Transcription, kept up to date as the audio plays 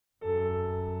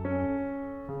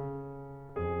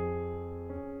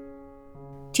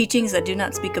Teachings that do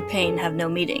not speak of pain have no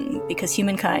meaning, because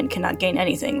humankind cannot gain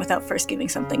anything without first giving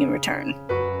something in return.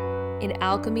 In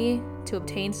alchemy, to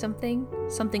obtain something,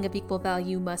 something of equal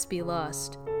value must be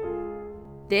lost.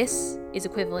 This is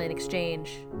equivalent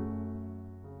exchange.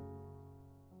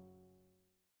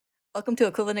 Welcome to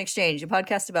Equivalent Exchange, a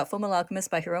podcast about Fullmetal Alchemist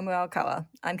by Hiromu Arakawa.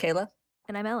 I'm Kayla.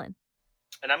 And I'm Ellen.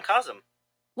 And I'm Kazum.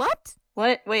 What?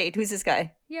 What? Wait, who's this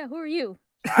guy? Yeah, who are you?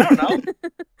 I don't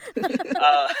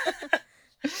know.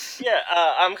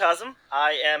 I'm Kazum.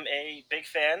 I am a big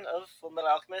fan of Fullmetal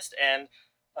Alchemist and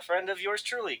a friend of yours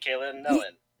truly, Kayla and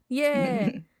Nolan. Yeah.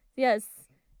 Yes.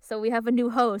 So we have a new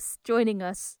host joining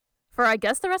us for, I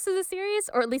guess, the rest of the series,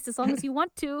 or at least as long as you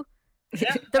want to.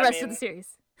 Yeah, the rest of the series.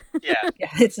 Yeah. Yeah,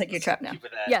 it's like you're trapped now.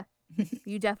 Yeah.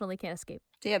 You definitely can't escape.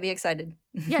 So yeah, be excited.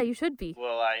 Yeah, you should be.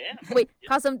 Well, I am. Wait,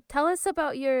 Kazum, tell us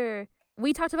about your...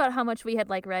 We talked about how much we had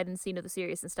read and seen of the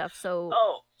series and stuff, so...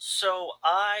 So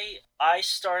I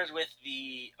started with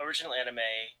the original anime,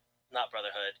 not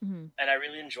Brotherhood, and I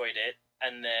really enjoyed it.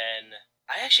 And then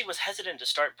I actually was hesitant to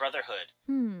start Brotherhood,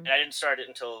 and I didn't start it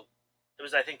until it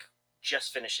was, I think,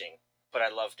 just finishing. But I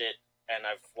loved it, and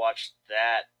I've watched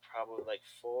that probably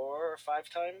 4 or 5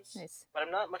 times. Nice. But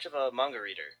I'm not much of a manga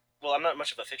reader. Well, I'm not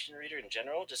much of a fiction reader in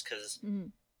general, just because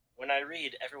when I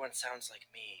read, everyone sounds like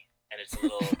me, and it's a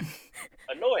little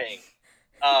annoying.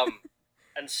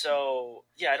 And so,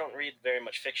 yeah, I don't read very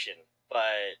much fiction,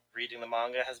 but reading the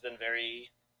manga has been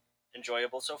very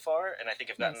enjoyable so far, and I think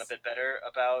I've gotten a bit better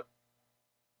about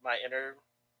my inner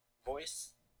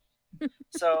voice.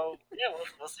 So, yeah,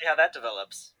 we'll see how that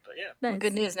develops. But yeah. Well,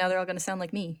 good news, now they're all going to sound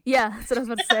like me. Yeah, that's what I was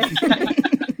about to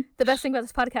say. The best thing about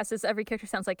this podcast is every character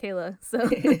sounds like Kayla, so...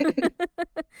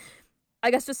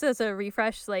 I guess just as a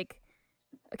refresh,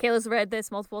 Kayla's read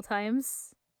this multiple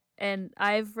times, and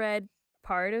I've read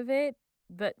part of it,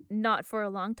 but not for a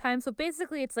long time. So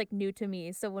basically, it's new to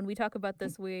me. So when we talk about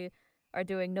this, we are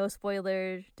doing no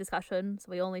spoiler discussion. So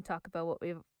we only talk about what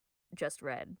we've just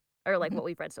read, or what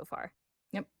we've read so far.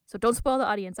 Yep. So don't spoil the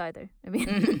audience either. I mean,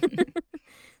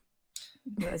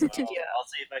 I'll see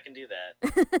if I can do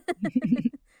that.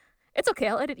 It's okay.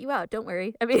 I'll edit you out. Don't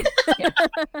worry. I mean,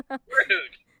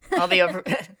 rude. I'll be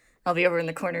over in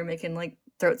the corner making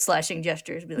throat slashing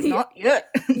gestures. Be like, not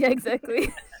yet. Yeah,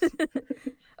 exactly.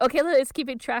 Kayla is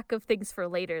keeping track of things for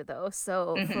later, though.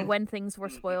 So for when things were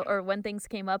spoiled or when things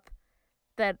came up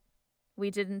that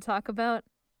we didn't talk about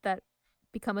that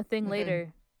become a thing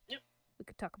later, we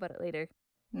could talk about it later.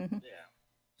 Yeah,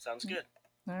 sounds good.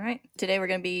 All right. Today we're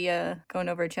going to be going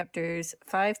over chapters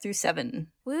 5 through 7.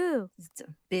 Woo! It's a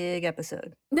big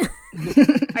episode.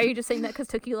 Are you just saying that because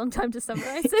it took you a long time to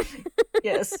summarize it?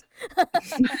 Yes.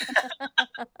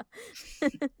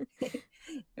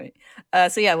 Right.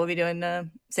 So yeah, we'll be doing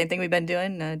same thing we've been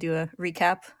doing. Do a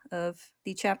recap of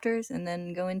the chapters and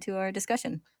then go into our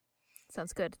discussion.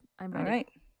 Sounds good. I'm ready. All right.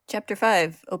 Chapter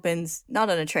 5 opens not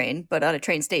on a train, but on a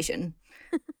train station.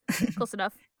 Close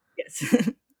enough.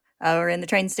 Yes. We're in the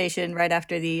train station right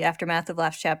after the aftermath of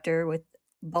last chapter with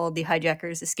Baldy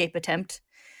Hijacker's escape attempt.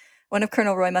 One of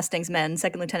Colonel Roy Mustang's men,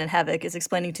 Second Lieutenant Havoc, is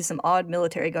explaining to some odd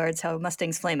military guards how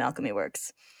Mustang's flame alchemy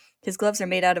works. His gloves are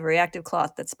made out of a reactive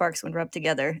cloth that sparks when rubbed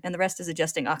together, and the rest is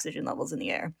adjusting oxygen levels in the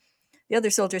air. The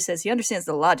other soldier says he understands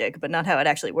the logic, but not how it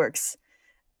actually works.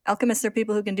 Alchemists are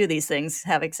people who can do these things,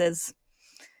 Havoc says.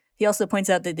 He also points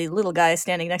out that the little guy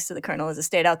standing next to the colonel is a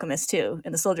state alchemist too,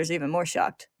 and the soldiers are even more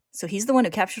shocked. So he's the one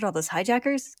who captured all those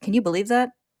hijackers? Can you believe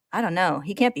that? I don't know.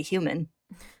 He can't be human.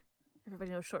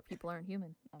 Everybody knows short people aren't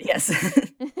human. Yes.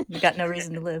 You've got no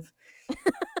reason to live.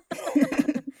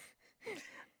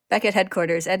 Back at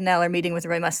headquarters, Ed and Al are meeting with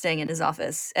Roy Mustang in his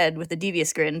office. Ed, with a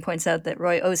devious grin, points out that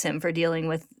Roy owes him for dealing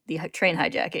with the train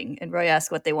hijacking, and Roy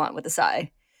asks what they want with a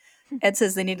sigh. Ed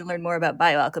says they need to learn more about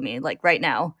bioalchemy, right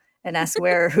now, and asks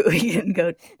where or who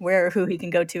he can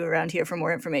go to around here for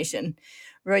more information.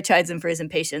 Roy chides him for his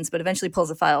impatience, but eventually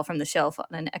pulls a file from the shelf on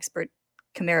an expert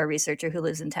Chimera researcher who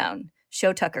lives in town,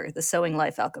 Sho Tucker, the Sowing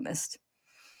Life alchemist.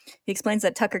 He explains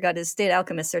that Tucker got his state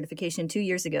alchemist certification 2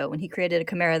 years ago when he created a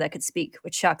chimera that could speak,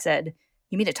 which shocks Ed.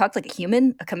 You mean it talked like a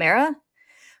human? A chimera?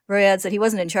 Roy adds that he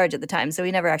wasn't in charge at the time, so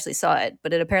he never actually saw it,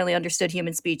 but it apparently understood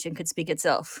human speech and could speak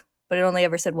itself. But it only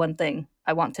ever said one thing: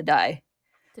 I want to die.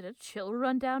 Did a chill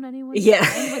run down anyone? Yeah.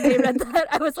 When they read that,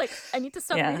 I was like, I need to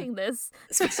stop reading this.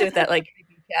 Especially with that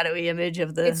creepy, shadowy image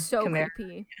of the It's so chimera.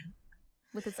 creepy.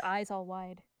 With its eyes all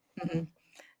wide. Mm-hmm.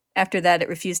 After that, it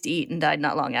refused to eat and died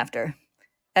not long after.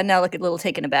 Ed and Al look a little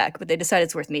taken aback, but they decide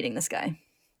it's worth meeting this guy.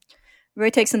 Roy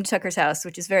takes them to Tucker's house,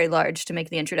 which is very large, to make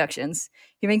the introductions.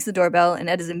 He rings the doorbell, and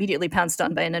Ed is immediately pounced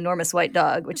on by an enormous white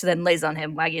dog, which then lays on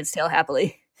him, wagging its tail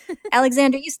happily.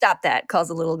 Alexander, you stop that, calls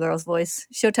the little girl's voice.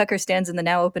 Sho Tucker stands in the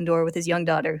now open door with his young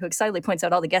daughter, who excitedly points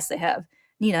out all the guests they have.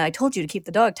 Nina, I told you to keep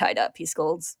the dog tied up, he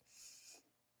scolds.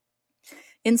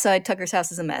 Inside, Tucker's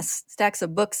house is a mess. Stacks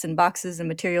of books and boxes and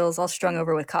materials all strung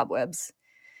over with cobwebs.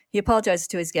 He apologizes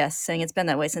to his guests, saying it's been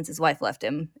that way since his wife left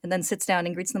him, and then sits down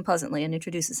and greets them pleasantly and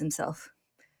introduces himself.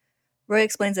 Roy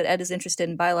explains that Ed is interested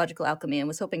in biological alchemy and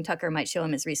was hoping Tucker might show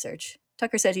him his research.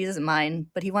 Tucker said he doesn't mind,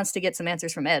 but he wants to get some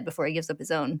answers from Ed before he gives up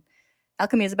his own.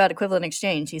 Alchemy is about equivalent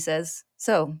exchange, he says.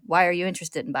 So, why are you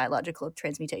interested in biological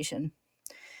transmutation?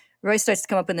 Roy starts to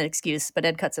come up with an excuse, but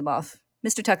Ed cuts him off.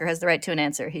 Mr. Tucker has the right to an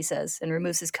answer, he says, and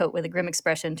removes his coat with a grim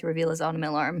expression to reveal his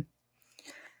automel arm.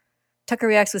 Tucker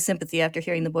reacts with sympathy after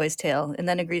hearing the boy's tale, and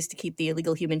then agrees to keep the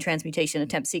illegal human transmutation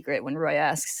attempt secret when Roy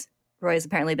asks. Roy has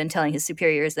apparently been telling his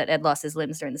superiors that Ed lost his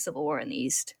limbs during the Civil War in the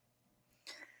East.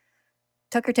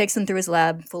 Tucker takes them through his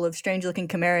lab, full of strange-looking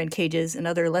chimera in cages and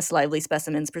other less lively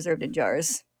specimens preserved in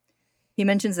jars. He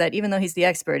mentions that even though he's the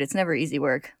expert, it's never easy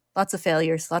work. Lots of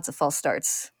failures, lots of false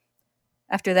starts.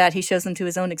 After that, he shows them to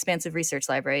his own expansive research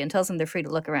library and tells them they're free to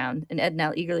look around, and Ed and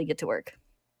Al eagerly get to work.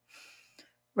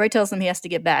 Roy tells them he has to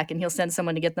get back, and he'll send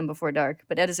someone to get them before dark,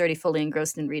 but Ed is already fully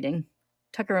engrossed in reading.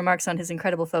 Tucker remarks on his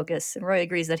incredible focus, and Roy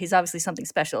agrees that he's obviously something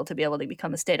special to be able to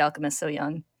become a state alchemist so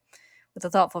young. With a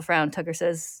thoughtful frown, Tucker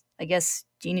says, I guess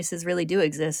geniuses really do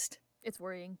exist. It's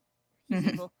worrying. He's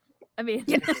evil. I mean...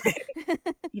 Yeah.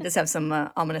 He does have some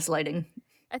ominous lighting.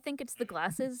 I think it's the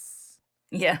glasses.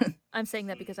 Yeah. I'm saying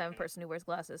that because I'm a person who wears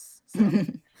glasses. So.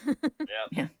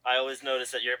 Yeah. I always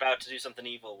notice that you're about to do something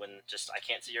evil when I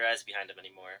can't see your eyes behind them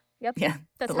anymore. Yep. Yeah.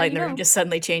 That's the light in the room just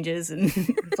suddenly changes and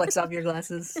reflects off your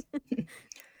glasses.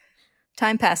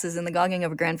 Time passes, and the gonging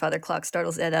of a grandfather clock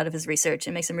startles Ed out of his research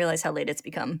and makes him realize how late it's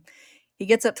become. He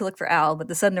gets up to look for Al, but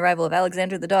the sudden arrival of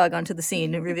Alexander the dog onto the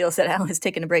scene reveals that Al has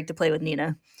taken a break to play with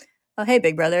Nina. Oh, hey,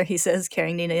 big brother, he says,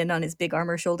 carrying Nina in on his big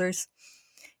armor shoulders.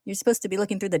 You're supposed to be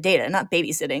looking through the data, not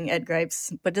babysitting, Ed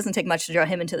gripes, but it doesn't take much to draw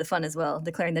him into the fun as well,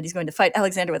 declaring that he's going to fight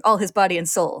Alexander with all his body and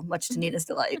soul, much to Nina's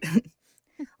delight.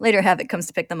 Later, Havoc comes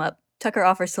to pick them up. Tucker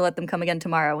offers to let them come again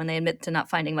tomorrow when they admit to not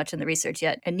finding much in the research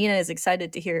yet, and Nina is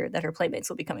excited to hear that her playmates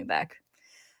will be coming back.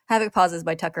 Havoc pauses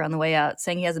by Tucker on the way out,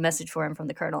 saying he has a message for him from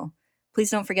the Colonel.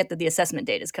 Please don't forget that the assessment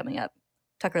date is coming up.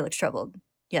 Tucker looks troubled.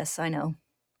 Yes, I know.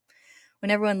 When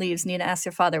everyone leaves, Nina asks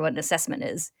her father what an assessment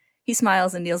is. He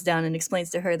smiles and kneels down and explains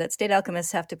to her that state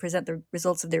alchemists have to present the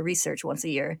results of their research once a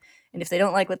year, and if they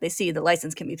don't like what they see, the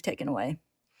license can be taken away.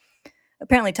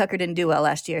 Apparently, Tucker didn't do well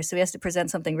last year, so he has to present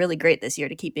something really great this year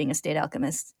to keep being a state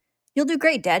alchemist. You'll do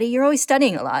great, Daddy. You're always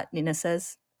studying a lot, Nina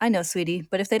says. I know, sweetie,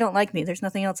 but if they don't like me, there's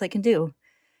nothing else I can do.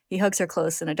 He hugs her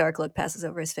close, and a dark look passes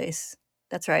over his face.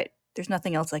 That's right. There's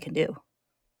nothing else I can do.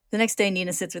 The next day,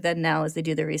 Nina sits with Ed and Al as they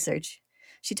do their research.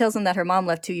 She tells them that her mom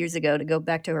left 2 years ago to go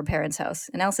back to her parents' house,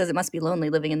 and Al says it must be lonely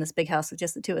living in this big house with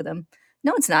just the two of them.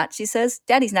 No, it's not, she says.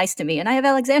 Daddy's nice to me, and I have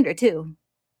Alexander, too.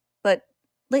 But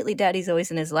lately, Daddy's always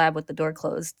in his lab with the door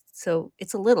closed, so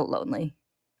it's a little lonely.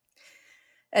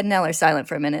 Ed and Al are silent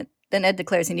for a minute. Then Ed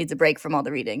declares he needs a break from all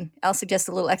the reading. Al suggests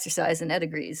a little exercise, and Ed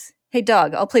agrees. Hey,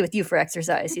 dog, I'll play with you for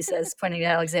exercise, he says, pointing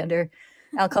at Alexander.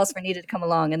 Al calls for Nina to come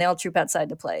along, and they all troop outside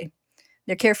to play.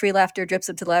 Their carefree laughter drips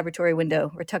up to the laboratory window,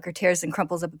 where Tucker tears and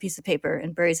crumples up a piece of paper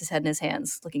and buries his head in his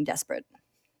hands, looking desperate.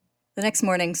 The next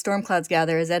morning, storm clouds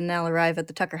gather as Ed and Al arrive at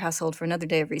the Tucker household for another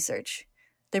day of research.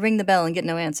 They ring the bell and get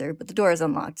no answer, but the door is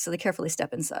unlocked, so they carefully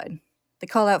step inside. They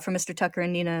call out for Mr. Tucker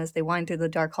and Nina as they wind through the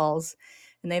dark halls,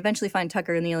 and they eventually find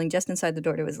Tucker kneeling just inside the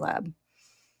door to his lab.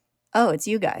 Oh, it's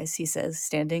you guys, he says,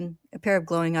 standing. A pair of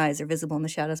glowing eyes are visible in the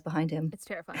shadows behind him. It's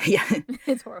terrifying. Yeah.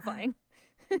 It's horrifying.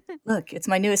 Look, it's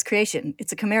my newest creation.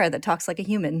 It's a chimera that talks like a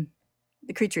human.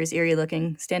 The creature is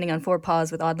eerie-looking, standing on 4 paws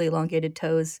with oddly elongated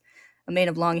toes. A mane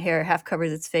of long hair half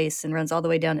covers its face and runs all the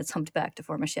way down its humped back to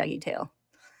form a shaggy tail.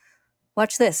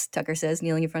 Watch this, Tucker says,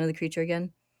 kneeling in front of the creature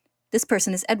again. This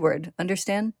person is Edward,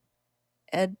 understand?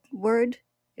 Edward?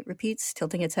 It repeats,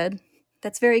 tilting its head.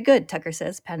 That's very good, Tucker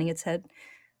says, patting its head.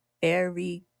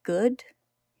 Very good?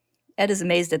 Ed is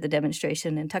amazed at the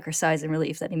demonstration, and Tucker sighs in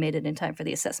relief that he made it in time for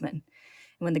the assessment.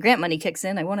 And when the grant money kicks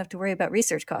in, I won't have to worry about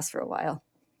research costs for a while.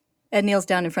 Ed kneels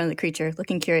down in front of the creature,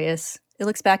 looking curious. It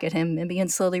looks back at him and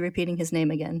begins slowly repeating his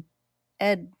name again.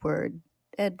 Edward,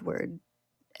 Edward,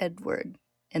 Edward.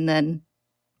 And then,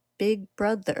 Big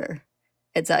Brother.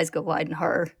 Ed's eyes go wide in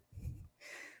horror.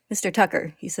 Mr.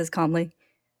 Tucker, he says calmly,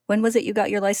 when was it you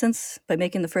got your license? By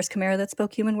making the first chimera that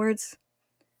spoke human words?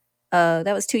 That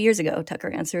was 2 years ago, Tucker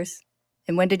answers.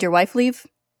 And when did your wife leave?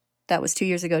 That was 2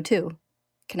 years ago, too.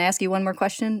 Can I ask you one more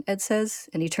question? Ed says,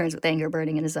 and he turns with anger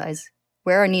burning in his eyes.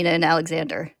 Where are Nina and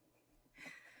Alexander?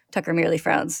 Tucker merely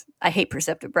frowns. I hate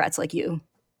perceptive brats like you.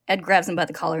 Ed grabs him by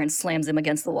the collar and slams him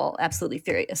against the wall, absolutely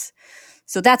furious.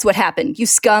 So that's what happened, you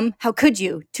scum! How could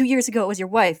you? 2 years ago it was your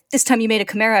wife. This time you made a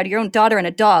chimera out of your own daughter and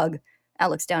a dog. Al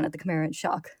looks down at the chimera in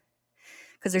shock.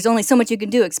 Because there's only so much you can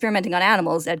do experimenting on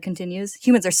animals, Ed continues.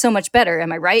 Humans are so much better,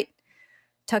 am I right?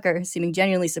 Tucker, seeming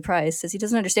genuinely surprised, says he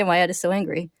doesn't understand why Ed is so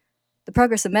angry. The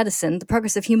progress of medicine, the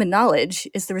progress of human knowledge,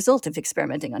 is the result of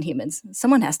experimenting on humans.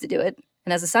 Someone has to do it,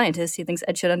 and as a scientist, he thinks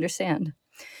Ed should understand.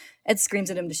 Ed screams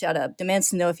at him to shut up, demands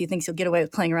to know if he thinks he'll get away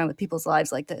with playing around with people's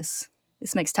lives like this.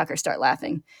 This makes Tucker start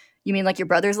laughing. You mean like your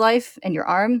brother's life and your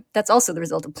arm? That's also the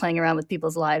result of playing around with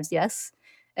people's lives, yes?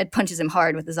 Ed punches him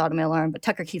hard with his automail arm, but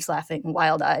Tucker keeps laughing,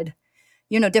 wild-eyed.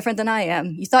 You're no different than I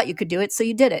am. You thought you could do it, so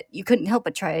you did it. You couldn't help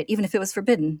but try it, even if it was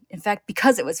forbidden. In fact,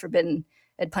 because it was forbidden.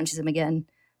 Ed punches him again.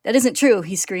 That isn't true,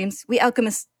 he screams. We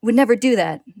alchemists would never do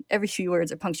that. Every few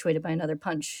words are punctuated by another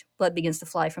punch. Blood begins to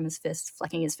fly from his fist,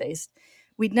 flecking his face.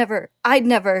 I'd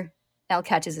never. Al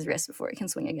catches his wrist before he can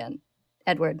swing again.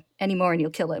 Edward, any more and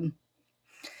you'll kill him.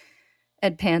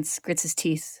 Ed pants, grits his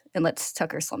teeth, and lets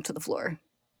Tucker slump to the floor.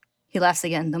 He laughs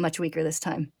again, though much weaker this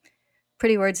time.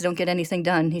 Pretty words don't get anything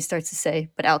done, he starts to say,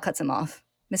 but Al cuts him off.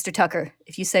 Mr. Tucker,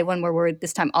 if you say one more word,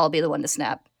 this time I'll be the one to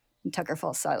snap. And Tucker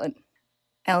falls silent.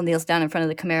 Al kneels down in front of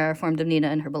the chimera formed of Nina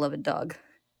and her beloved dog.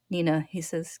 Nina, he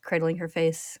says, cradling her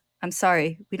face. I'm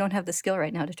sorry. We don't have the skill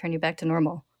right now to turn you back to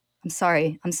normal. I'm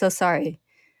sorry. I'm so sorry.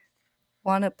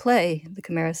 Wanna play, the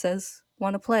chimera says.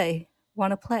 Wanna play.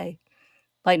 Wanna play.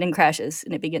 Lightning crashes,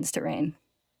 and it begins to rain.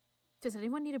 Does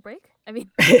anyone need a break? I mean...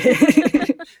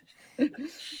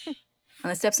 On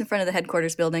the steps in front of the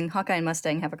headquarters building, Hawkeye and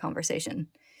Mustang have a conversation.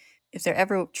 If there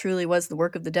ever truly was the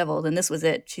work of the devil, then this was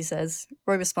it, she says.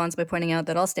 Roy responds by pointing out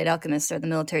that all state alchemists are the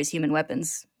military's human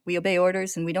weapons. We obey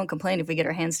orders, and we don't complain if we get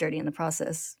our hands dirty in the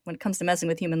process. When it comes to messing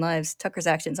with human lives, Tucker's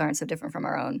actions aren't so different from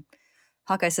our own.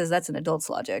 Hawkeye says that's an adult's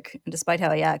logic, and despite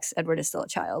how he acts, Edward is still a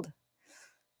child.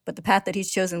 But the path that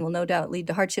he's chosen will no doubt lead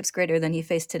to hardships greater than he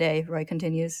faced today, Roy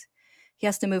continues. He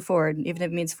has to move forward, even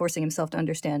if it means forcing himself to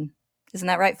understand. Isn't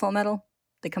that right, Full Metal?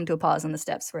 They come to a pause on the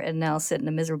steps, where Ed and Al sit in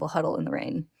a miserable huddle in the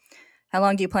rain. How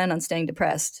long do you plan on staying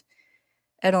depressed?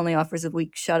 Ed only offers a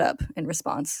weak shut up in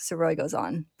response, so Roy goes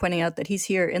on, pointing out that he's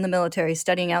here in the military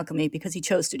studying alchemy because he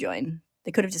chose to join.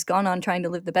 They could have just gone on trying to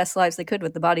live the best lives they could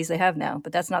with the bodies they have now,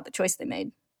 but that's not the choice they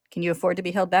made. Can you afford to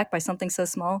be held back by something so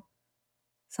small?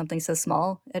 Something so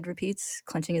small, Ed repeats,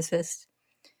 clenching his fist.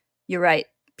 You're right.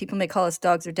 People may call us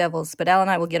dogs or devils, but Al and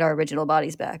I will get our original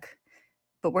bodies back.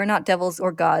 But we're not devils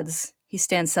or gods. He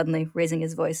stands suddenly, raising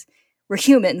his voice. We're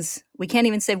humans. We can't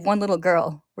even save one little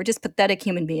girl. We're just pathetic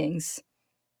human beings.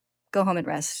 Go home and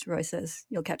rest, Roy says.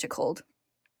 You'll catch a cold.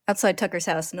 Outside Tucker's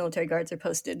house, military guards are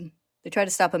posted. They try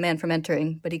to stop a man from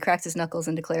entering, but he cracks his knuckles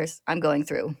and declares, I'm going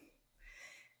through.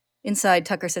 Inside,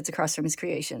 Tucker sits across from his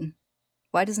creation.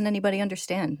 Why doesn't anybody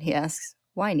understand? He asks.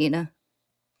 Why, Nina?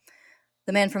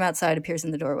 The man from outside appears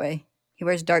in the doorway. He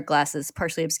wears dark glasses,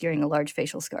 partially obscuring a large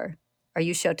facial scar. Are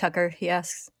you Sho Tucker? He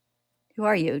asks. Who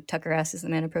are you? Tucker asks as the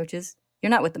man approaches.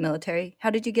 You're not with the military. How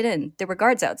did you get in? There were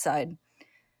guards outside.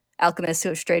 Alchemists who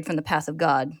have strayed from the path of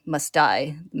God must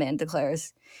die, the man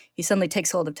declares. He suddenly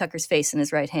takes hold of Tucker's face in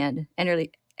his right hand.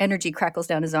 Energy crackles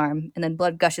down his arm, and then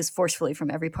blood gushes forcefully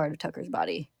from every part of Tucker's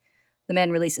body. The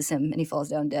man releases him, and he falls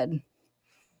down dead.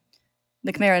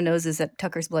 The chimera noses at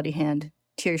Tucker's bloody hand.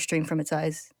 Tears stream from its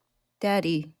eyes.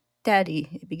 Daddy,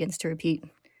 Daddy, it begins to repeat.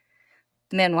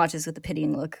 The man watches with a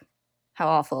pitying look. How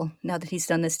awful. Now that he's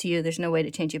done this to you, there's no way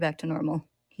to change you back to normal.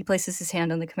 He places his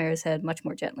hand on the chimera's head much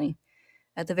more gently.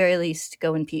 At the very least,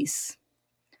 go in peace.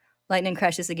 Lightning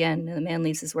crashes again, and the man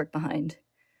leaves his work behind.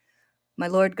 My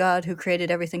Lord God, who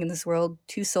created everything in this world,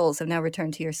 2 souls have now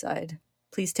returned to your side.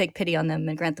 Please take pity on them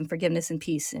and grant them forgiveness and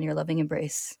peace in your loving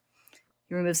embrace.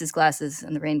 He removes his glasses,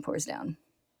 and the rain pours down. And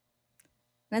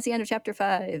that's the end of chapter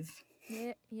 5.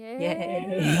 Yeah.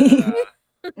 Yay.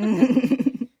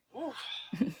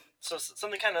 So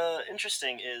something kind of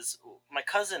interesting is my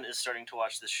cousin is starting to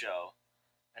watch this show,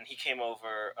 and he came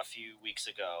over a few weeks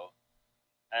ago,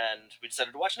 and we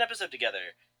decided to watch an episode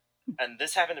together, and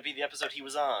this happened to be the episode he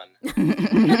was on.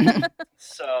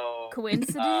 So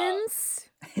coincidence?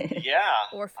 Yeah,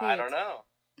 or fate? I don't know.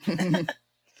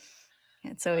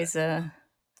 It's always a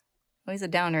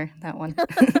downer, that one.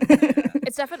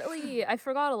 It's definitely, I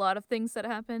forgot a lot of things that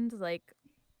happened, like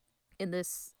in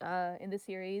this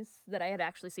series that I had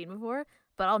actually seen before,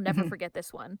 but I'll never forget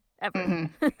this one ever.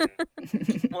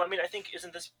 Well, I mean, I think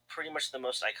isn't this pretty much the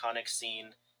most iconic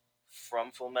scene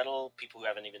from Full Metal? People who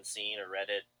haven't even seen or read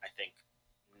it, I think,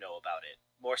 know about it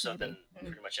more so than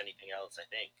pretty much anything else. I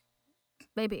think.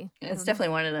 Maybe. It's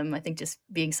definitely one of them. I think just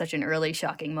being such an early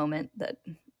shocking moment that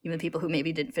even people who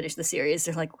maybe didn't finish the series,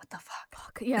 they're like, what the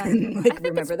fuck? Yeah. Like,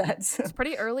 remember that. So. It's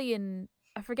pretty early in,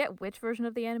 I forget which version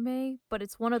of the anime, but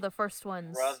it's one of the first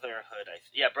ones. Brotherhood.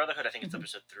 Brotherhood, I think it's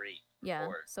episode 3. Yeah,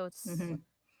 so it's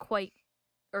quite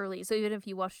early. So even if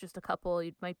you watch just a couple,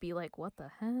 you might be like, what the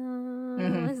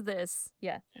hell is this?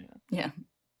 Yeah. Anyway. Yeah.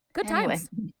 Good times.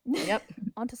 Yep.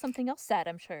 On to something else sad,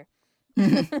 I'm sure.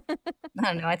 I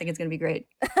don't know. I think it's going to be great.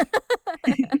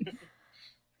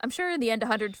 I'm sure in the end,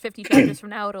 150 chapters from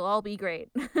now, it'll all be great.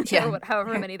 Yeah. Or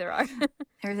however many there are.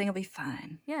 Everything will be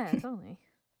fine. Yeah, totally.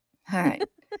 All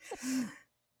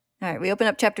right. We open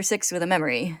up chapter 6 with a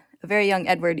memory. A very young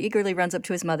Edward eagerly runs up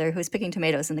to his mother, who is picking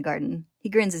tomatoes in the garden. He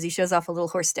grins as he shows off a little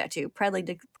horse statue,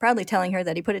 proudly telling her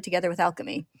that he put it together with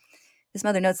alchemy. His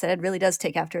mother notes that Ed really does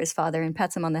take after his father and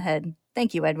pats him on the head.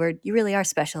 Thank you, Edward. You really are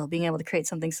special, being able to create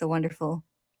something so wonderful.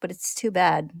 But it's too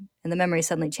bad. And the memory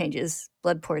suddenly changes.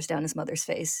 Blood pours down his mother's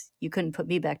face. You couldn't put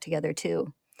me back together,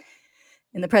 too.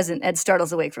 In the present, Ed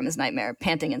startles awake from his nightmare,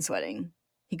 panting and sweating.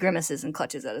 He grimaces and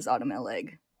clutches at his automail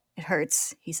leg. It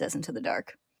hurts, he says into the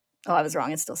dark. Oh, I was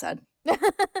wrong. It's still sad.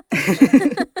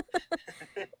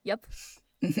 Yep.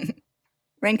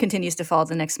 Rain continues to fall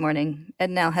the next morning. Ed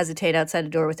and Al hesitate outside a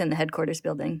door within the headquarters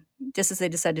building. Just as they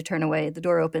decide to turn away, the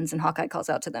door opens and Hawkeye calls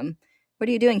out to them. What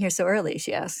are you doing here so early?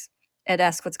 She asks. Ed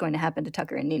asks what's going to happen to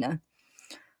Tucker and Nina.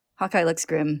 Hawkeye looks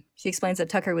grim. She explains that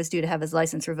Tucker was due to have his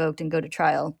license revoked and go to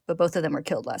trial, but both of them were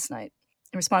killed last night.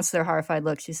 In response to their horrified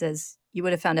look, she says, you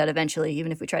would have found out eventually,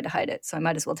 even if we tried to hide it, so I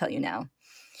might as well tell you now.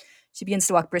 She begins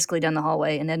to walk briskly down the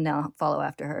hallway, and Ed and Al follow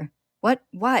after her. What?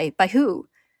 Why? By who?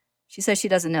 She says she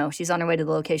doesn't know. She's on her way to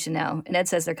the location now, and Ed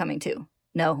says they're coming too.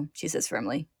 No, she says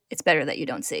firmly. It's better that you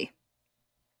don't see.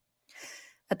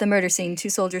 At the murder scene, 2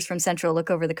 soldiers from Central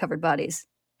look over the covered bodies.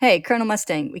 Hey, Colonel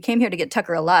Mustang, we came here to get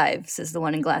Tucker alive, says the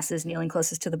one in glasses, kneeling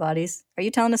closest to the bodies. Are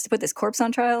you telling us to put this corpse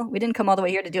on trial? We didn't come all the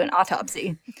way here to do an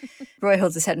autopsy. Roy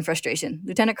holds his head in frustration.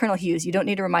 Lieutenant Colonel Hughes, you don't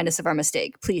need to remind us of our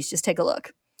mistake. Please, just take a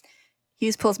look.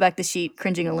 Hughes pulls back the sheet,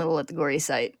 cringing a little at the gory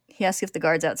sight. He asks if the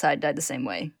guards outside died the same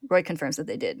way. Roy confirms that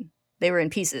they did. They were in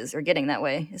pieces, or getting that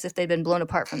way, as if they'd been blown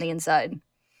apart from the inside.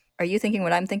 Are you thinking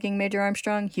what I'm thinking, Major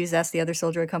Armstrong? Hughes asks the other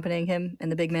soldier accompanying him,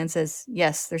 and the big man says,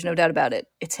 yes, there's no doubt about it.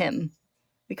 It's him.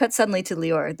 We cut suddenly to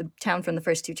Lior, the town from the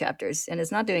first 2 chapters, and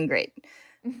it's not doing great.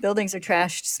 Buildings are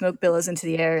trashed, smoke billows into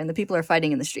the air, and the people are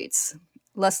fighting in the streets.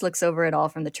 Lust looks over it all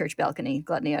from the church balcony,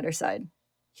 Gluttony at her side.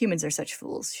 Humans are such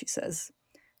fools, she says.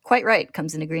 Quite right,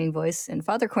 comes an agreeing voice, and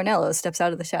Father Cornello steps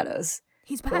out of the shadows.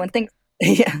 He's back. But when things...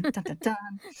 yeah, dun, dun, dun.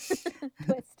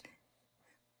 Twist.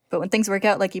 But when things work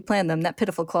out like you planned them, that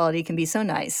pitiful quality can be so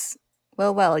nice.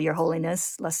 Well, Your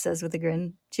Holiness, Lust says with a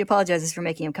grin. She apologizes for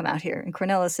making him come out here, and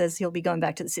Cornello says he'll be going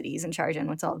back to the city he's in charge in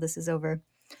once all of this is over.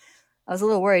 I was a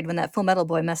little worried when that Full Metal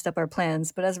boy messed up our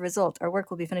plans, but as a result, our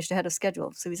work will be finished ahead of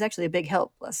schedule, so he's actually a big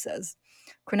help, Lust says.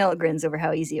 Cornello grins over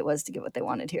how easy it was to get what they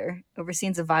wanted here. Over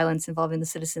scenes of violence involving the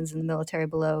citizens and the military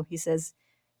below, he says,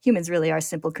 humans really are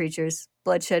simple creatures.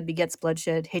 Bloodshed begets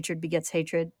bloodshed, hatred begets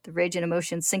hatred. The rage and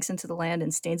emotion sinks into the land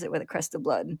and stains it with a crest of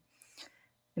blood.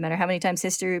 No matter how many times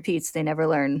history repeats, they never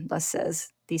learn, Lust says.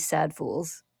 These sad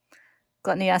fools.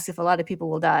 Gluttony asks if a lot of people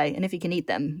will die, and if he can eat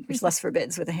them, which Lust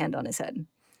forbids with a hand on his head.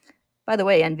 By the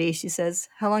way, Envy, she says,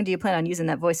 how long do you plan on using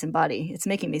that voice and body? It's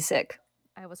making me sick.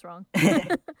 I was wrong.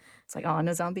 It's like, oh,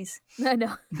 no zombies? I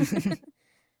know.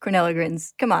 Cornello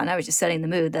grins. Come on, I was just setting the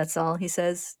mood, that's all, he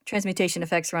says. Transmutation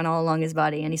effects run all along his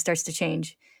body, and he starts to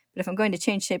change. But if I'm going to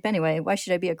change shape anyway, why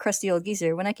should I be a crusty old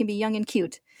geezer when I can be young and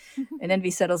cute? And Envy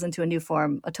settles into a new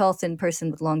form, a tall, thin person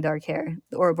with long, dark hair.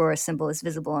 The Ouroboros symbol is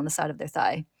visible on the side of their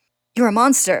thigh. You're a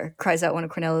monster, cries out one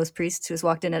of Cornello's priests, who has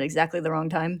walked in at exactly the wrong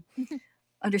time.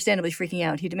 Understandably freaking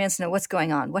out, he demands to know what's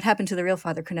going on, what happened to the real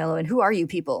Father Cornello, and who are you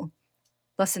people?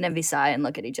 Lust and Envy sigh and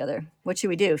look at each other. What should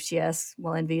we do? She asks,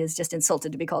 while Envy is just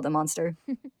insulted to be called a monster.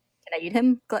 Can I eat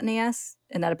him? Gluttony asks.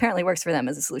 And that apparently works for them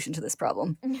as a solution to this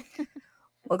problem.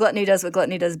 While Gluttony does what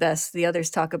Gluttony does best, the others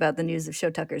talk about the news of Show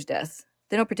Tucker's death.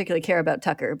 They don't particularly care about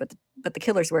Tucker, but the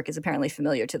killer's work is apparently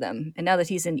familiar to them. And now that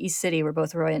he's in East City, where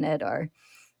both Roy and Ed are,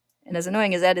 and as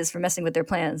annoying as Ed is for messing with their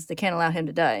plans, they can't allow him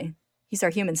to die. He's our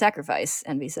human sacrifice,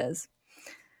 Envy says.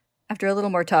 After a little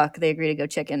more talk, they agree to go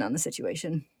check in on the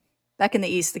situation. Back in the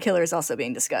East, the killer is also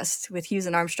being discussed, with Hughes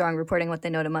and Armstrong reporting what they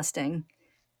know to Mustang.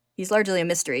 He's largely a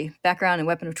mystery, background and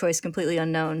weapon of choice completely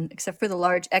unknown, except for the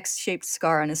large X-shaped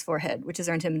scar on his forehead, which has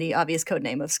earned him the obvious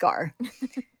codename of Scar.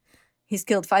 He's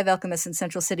killed 5 alchemists in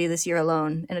Central City this year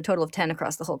alone, and a total of 10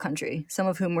 across the whole country, some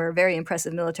of whom were very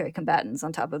impressive military combatants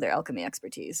on top of their alchemy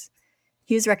expertise.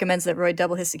 Hughes recommends that Roy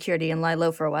double his security and lie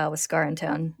low for a while with Scar in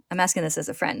town. I'm asking this as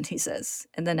a friend, he says,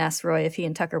 and then asks Roy if he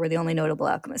and Tucker were the only notable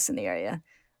alchemists in the area.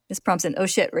 This prompts an oh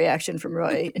shit reaction from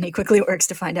Roy, and he quickly works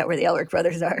to find out where the Elric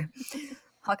brothers are.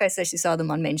 Hawkeye says she saw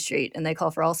them on Main Street, and they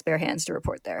call for all spare hands to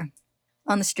report there.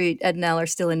 On the street, Ed and Al are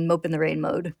still in mope in the rain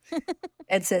mode.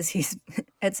 Ed says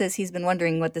he's been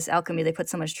wondering what this alchemy they put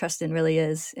so much trust in really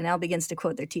is, and Al begins to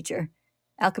quote their teacher.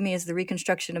 Alchemy is the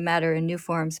reconstruction of matter in new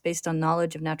forms based on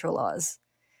knowledge of natural laws.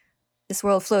 This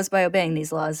world flows by obeying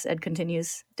these laws, Ed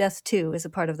continues. Death, too, is a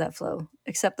part of that flow,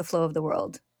 except the flow of the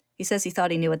world. He says he thought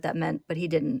he knew what that meant, but he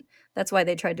didn't. That's why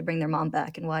they tried to bring their mom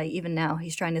back, and why, even now,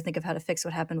 he's trying to think of how to fix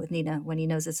what happened with Nina when he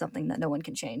knows it's something that no one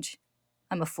can change.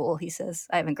 I'm a fool, he says.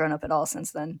 I haven't grown up at all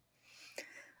since then.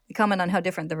 They comment on how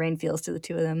different the rain feels to the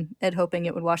two of them, Ed hoping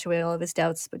it would wash away all of his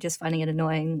doubts, but just finding it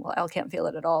annoying, while Al can't feel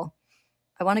it at all.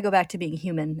 I want to go back to being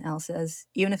human, Al says,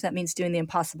 even if that means doing the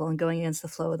impossible and going against the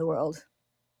flow of the world.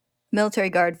 A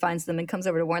military guard finds them and comes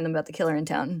over to warn them about the killer in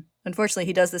town. Unfortunately,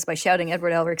 he does this by shouting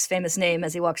Edward Elric's famous name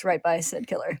as he walks right by said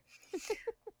killer.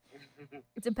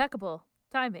 It's impeccable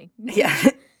timing. Yeah.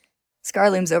 Scar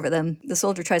looms over them. The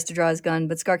soldier tries to draw his gun,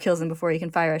 but Scar kills him before he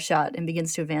can fire a shot and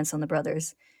begins to advance on the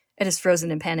brothers. Ed is frozen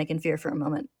in panic and fear for a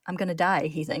moment. I'm going to die,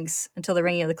 he thinks, until the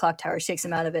ringing of the clock tower shakes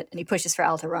him out of it, and he pushes for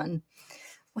Al to run.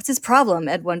 What's his problem?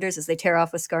 Ed wonders as they tear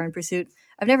off with Scar in pursuit.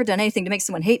 I've never done anything to make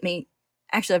someone hate me.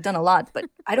 Actually, I've done a lot, but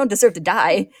I don't deserve to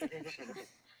die.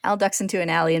 Al ducks into an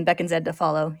alley and beckons Ed to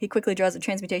follow. He quickly draws a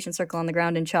transmutation circle on the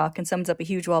ground in chalk and summons up a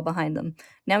huge wall behind them.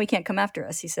 Now he can't come after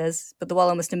us, he says, but the wall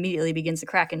almost immediately begins to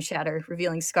crack and shatter,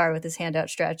 revealing Scar with his hand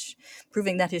outstretched,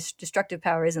 proving that his destructive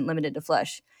power isn't limited to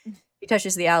flesh. He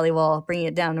touches the alley wall, bringing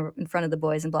it down in front of the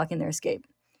boys and blocking their escape.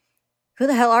 Who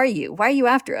the hell are you? Why are you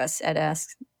after us? Ed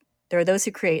asks. There are those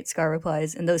who create, Scar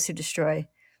replies, and those who destroy.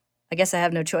 I guess I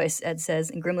have no choice, Ed says,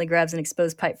 and grimly grabs an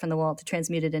exposed pipe from the wall to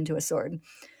transmute it into a sword.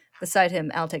 Beside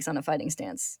him, Al takes on a fighting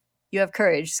stance. You have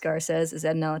courage, Scar says, as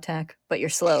Ed and Al attack, but you're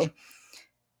slow.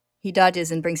 He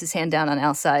dodges and brings his hand down on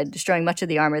Al's side, destroying much of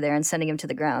the armor there and sending him to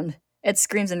the ground. Ed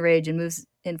screams in rage and moves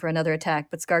in for another attack,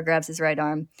 but Scar grabs his right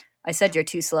arm. I said you're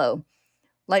too slow.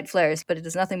 Light flares, but it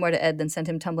does nothing more to Ed than send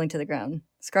him tumbling to the ground.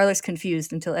 Scar looks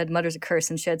confused until Ed mutters a curse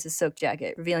and sheds his soaked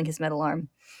jacket, revealing his metal arm.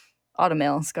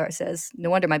 Automail, Scar says. No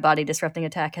wonder my body-disrupting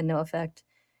attack had no effect.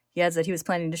 He adds that he was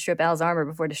planning to strip Al's armor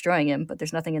before destroying him, but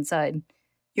there's nothing inside.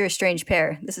 You're a strange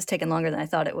pair. This has taken longer than I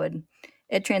thought it would.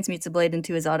 Ed transmutes a blade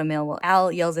into his automail while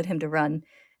Al yells at him to run,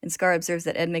 and Scar observes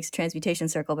that Ed makes a transmutation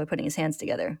circle by putting his hands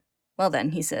together. Well then,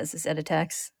 he says, as Ed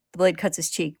attacks. The blade cuts his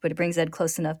cheek, but it brings Ed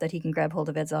close enough that he can grab hold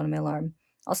of Ed's automail arm.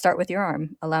 I'll start with your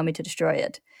arm. Allow me to destroy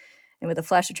it. And with a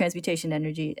flash of transmutation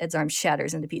energy, Ed's arm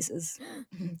shatters into pieces.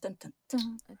 Dun, dun,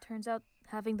 dun. It turns out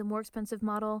having the more expensive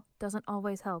model doesn't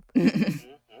always help.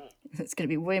 It's going to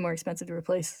be way more expensive to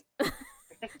replace.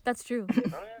 That's true.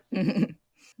 Oh, yeah.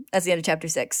 That's the end of Chapter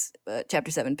 6.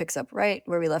 Chapter 7 picks up right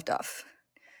where we left off.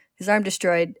 His arm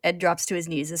destroyed, Ed drops to his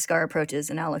knees as Scar approaches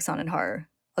and Al looks on in horror.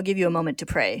 I'll give you a moment to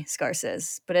pray, Scar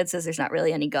says, but Ed says there's not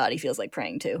really any god he feels like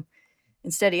praying to.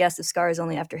 Instead, he asks if Scar is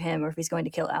only after him or if he's going to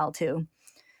kill Al too.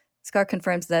 Scar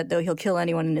confirms that though he'll kill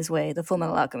anyone in his way, the Full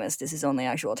Metal Alchemist is his only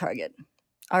actual target.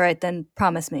 All right, then,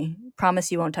 promise me.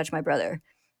 Promise you won't touch my brother.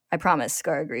 I promise,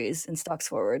 Scar agrees and stalks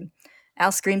forward.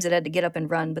 Al screams at Ed to get up and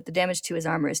run, but the damage to his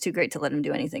armor is too great to let him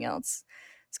do anything else.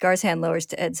 Scar's hand lowers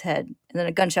to Ed's head, and then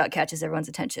a gunshot catches everyone's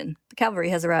attention. The cavalry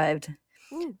has arrived.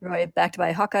 Ooh. Roy, backed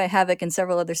by Hawkeye, Havoc, and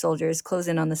several other soldiers, close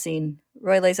in on the scene.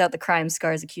 Roy lays out the crimes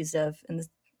Scar is accused of, and the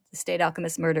state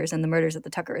alchemist murders and the murders at the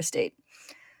Tucker estate.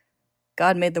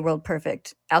 God made the world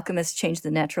perfect. Alchemists change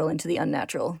the natural into the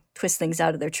unnatural, twist things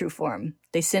out of their true form.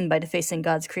 They sin by defacing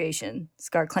God's creation.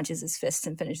 Scar clenches his fists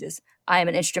and finishes, I am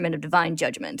an instrument of divine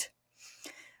judgment.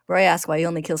 Roy asks why he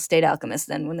only kills state alchemists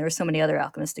then, when there are so many other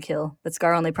alchemists to kill, but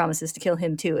Scar only promises to kill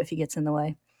him too if he gets in the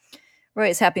way. Roy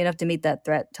is happy enough to meet that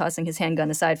threat, tossing his handgun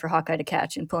aside for Hawkeye to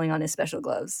catch and pulling on his special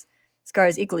gloves. Scar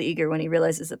is equally eager when he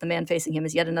realizes that the man facing him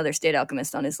is yet another state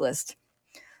alchemist on his list.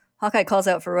 Hawkeye calls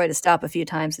out for Roy to stop a few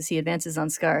times as he advances on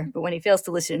Scar, but when he fails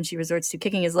to listen, she resorts to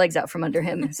kicking his legs out from under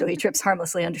him, so he trips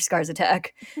harmlessly under Scar's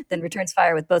attack, then returns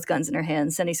fire with both guns in her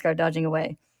hands, sending Scar dodging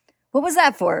away. What was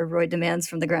that for? Roy demands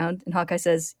from the ground, and Hawkeye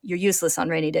says, You're useless on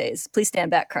rainy days. Please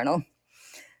stand back, Colonel.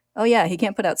 Oh yeah, he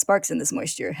can't put out sparks in this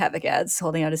moisture, Havoc adds,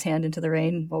 holding out his hand into the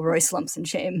rain, while Roy slumps in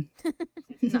shame.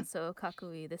 Not so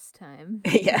Kakui this time.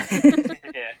 Yeah.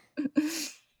 Yeah.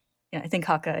 Yeah, I think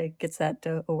Hawkeye gets that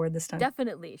award this time.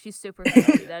 Definitely. She's super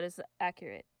Kakui. That is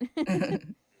accurate.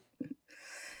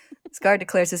 Scar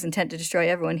declares his intent to destroy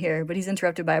everyone here, but he's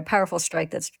interrupted by a powerful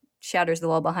strike that shatters the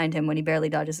wall behind him when he barely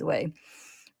dodges away.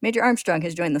 Major Armstrong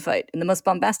has joined the fight in the most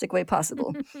bombastic way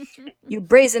possible. You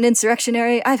brazen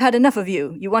insurrectionary, I've had enough of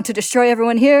you. You want to destroy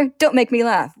everyone here? Don't make me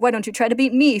laugh. Why don't you try to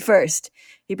beat me first?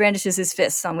 He brandishes his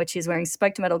fists, on which he is wearing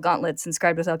spiked metal gauntlets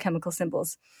inscribed with alchemical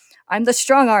symbols. I'm the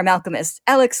strong-arm alchemist,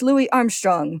 Alex Louis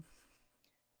Armstrong.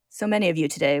 So many of you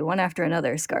today, one after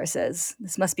another, Scar says.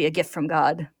 This must be a gift from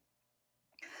God.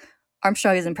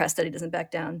 Armstrong is impressed that he doesn't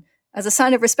back down. As a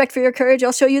sign of respect for your courage,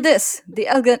 I'll show you this. The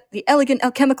elegant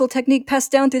alchemical technique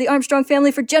passed down through the Armstrong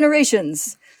family for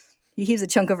generations. He heaves a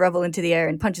chunk of rubble into the air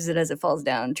and punches it as it falls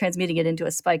down, transmuting it into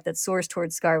a spike that soars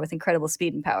towards Scar with incredible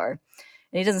speed and power.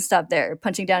 And he doesn't stop there,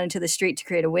 punching down into the street to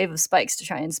create a wave of spikes to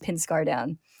try and pin Scar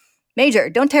down. Major,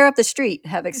 don't tear up the street,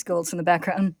 Havoc scolds from the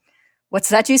background. What's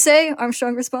that you say?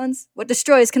 Armstrong responds. What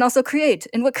destroys can also create,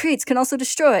 and what creates can also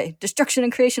destroy. Destruction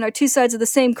and creation are two sides of the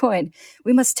same coin.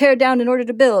 We must tear down in order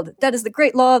to build. That is the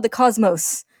great law of the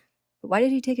cosmos. But why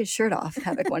did he take his shirt off?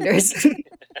 Havoc wonders.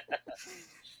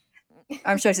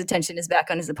 Armstrong's attention is back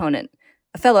on his opponent.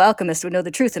 A fellow alchemist would know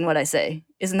the truth in what I say.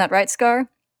 Isn't that right, Scar?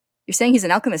 You're saying he's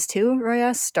an alchemist too? Roy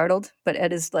asks, startled, but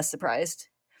Ed is less surprised.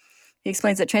 He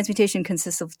explains that transmutation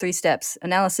consists of 3 steps: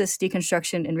 analysis,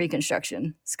 deconstruction, and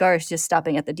reconstruction. Scar is just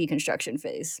stopping at the deconstruction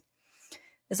phase.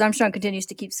 As Armstrong continues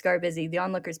to keep Scar busy, the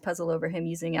onlookers puzzle over him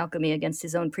using alchemy against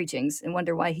his own preachings and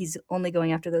wonder why he's only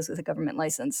going after those with a government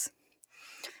license.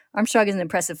 Armstrong is an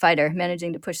impressive fighter,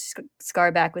 managing to push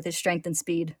Scar back with his strength and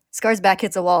speed. Scar's back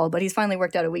hits a wall, but he's finally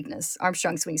worked out a weakness.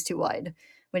 Armstrong swings too wide.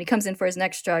 When he comes in for his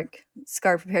next strike,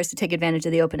 Scar prepares to take advantage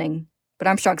of the opening, but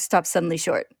Armstrong stops suddenly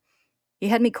short. He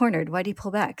had me cornered. Why'd he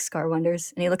pull back? Scar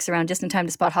wonders, and he looks around just in time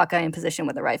to spot Hawkeye in position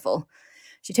with a rifle.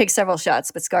 She takes several shots,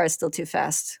 but Scar is still too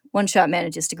fast. One shot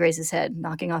manages to graze his head,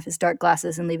 knocking off his dark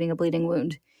glasses and leaving a bleeding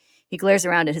wound. He glares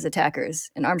around at his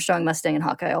attackers, and Armstrong, Mustang, and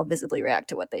Hawkeye all visibly react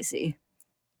to what they see.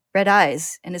 Red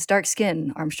eyes, and his dark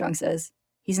skin, Armstrong says.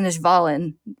 He's an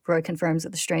Ishvalan, Roy confirms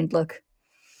with a strained look.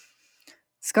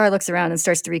 Scar looks around and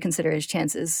starts to reconsider his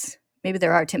chances. Maybe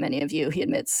there are too many of you, he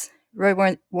admits.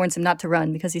 Roy warns him not to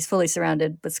run because he's fully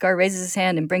surrounded, but Scar raises his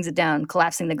hand and brings it down,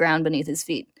 collapsing the ground beneath his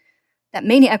feet. That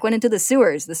maniac went into the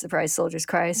sewers, the surprised soldiers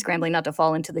cry, scrambling not to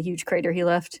fall into the huge crater he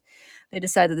left. They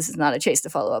decide that this is not a chase to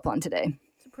follow up on today.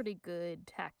 It's a pretty good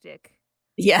tactic.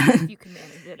 Yeah. If you can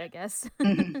manage it, I guess.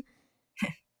 Mm-hmm.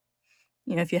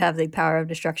 If you have the power of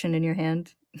destruction in your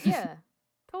hand. Yeah,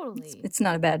 totally. It's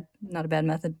not a bad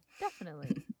method.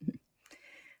 Definitely.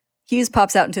 Hughes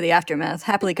pops out into the aftermath,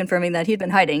 happily confirming that he'd been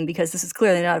hiding because this is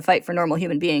clearly not a fight for normal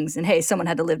human beings, and hey, someone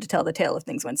had to live to tell the tale if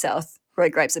things went south. Roy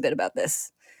gripes a bit about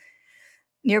this.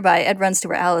 Nearby, Ed runs to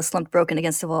where Al is slumped broken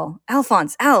against the wall.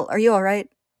 Alphonse! Al, are you all right?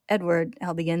 Edward,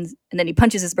 Al begins, and then he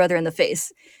punches his brother in the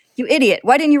face. You idiot!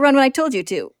 Why didn't you run when I told you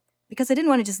to? Because I didn't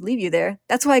want to just leave you there.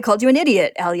 That's why I called you an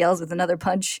idiot, Al yells with another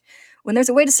punch. When there's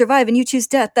a way to survive and you choose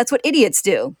death, that's what idiots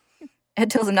do. Ed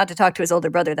tells him not to talk to his older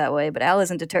brother that way, but Al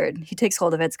isn't deterred. He takes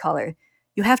hold of Ed's collar.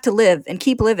 You have to live and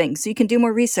keep living so you can do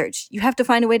more research. You have to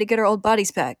find a way to get our old bodies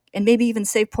back, and maybe even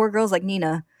save poor girls like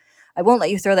Nina. I won't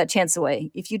let you throw that chance away.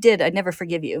 If you did, I'd never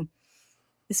forgive you.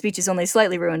 The speech is only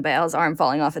slightly ruined by Al's arm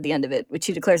falling off at the end of it, which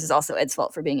he declares is also Ed's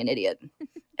fault for being an idiot.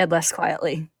 Ed laughs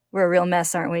quietly. We're a real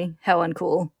mess, aren't we? How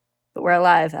uncool. But we're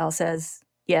alive, Al says.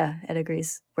 Yeah, Ed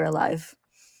agrees. We're alive.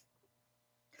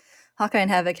 Hawkeye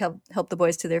and Havoc help the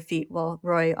boys to their feet, while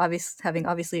Roy, having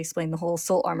obviously explained the whole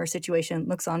soul armor situation,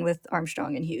 looks on with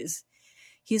Armstrong and Hughes.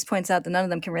 Hughes points out that none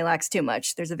of them can relax too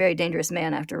much. There's a very dangerous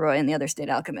man after Roy and the other state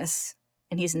alchemists.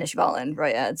 And he's an Ishvalan,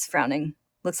 Roy adds, frowning.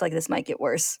 Looks like this might get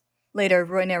worse. Later,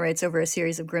 Roy narrates over a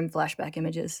series of grim flashback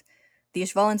images. The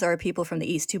Ishvalans are a people from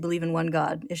the east who believe in one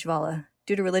god, Ishvala.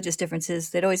 Due to religious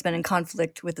differences, they'd always been in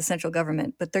conflict with the central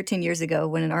government, but 13 years ago,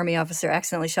 when an army officer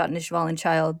accidentally shot an Ishvalan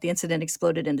child, the incident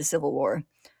exploded into civil war.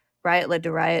 Riot led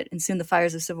to riot, and soon the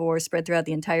fires of civil war spread throughout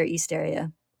the entire east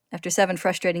area. After 7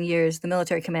 frustrating years, the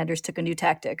military commanders took a new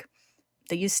tactic.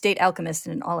 They used state alchemists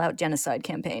in an all-out genocide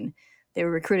campaign. They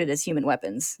were recruited as human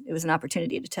weapons. It was an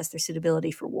opportunity to test their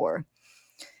suitability for war.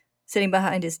 Sitting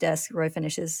behind his desk, Roy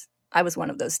finishes, I was one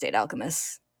of those state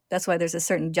alchemists. That's why there's a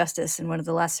certain justice in one of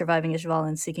the last surviving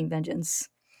Ishvalans seeking vengeance.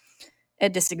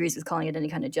 Ed disagrees with calling it any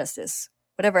kind of justice.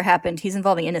 Whatever happened, he's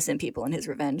involving innocent people in his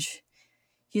revenge.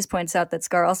 Hughes points out that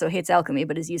Scar also hates alchemy,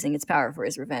 but is using its power for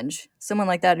his revenge. Someone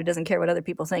like that who doesn't care what other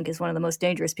people think is one of the most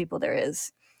dangerous people there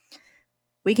is.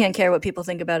 We can't care what people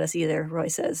think about us either, Roy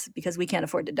says, because we can't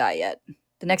afford to die yet.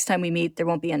 The next time we meet, there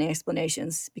won't be any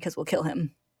explanations, because we'll kill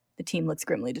him. The team looks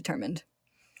grimly determined.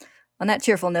 On that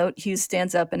cheerful note, Hughes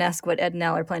stands up and asks what Ed and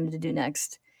Al are planning to do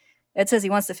next. Ed says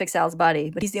he wants to fix Al's body,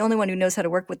 but he's the only one who knows how to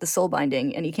work with the soul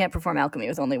binding, and he can't perform alchemy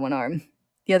with only one arm.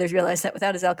 The others realize that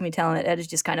without his alchemy talent, Ed is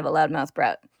just kind of a loudmouth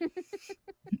brat.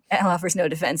 Al offers no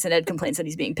defense, and Ed complains that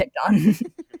he's being picked on.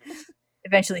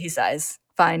 Eventually, he sighs.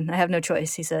 Fine, I have no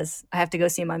choice, he says. I have to go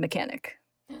see my mechanic.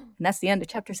 And that's the end of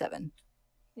chapter 7.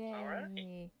 Yay. All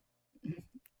right.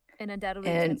 An undoubtedly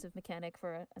expensive mechanic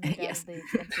for an undoubtedly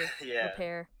expensive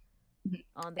repair.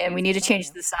 On the and we need to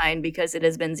change the sign because it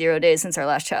has been 0 days since our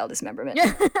last child dismemberment.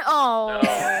 Oh,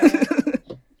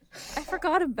 I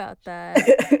forgot about that.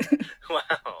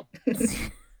 Wow.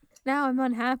 Now I'm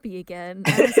unhappy again.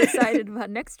 I was excited about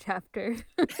next chapter.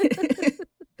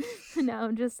 Now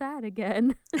I'm just sad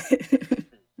again.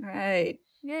 Right.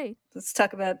 Yay. Let's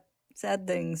talk about sad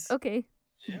things. Okay.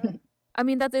 Yeah. I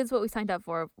mean, that is what we signed up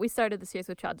for. We started the series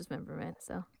with child dismemberment,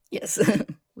 so. Yes.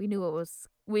 We knew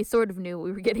we sort of knew what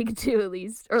we were getting into, at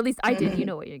least. Or at least I did. You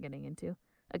know what you're getting into.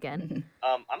 Again.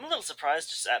 I'm a little surprised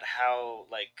just at how,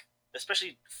 like,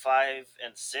 especially 5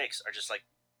 and 6 are just, like,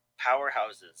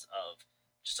 powerhouses of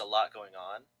just a lot going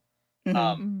on.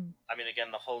 I mean,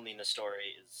 again, the whole Nina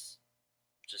story is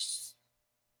just,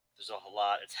 there's a whole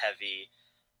lot. It's heavy.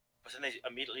 But then they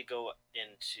immediately go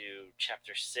into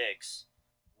chapter 6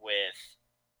 with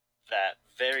that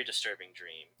very disturbing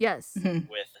dream. Yes.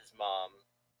 With his mom.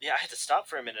 Yeah, I had to stop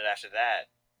for a minute after that.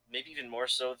 Maybe even more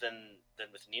so than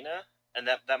with Nina. And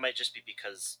that might just be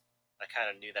because I kind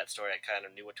of knew that story. I kind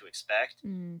of knew what to expect.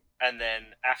 And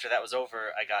then after that was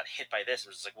over, I got hit by this. It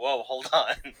was just like, whoa, hold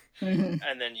on.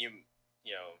 And then you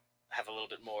know, have a little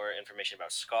bit more information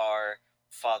about Scar.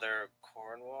 Father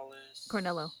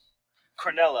Cornello.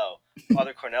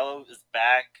 Father Cornello is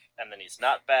back, and then he's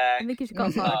not back. I think you should call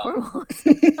him Father Cornwallis.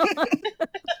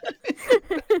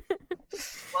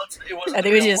 Well, it wasn't I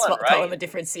think we should just right? call him a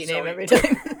different C name every time.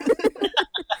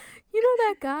 You know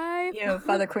that guy? You know,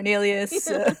 Father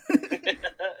Cornelius.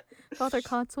 Father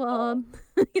Cotswold.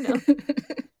 You know.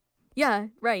 Yeah,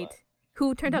 right.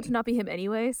 Who turned out to not be him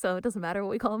anyway, so it doesn't matter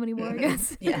what we call him anymore, I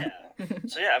guess. Yeah.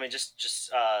 So yeah, I mean,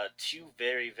 just 2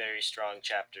 very, very strong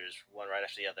chapters, one right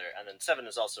after the other, and then 7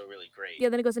 is also really great. Yeah,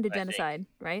 then it goes into genocide,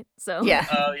 right? So yeah.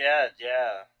 Oh yeah.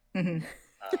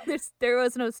 There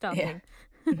was no stopping.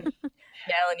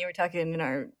 Yeah, Alan, you were talking in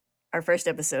our first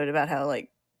episode about how like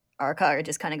our car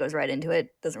just kind of goes right into it,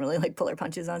 doesn't really like pull her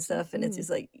punches on stuff, and it's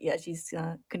just like, yeah, she's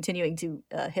continuing to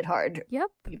hit hard. Yep.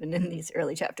 Even in these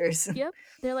early chapters. Yep.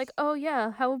 They're like, oh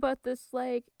yeah, how about this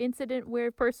like incident where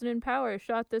a person in power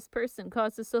shot this person,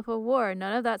 caused a civil war?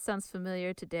 None of that sounds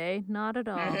familiar today. Not at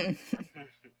all. I'm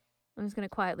just gonna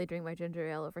quietly drink my ginger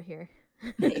ale over here.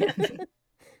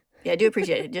 Yeah, I do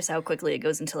appreciate it, just how quickly it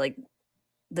goes into like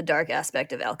the dark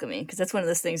aspect of alchemy, because that's one of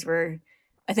those things where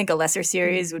I think a lesser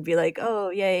series would be like,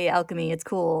 oh, yay, alchemy, it's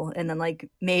cool. And then, like,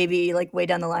 maybe, like, way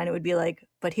down the line, it would be like,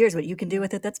 but here's what you can do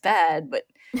with it that's bad. But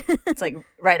it's like,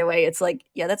 right away, it's like,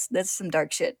 yeah, that's some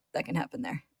dark shit that can happen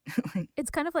there. It's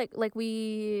kind of like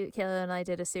Kayla and I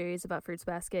did a series about Fruits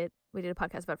Basket. We did a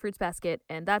podcast about Fruits Basket,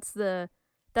 and that's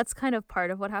kind of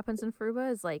part of what happens in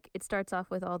Furuba is, like, it starts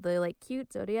off with all the, like,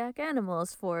 cute zodiac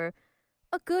animals for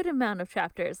a good amount of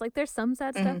chapters. Like, there's some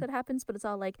sad stuff that happens, but it's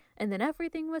all like, and then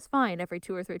everything was fine every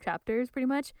 2 or 3 chapters, pretty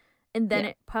much. And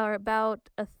then about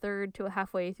a third to a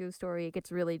halfway through the story, it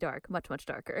gets really dark, much, much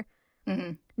darker.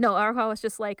 No, Arakawa was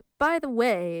just like, by the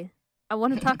way, I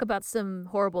want to talk about some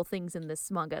horrible things in this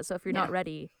manga, so if you're not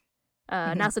ready,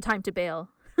 now's the time to bail.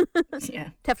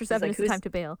 Chapter 7 is the time to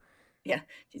bail. Yeah.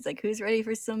 She's like, who's ready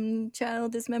for some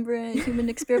child dismemberment, human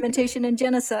experimentation, and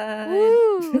genocide?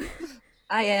 Woo!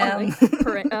 I am.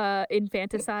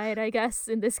 Infanticide, I guess,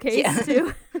 in this case,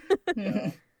 too.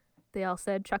 They all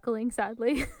said, chuckling,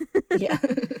 sadly. Yeah.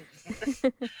 Yeah,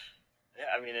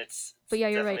 I mean, it's you're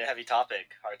definitely right. a heavy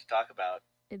topic, hard to talk about.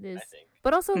 It is. I think.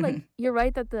 But also, like, you're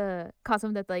right that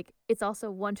that, like, it's also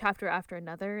one chapter after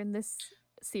another in this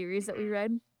series that we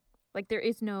read. Like, there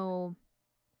is no,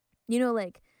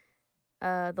 like,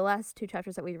 the last 2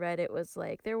 chapters that we read, it was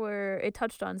like, it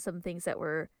touched on some things that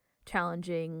were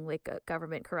challenging, like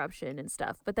government corruption and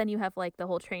stuff, but then you have like the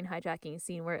whole train hijacking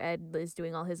scene where Ed is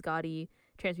doing all his gaudy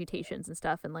transmutations and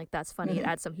stuff, and like that's funny. It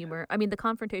adds some humor. I mean, the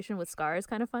confrontation with Scar is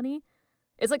kind of funny.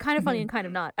 It's like kind of funny and kind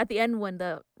of not. At the end, when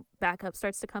the backup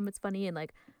starts to come, it's funny, and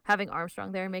like having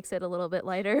Armstrong there makes it a little bit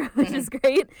lighter, which is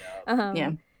great.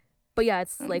 But yeah,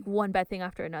 it's like one bad thing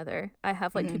after another. I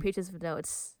have like 2 pages of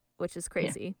notes, which is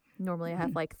crazy. Normally I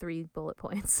have like 3 bullet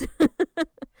points.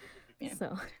 Yeah.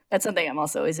 So that's something I'm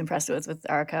also always impressed with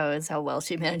Arako, is how well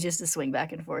she manages to swing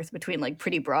back and forth between like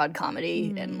pretty broad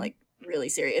comedy and like really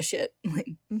serious shit.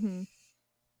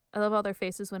 I love all their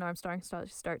faces when Armstrong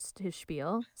starts his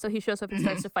spiel. So he shows up and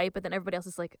starts to fight, but then everybody else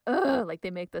is like, ugh, like they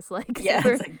make this like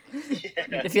super... it's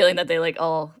like the feeling that they like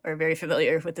all are very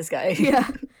familiar with this guy. Yeah.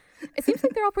 It seems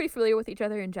like they're all pretty familiar with each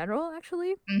other in general,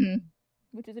 actually.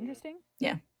 Which is interesting.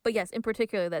 Yeah. But yes, in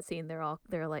particular that scene,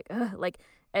 they're like, ugh, like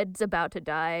Ed's about to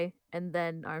die, and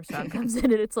then Armstrong comes in,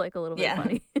 and it's like a little bit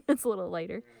funny. It's a little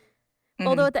lighter.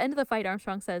 Although at the end of the fight,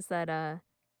 Armstrong says that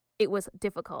it was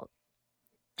difficult.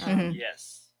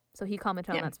 Yes. So he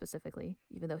commented on that specifically,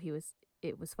 even though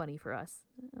it was funny for us,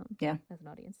 as an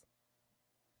audience.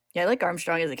 Yeah, I like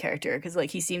Armstrong as a character because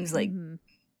like he seems like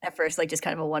at first like just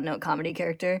kind of a one-note comedy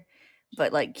character,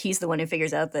 but like he's the one who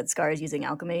figures out that Scar is using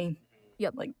alchemy.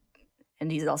 Yep. Like,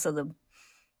 and he's also the,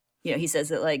 he says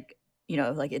that like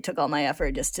like it took all my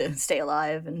effort just to stay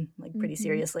alive, and like pretty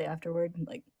seriously afterward,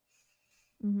 like.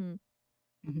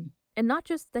 And not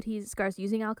just that Scar's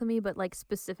using alchemy, but like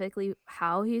specifically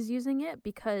how he's using it,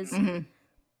 because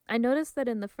I noticed that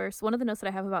in the first, one of the notes that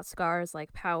I have about Scar's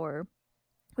like power,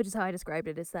 which is how I described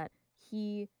it, is that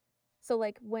so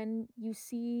like when you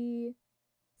see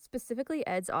specifically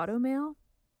Ed's automail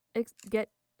get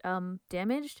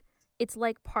damaged, it's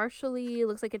like partially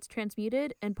looks like it's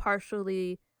transmuted and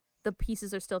partially the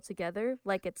pieces are still together,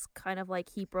 like it's kind of like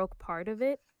he broke part of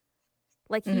it,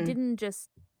 like he didn't just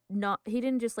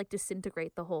like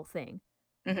disintegrate the whole thing.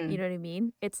 You know what I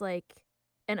mean? It's like,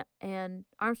 and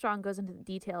Armstrong goes into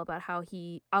detail about how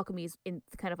alchemy is in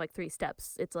kind of like 3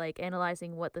 steps. It's like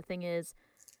analyzing what the thing is,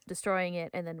 destroying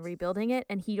it, and then rebuilding it.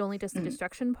 And he only does the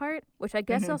destruction part, which I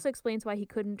guess also explains why he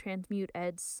couldn't transmute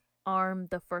Ed's arm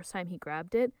the first time he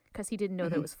grabbed it, because he didn't know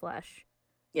that it was flesh.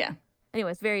 Yeah.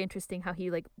 Anyway, it's very interesting how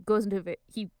he like goes into it.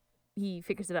 He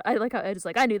figures it out. I like how Ed is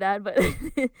like, I knew that, but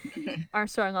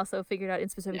Armstrong also figured out in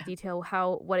specific detail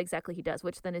what exactly he does,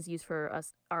 which then is used for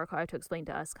Arakawa to explain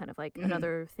to us kind of like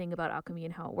another thing about alchemy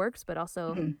and how it works, but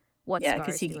also what Scar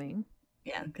is doing.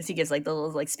 Yeah, because he gives like the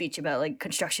little like speech about like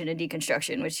construction and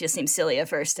deconstruction, which just seems silly at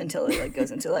first until it like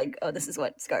goes into like, oh, this is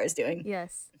what Scar is doing.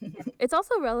 Yes. It's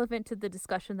also relevant to the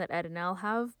discussion that Ed and Al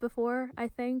have before, I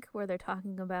think, where they're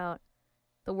talking about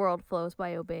the world flows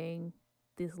by obeying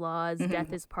these laws.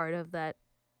 Death is part of that.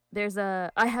 I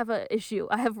have a issue.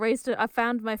 I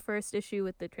found my first issue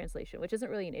with the translation, which isn't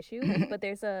really an issue, but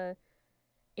there's I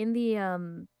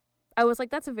was like,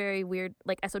 that's a very weird,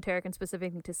 like esoteric and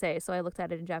specific thing to say. So I looked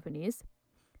at it in Japanese.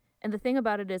 And the thing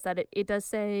about it is that it does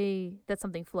say that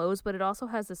something flows, but it also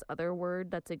has this other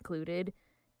word that's included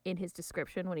in his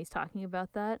description when he's talking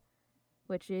about that,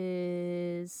 which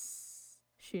is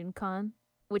shunkan,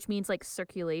 which means like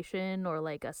circulation or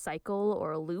like a cycle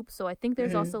or a loop. So I think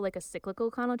there's also like a cyclical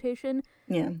connotation,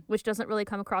 which doesn't really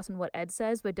come across in what Ed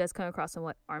says, but does come across in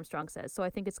what Armstrong says. So I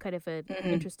think it's kind of an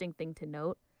interesting thing to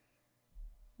note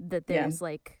that there's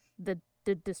like the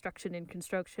destruction and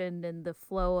construction and the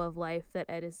flow of life that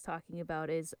Ed is talking about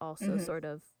is also sort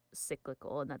of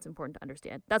cyclical, and that's important to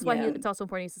understand. That's why it's also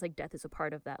important. He says like death is a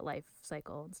part of that life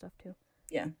cycle and stuff too.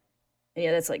 Yeah,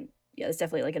 that's like that's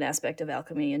definitely like an aspect of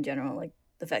alchemy in general, like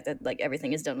the fact that like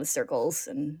everything is done with circles,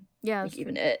 and like,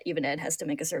 even Ed has to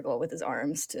make a circle with his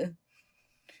arms to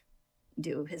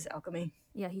do his alchemy.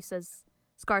 Yeah,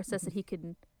 Scar says that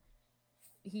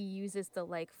he uses the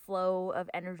like flow of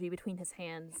energy between his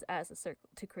hands as a circle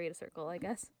to create a circle, I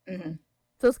guess.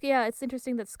 So yeah, it's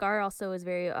interesting that Scar also is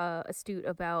very astute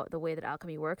about the way that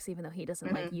alchemy works, even though he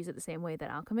doesn't like use it the same way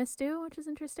that alchemists do, which is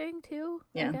interesting too.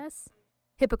 I guess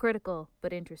hypocritical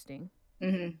but interesting.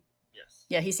 Yes.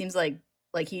 Yeah, he seems like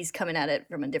he's coming at it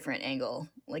from a different angle.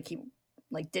 Like he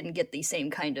like didn't get the same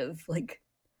kind of like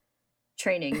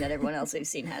training that everyone else we've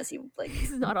seen has.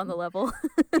 He's not on the level.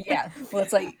 Yeah, well,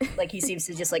 it's like he seems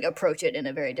to just like approach it in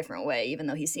a very different way, even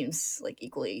though he seems like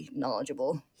equally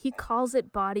knowledgeable. He calls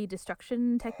it body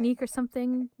destruction technique or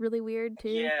something really weird too.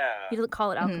 Yeah, he doesn't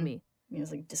call it alchemy. He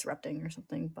was like disrupting or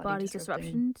something. Body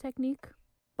disruption technique,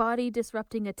 body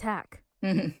disrupting attack.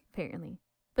 Apparently,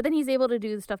 but then he's able to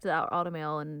do the stuff to the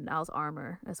automail and Al's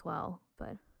armor as well.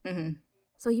 But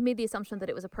so he made the assumption that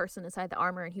it was a person inside the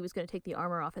armor, and he was going to take the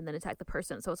armor off and then attack the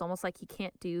person. So it's almost like he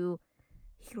can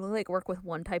only like work with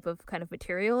one type of kind of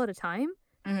material at a time.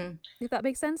 If that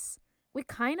makes sense. We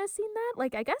kind of seen that.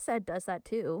 Like, I guess Ed does that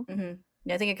too.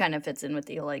 Yeah, I think it kind of fits in with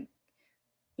the like,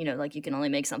 like you can only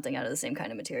make something out of the same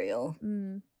kind of material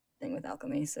thing with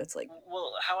alchemy. So it's like,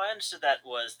 well, how I understood that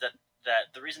was that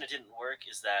the reason it didn't work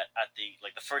is that at the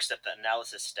first step, the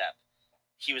analysis step,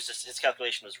 his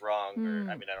calculation was wrong,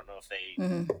 or I mean, I don't know if they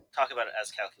talk about it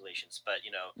as calculations, but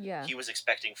he was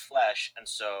expecting flesh, and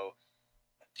so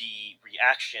the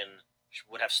reaction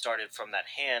would have started from that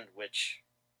hand, which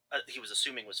he was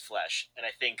assuming was flesh. And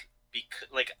I think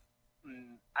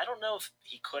I don't know if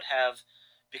he could have,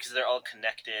 because they're all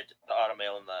connected, the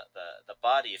automail and the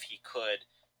body, if he could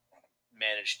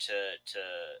manage to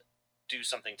do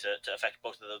something to affect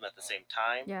both of them at the same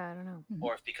time. Yeah, I don't know.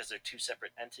 Or if because they're two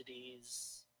separate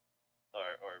entities, or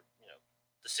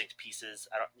distinct pieces.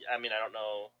 I don't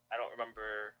know. I don't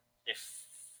remember if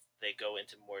they go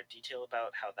into more detail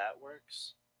about how that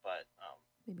works, but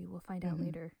maybe we'll find out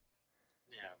later.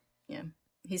 Yeah.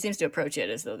 He seems to approach it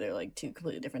as though they're like two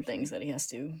completely different things that he has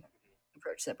to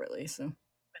approach separately. So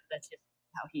but that's just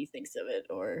how he thinks of it,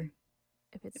 or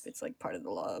if it's like part of the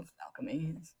law of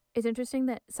alchemy. It's interesting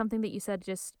that something that you said,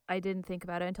 just I didn't think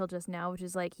about it until just now, which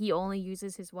is like he only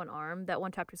uses his one arm. That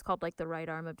one chapter is called like the right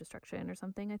arm of destruction or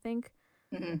something, I think.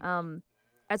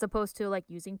 As opposed to like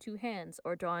using two hands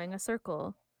or drawing a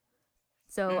circle.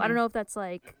 So I don't know if that's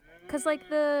like, because like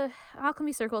the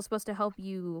alchemy circle is supposed to help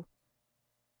you.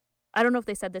 I don't know if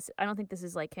they said this. I don't think this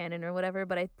is like canon or whatever,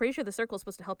 but I'm pretty sure the circle is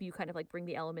supposed to help you kind of like bring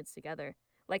the elements together.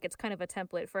 Like it's kind of a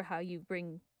template for how you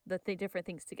bring the different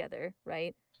things together,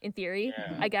 right? In theory,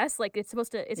 I guess. Like it's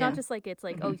supposed to. It's not just like it's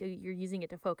like oh you're using it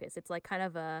to focus. It's like kind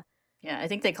of a. Yeah, I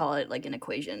think they call it like an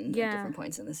equation at different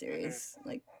points in the series.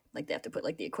 Like they have to put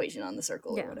like the equation on the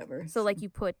circle or whatever. So like you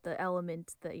put the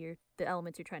elements you're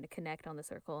trying to connect on the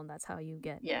circle, and that's how you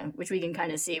get. Yeah, which we can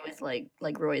kind of see with like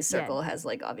Roy's circle has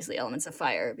like obviously elements of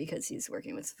fire because he's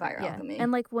working with fire alchemy.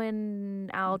 And like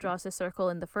when Al draws a circle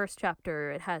in the first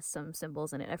chapter, it has some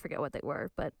symbols in it. I forget what they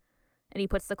were, and he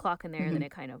puts the clock in there, and then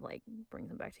it kind of like brings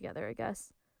them back together, I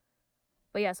guess.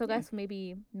 But yeah, so guys,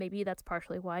 maybe that's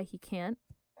partially why he can't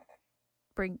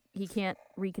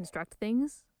reconstruct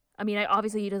things. I mean,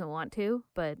 obviously he doesn't want to,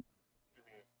 but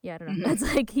yeah, I don't know. That's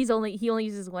like he only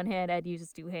uses one hand. Ed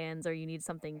uses two hands, or you need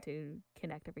something to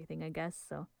connect everything, I guess.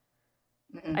 So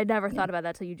I never thought about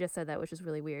that till you just said that, which is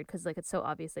really weird because like it's so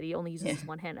obvious that he only uses his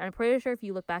one hand. And I'm pretty sure if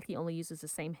you look back, he only uses the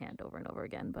same hand over and over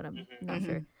again. But I'm not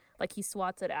sure. Like he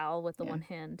swats at Al with the one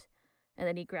hand, and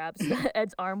then he grabs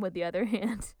Ed's arm with the other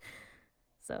hand.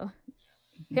 So.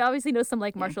 He obviously knows some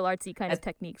like martial artsy kind of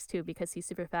techniques too, because he's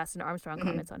super fast, and Armstrong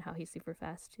comments on how he's super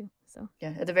fast too. So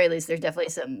yeah, at the very least, there's definitely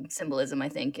some symbolism, I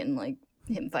think, in like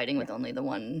him fighting with only the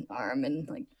one arm, and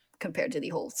like compared to the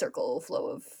whole circle flow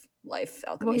of life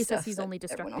alchemy. Well, he stuff says he's only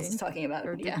destructing. Everyone else is talking about,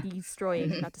 or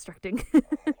destroying, not destructing.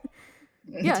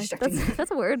 Destructing.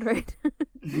 That's a word, right?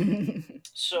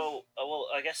 So, well,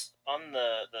 I guess on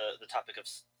the topic of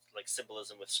like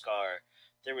symbolism with Scar.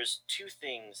 There was two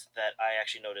things that I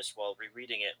actually noticed while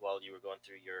rereading it while you were going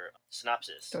through your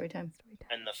synopsis. Story time.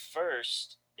 And the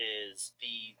first is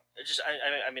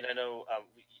I mean, I know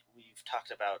we've talked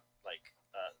about like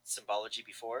symbology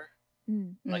before,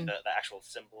 like the actual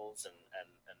symbols and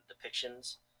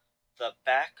depictions. The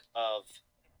back of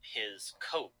his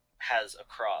coat has a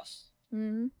cross,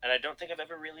 and I don't think I've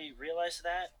ever really realized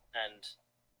that and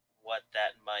what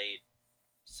that might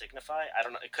signify. I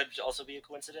don't know. It could also be a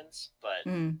coincidence, but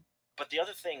the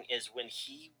other thing is when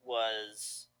he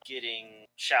was getting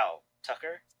Shao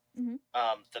Tucker,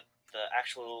 the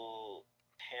actual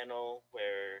panel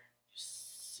where you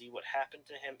see what happened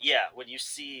to him. Yeah, when you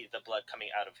see the blood coming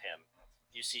out of him,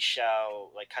 you see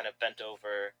Shao like kind of bent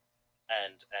over,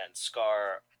 and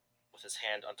Scar with his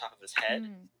hand on top of his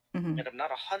head. And I'm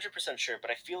not 100% sure,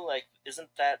 but I feel like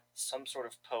isn't that some sort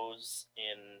of pose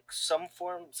in some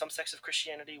sects of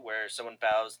Christianity where someone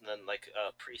bows and then like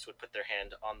a priest would put their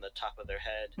hand on the top of their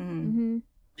head?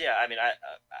 Yeah, I mean,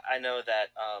 I know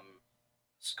that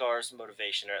Scar's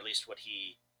motivation, or at least what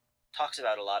he talks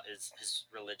about a lot, is his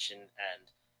religion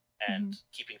and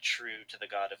keeping true to the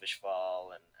god of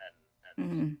Ishval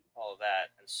and all of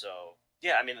that, and so.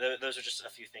 Yeah, I mean, those are just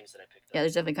a few things that I picked up. Yeah,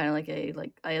 there's definitely kind of like a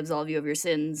I absolve you of your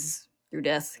sins through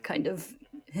death kind of.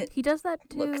 He does that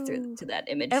to look to that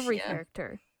image. Every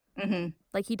character.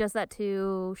 Like he does that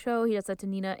to Sho, he does that to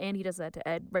Nina, and he does that to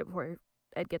Ed right before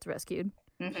Ed gets rescued.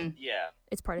 Yeah,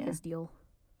 it's part of his deal.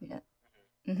 Yeah.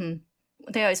 One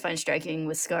thing I always find striking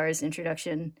with Scar's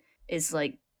introduction is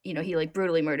like, you know, he like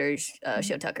brutally murders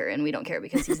Shao Tucker, and we don't care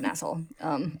because he's an asshole.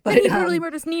 But he brutally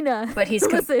murders Nina. But he's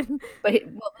well, that's what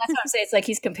I'm saying. It's like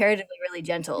he's comparatively really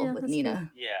gentle with Nina. True.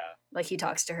 Yeah, like he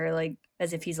talks to her like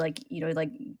as if he's like, you know,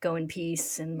 like go in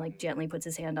peace, and like gently puts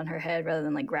his hand on her head rather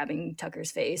than like grabbing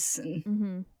Tucker's face.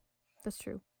 And that's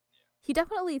true. He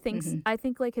definitely thinks. I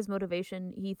think like his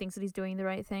motivation. He thinks that he's doing the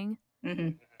right thing.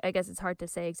 I guess it's hard to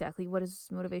say exactly what his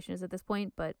motivation is at this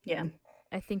point, but yeah.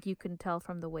 I think you can tell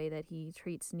from the way that he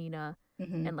treats Nina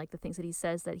and like the things that he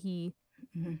says that he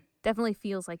definitely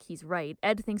feels like he's right.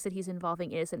 Ed thinks that he's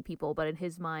involving innocent people, but in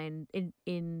his mind,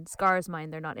 in Scar's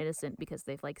mind, they're not innocent because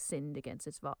they've like sinned against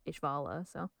Ishvala.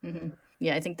 So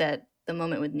yeah, I think that the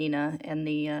moment with Nina and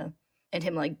the and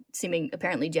him like seeming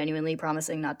apparently genuinely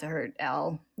promising not to hurt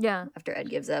Al. Yeah. After Ed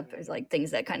gives up, is like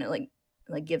things that kind of like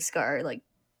give Scar like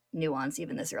nuance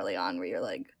even this early on, where you're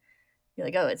like,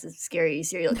 oh, it's a scary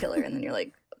serial killer, and then you're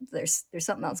like, there's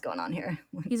something else going on here.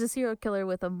 He's a serial killer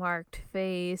with a marked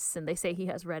face, and they say he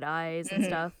has red eyes and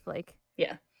stuff. Like,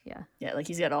 yeah, like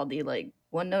he's got all the like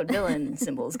one-note villain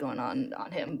symbols going on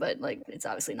him, but like it's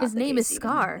obviously not. His name is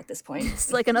Scar at this point.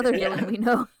 It's like another villain we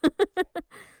know.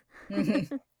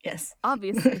 Yes,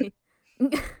 obviously.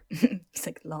 It's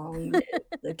like long live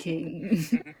the king.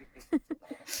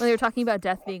 When they were talking about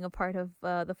death being a part of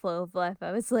the flow of life,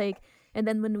 I was like, and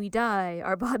then when we die,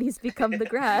 our bodies become the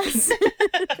grass.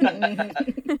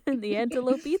 And the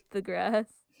antelope eat the grass.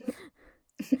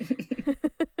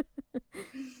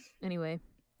 Anyway,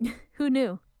 who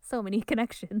knew? So many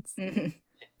connections.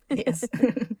 Yes.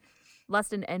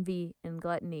 Lust and envy and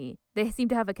gluttony. They seem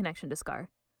to have a connection to Scar.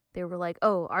 They were like,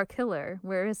 oh, our killer,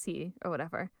 where is he? Or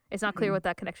whatever. It's not clear what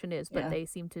that connection is, but they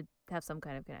seem to have some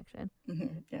kind of connection.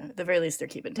 Yeah, at the very least, they're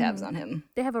keeping tabs on him.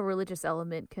 They have a religious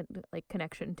element,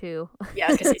 connection, too. Yeah,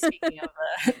 I was going to say, speaking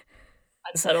of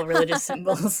unsubtle religious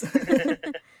symbols.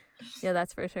 Yeah,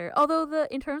 that's for sure. Although,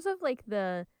 in terms of, like,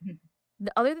 the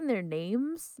other than their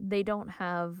names, they don't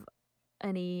have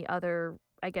any other,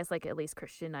 I guess, like, at least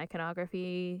Christian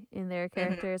iconography in their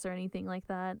characters or anything like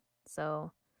that.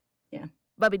 So, yeah.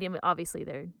 But obviously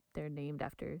they're named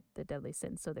after the deadly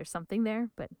sin, so there's something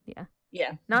there, but yeah.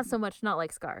 Not so much, not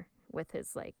like Scar with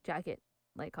his like jacket,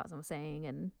 like Cosmo was saying,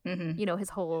 and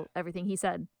his whole everything he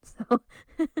said. So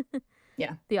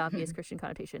yeah, the obvious Christian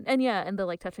connotation, and the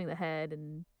like touching the head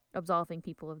and absolving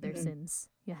people of their sins.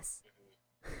 Yes.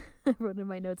 I wrote in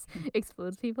my notes,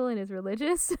 explodes people and is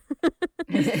religious.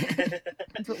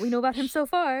 That's what we know about him so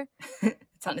far.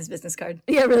 It's on his business card.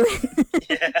 Yeah, really.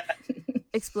 Yeah.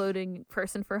 Exploding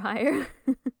person for hire.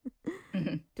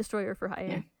 Destroyer for hire.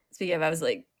 Yeah. Speaking of, I was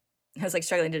like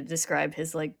struggling to describe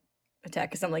his like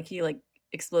attack because I'm like, he like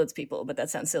explodes people, but that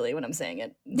sounds silly when I'm saying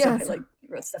it. Yeah. So I like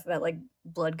wrote stuff about like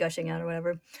blood gushing out or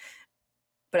whatever.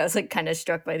 But I was like kind of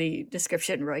struck by the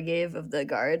description Roy gave of the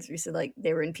guards. He said like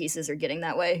they were in pieces or getting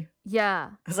that way.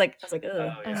 Yeah. I was like, ugh.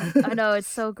 Oh, yeah. I know, it's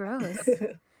so gross.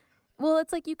 Well,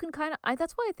 it's like you can kind of.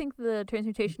 That's why I think the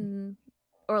transmutation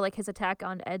or like his attack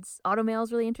on Ed's automail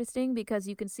is really interesting because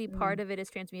you can see part of it is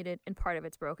transmuted and part of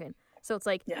it's broken. So it's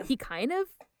like he kind of.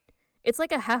 It's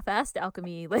like a half-assed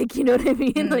alchemy, like you know what I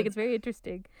mean. Like it's very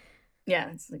interesting.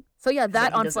 Yeah. It's like, so yeah,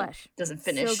 that like on flesh doesn't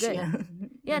finish. So good. Yeah.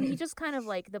 Yeah, and he just kind of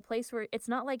like the place where it's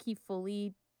not like he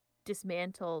fully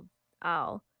dismantled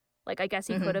Al. Like I guess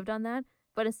he could have done that,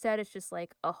 but instead it's just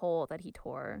like a hole that he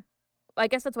tore. I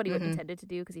guess that's what he intended to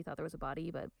do because he thought there was a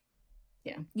body, but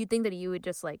yeah, you'd think that you would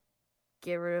just like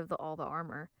get rid of all the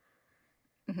armor,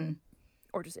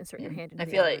 or just insert your hand into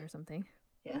the armor or something.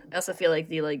 Yeah, I also feel like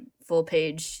the like full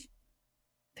page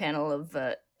panel of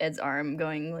Ed's arm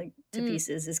going like to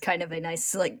pieces is kind of a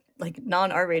nice like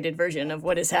non-R-rated version of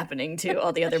what is happening to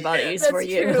all the other bodies for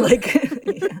you. True. Like,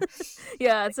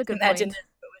 yeah, it's a good imagine point.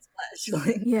 It with flesh.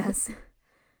 Like. Yes.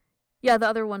 Yeah, the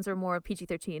other ones are more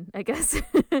PG-13, I guess.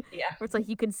 Yeah, where it's like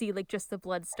you can see like just the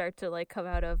blood start to come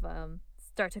out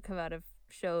of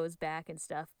Sho's back and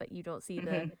stuff, but you don't see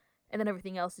and then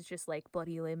everything else is just like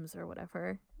bloody limbs or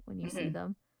whatever when you see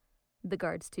them. The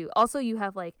guards too. Also, you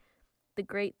have like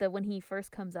when he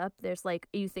first comes up, there's like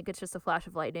you think it's just a flash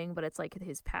of lightning, but it's like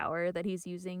his power that he's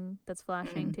using that's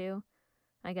flashing too.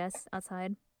 I guess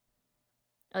outside.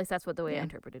 At least that's the way I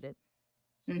interpreted it.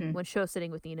 When Sho's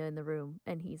sitting with Nina in the room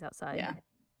and he's outside, I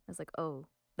was like, oh,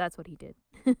 that's what he did.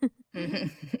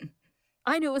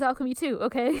 I knew it was alchemy too.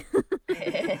 Okay.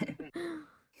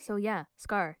 So yeah,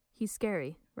 Scar. He's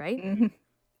scary, right?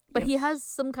 But he has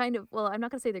some kind of, well, I'm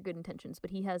not going to say they're good intentions, but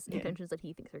he has intentions that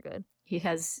he thinks are good. He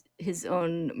has his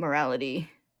own morality.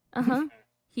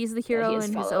 He's the hero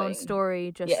in his own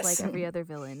story, just like every other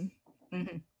villain.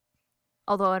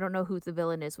 Although I don't know who the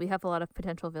villain is. We have a lot of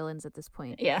potential villains at this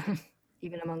point. Yeah.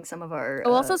 Even among some of our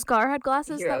also Scar had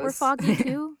glasses heroes. that were foggy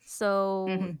too.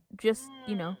 So just,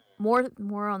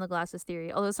 more on the glasses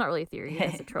theory. Although it's not really a theory,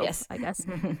 it's a trope, I guess.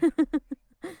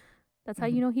 That's how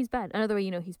you know he's bad. Another way you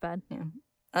know he's bad. Yeah.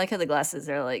 I like how the glasses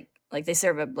are like they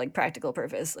serve a like practical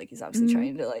purpose. Like he's obviously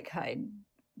trying to like hide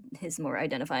his more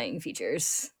identifying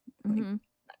featers. Like,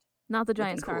 not the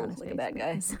giant scar cool, on his like face. a bad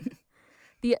guy.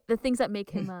 the things that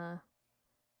make him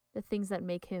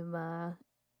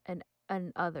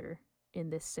an other in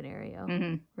this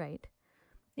scenario, right?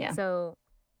 Yeah. So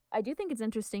I do think it's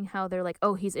interesting how they're like,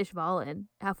 oh, he's Ishvalan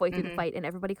halfway through the fight, and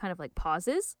everybody kind of like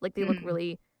pauses, like they look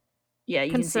really. Yeah,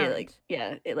 you concerned. can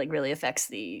see it like really affects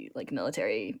the like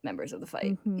military members of the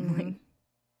fight. I mean,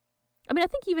 I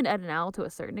think even Ed and Al to a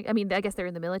certain. I mean, I guess they're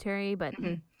in the military, but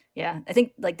yeah, I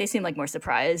think like they seem like more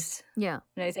surprised. Yeah,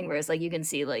 and everything. Whereas like you can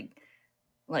see like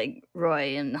like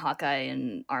Roy and Hawkeye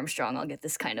and Armstrong all get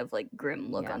this kind of like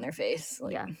grim look on their face.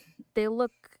 Like, yeah, they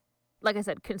look, like I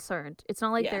said, concerned. It's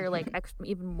not like they're like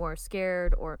even more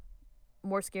scared or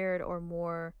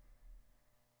more,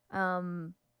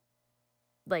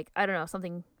 like, I don't know,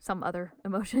 some other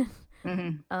emotion.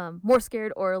 More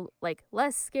scared or like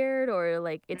less scared or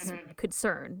like it's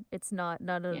concern. It's not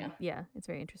a it's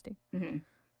very interesting.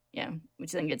 Yeah,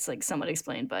 which then gets like somewhat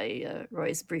explained by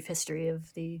Roy's brief history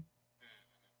of the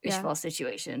Ishval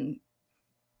situation.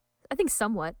 I think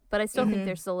somewhat, but I still think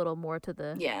there's a little more to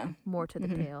the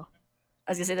tale.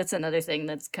 I was gonna say that's another thing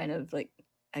that's kind of like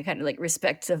I kind of like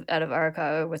respect out of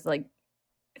Arakawa with like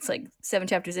it's like 7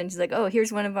 chapters in, she's like, oh,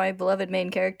 here's one of my beloved main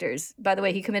characters. By the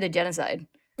way, he committed genocide.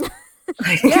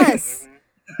 Yes.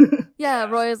 Yeah,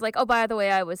 Roy is like, oh, by the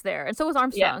way, I was there. And so was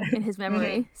Armstrong in his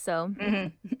memory. So,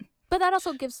 but that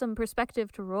also gives some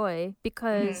perspective to Roy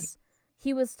because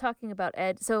he was talking about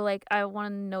Ed. So, like,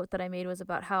 one note that I made was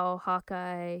about how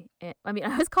Hawkeye, I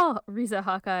always call Riza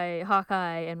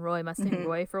Hawkeye and Roy Mustang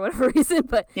Roy for whatever reason.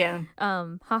 But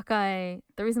Hawkeye,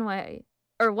 the reason why,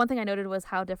 or one thing I noted was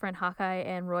how different Hawkeye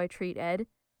and Roy treat Ed.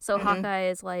 So Hawkeye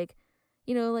is like,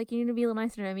 you know, like, you need to be a little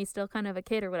nicer to him. He's still kind of a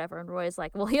kid or whatever. And Roy's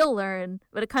like, well, he'll learn.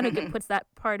 But it kind of puts that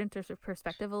part into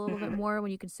perspective a little bit more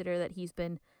when you consider that he's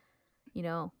been, you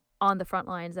know, on the front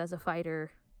lines as a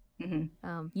fighter,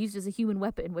 used as a human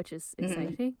weapon, which is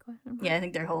exciting. Yeah, I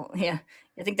think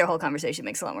their whole conversation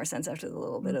makes a lot more sense after the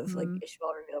little bit of like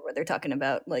Ishval reveal where they're talking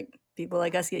about like people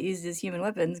like us get used as human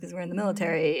weapons because we're in the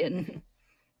military and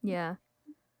yeah,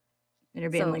 and they're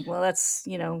being like, well, that's,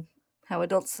 you know, how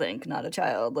adults think, not a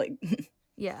child. Like,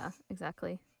 yeah,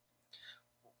 exactly.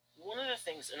 One of the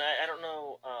things, and I don't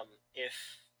know if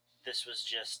this was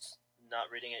just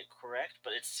not reading it correct,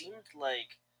 but it seemed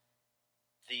like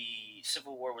the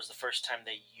Civil War was the first time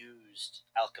they used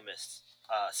alchemists,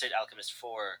 state alchemists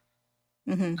for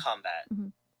combat.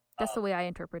 That's the way I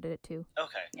interpreted it too.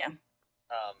 Okay. Yeah.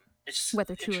 It's just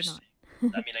whether true or not.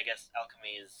 I mean, I guess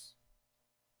alchemy is,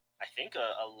 I think,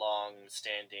 a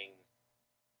long-standing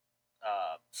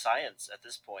science at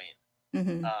this point. But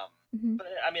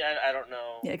I mean, I don't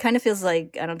know. Yeah, it kind of feels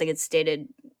like I don't think it's stated,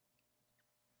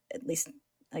 at least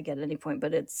like at any point,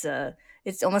 but it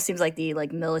almost seems like the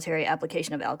like military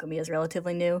application of alchemy is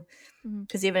relatively new,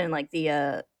 because even in like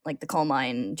the coal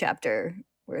mine chapter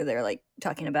where they're like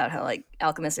talking about how like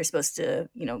alchemists are supposed to,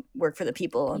 you know, work for the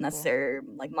people and that's their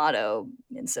like motto,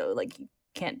 and so like you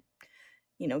can't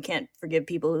forgive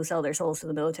people who sell their souls to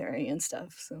the military and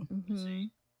stuff. So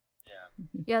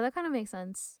yeah, that kind of makes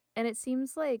sense. And it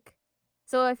seems like,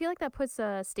 so I feel like that puts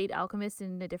a state alchemist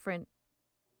in a different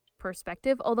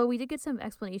perspective, although we did get some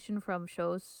explanation from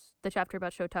the chapter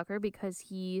about Sho Tucker, because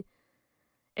he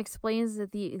explains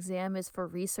that the exam is for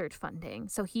research funding.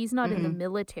 So he's not in the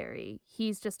military.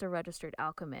 He's just a registered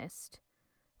alchemist.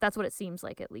 That's what it seems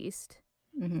like, at least.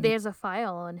 There's a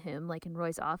file on him, like in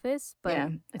Roy's office. But yeah,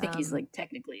 I think he's like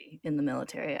technically in the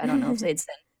military. I don't know if they'd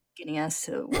send getting ass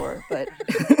to war, but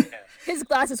his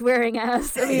glasses wearing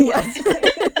ass. I mean,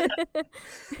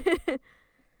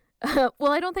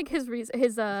 well, I don't think his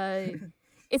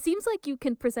it seems like you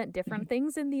can present different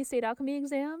things in the state alchemy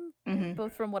exam,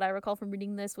 both from what I recall from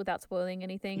reading this without spoiling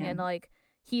anything, and like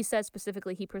he says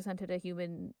specifically he presented a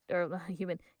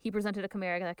he presented a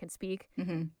chimera that can speak.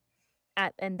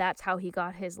 And that's how he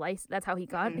got his That's how he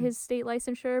got his state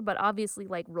licensure. But obviously,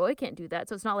 like, Roy can't do that,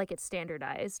 so it's not like it's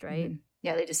standardized, right?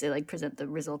 Yeah, they just say like present the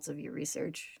results of your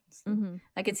research. So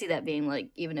I could see that being like,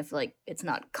 even if like it's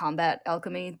not combat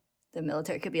alchemy, the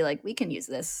military could be like, we can use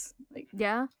this. Like,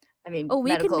 yeah, I mean,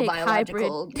 we medical, can make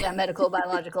biological, medical,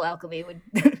 biological alchemy would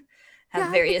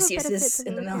have various uses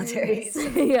in the military. So.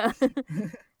 Yeah.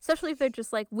 Especially if they're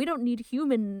just like, we don't need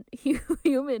human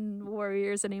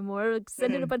warriors anymore. Like,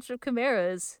 send in a bunch of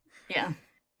chimeras. Yeah.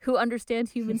 Who understand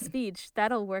human speech.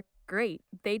 That'll work great.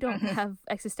 They don't have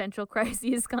existential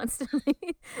crises constantly.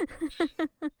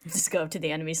 Just go up to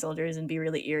the enemy soldiers and be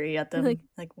really eerie at them.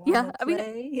 Like yeah, I mean,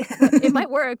 it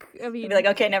might work. I mean, be like,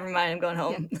 okay, never mind. I'm going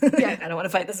home. Yeah. I don't want to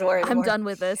fight this war anymore. I'm done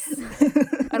with this.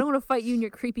 I don't want to fight you and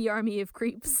your creepy army of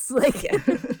creeps. Like,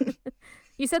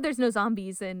 you said there's no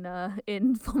zombies in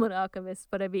Fullmetal Alchemist,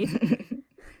 but I mean,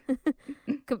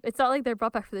 it's not like they're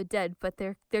brought back from the dead, but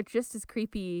they're just as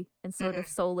creepy and sort of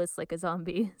soulless like a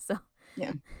zombie. So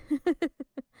yeah. I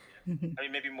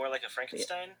mean, maybe more like a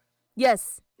Frankenstein.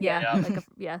 Yes. Yeah. Yeah. Like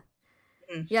yeah.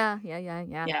 Yeah.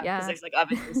 Because there's like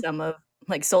obviously some of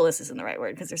like soulless isn't the right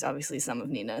word, because there's obviously some of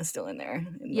Nina still in there.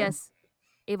 Yes.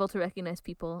 Able to recognize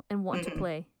people and want to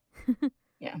play.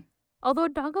 Yeah. Although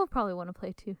Doggo probably want to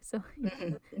play too, so.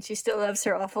 And she still loves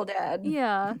her awful dad.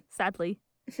 Yeah, sadly.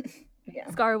 Yeah.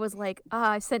 Scar was like,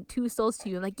 I sent 2 souls to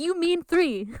you. I'm like, you mean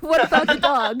 3. What about the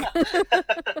dog?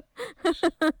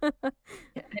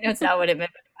 Yeah, I know it's not what it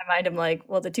meant, but in my mind, I'm like,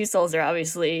 well, the 2 souls are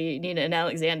obviously Nina and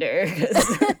Alexander.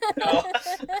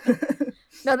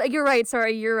 No, you're right.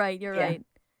 Sorry, you're right. You're Yeah. right.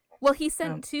 Well, he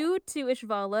sent 2 to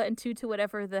Ishvala and 2 to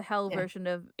whatever the hell version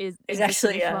of There's exists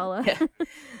in actually Ishvala.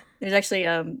 there's actually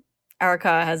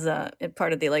Arakawa has a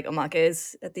part of the like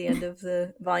omakes at the end of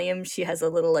the volume. She has a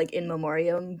little like in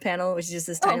memoriam panel, which is just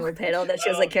this tiny little panel that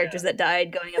shows like characters that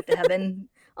died going up to heaven,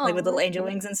 like with little angel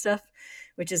wings and stuff,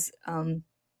 which is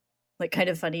like kind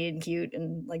of funny and cute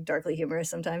and like darkly humorous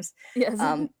sometimes. Yes.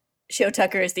 Sho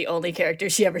Tucker is the only character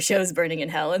she ever shows burning in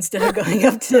hell instead of going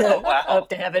up to up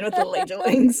to heaven with little angel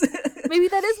wings. Maybe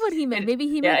that is what he meant. Maybe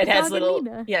he meant it the has dog little and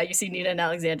Nina. Yeah, you see Nina and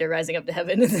Alexander rising up to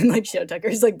heaven, and then like Sho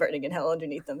Tucker's like burning in hell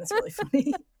underneath them. It's really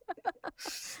funny.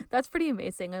 That's pretty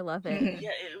amazing. I love it. Yeah,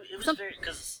 it was very,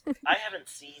 because I haven't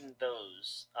seen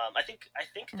those. I think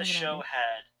the show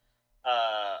had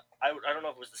I don't know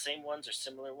if it was the same ones or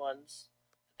similar ones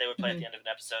that they would play at the end of an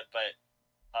episode, but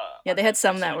yeah, they had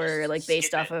some that were like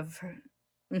based off of her.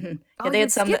 Yeah, Oh, they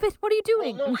had some skip that. it. What are you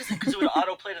doing? Well, no, because it would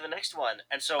autoplay to the next one,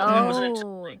 and so it wasn't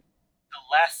until like,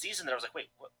 the last season that I was like, wait,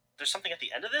 what? There's something at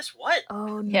the end of this? What?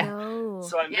 Oh Yeah. no.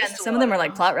 So I missed some of them are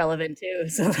like plot relevant too,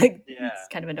 so like it's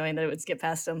kind of annoying that it would skip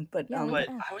past them. But but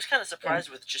I was kind of surprised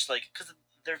with just like, because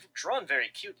they're drawn very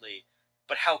cutely,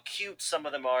 but how cute some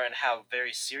of them are and how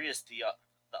very serious the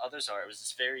others are. It was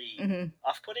just very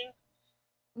off-putting.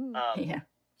 Yeah.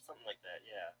 Something like that.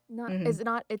 Yeah. Not is it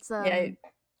not? It's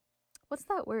what's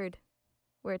that word?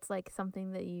 Where it's like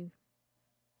something that you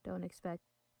don't expect.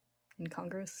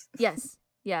 Incongruous. Yes.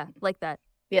 Yeah, like that.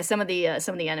 Yeah, some of the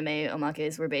anime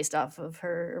omakes were based off of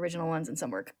her original ones, and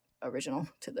some were original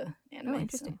to the anime. Oh,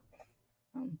 interesting.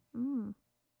 So,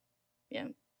 yeah,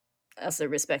 I also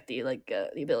respect the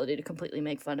the ability to completely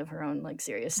make fun of her own like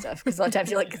serious stuff, because a lot of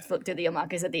times you like flip through the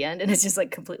omakes at the end, and it's just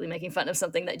like completely making fun of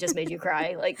something that just made you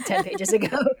cry like 10 pages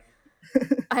ago.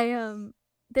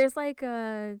 There's like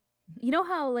you know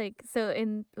how like so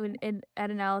in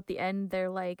Adenal at the end they're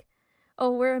like,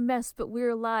 oh, we're a mess, but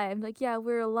we're alive. Like, yeah,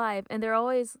 we're alive. And they're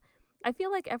always, I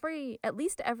feel like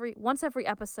once every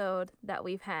episode that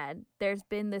we've had, there's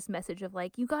been this message of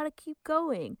like, you gotta keep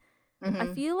going. I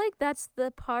feel like that's the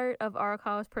part of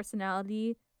Arakawa's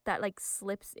personality that like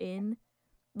slips in.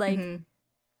 Like,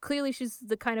 clearly she's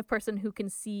the kind of person who can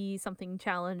see something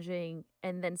challenging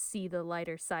and then see the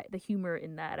lighter side, the humor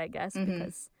in that, I guess,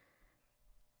 because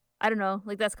I don't know,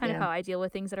 like that's kind of how I deal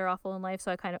with things that are awful in life.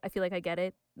 So I feel like I get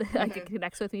it. Like it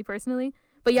connects with me personally.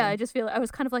 But yeah, I just feel I was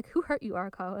kind of like, who hurt you,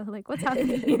 Arakawa? Like, what's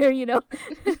happening here? You know,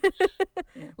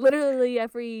 literally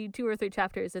every 2 or 3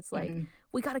 chapters, it's like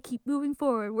we gotta keep moving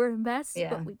forward. We're a mess,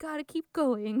 but we gotta keep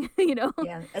going. You know?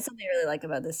 Yeah, that's something I really like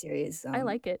about this series. I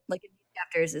like it. Like in these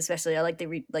chapters, especially, I like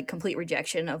the complete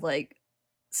rejection of like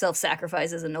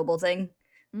self-sacrifice as a noble thing.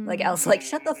 Like Al's like,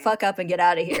 shut the fuck up and get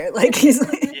out of here. Like he's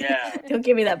like, don't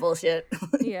give me that bullshit.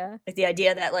 Yeah. Like the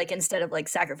idea that like instead of like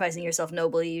sacrificing yourself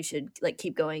nobly, you should like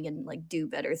keep going and like do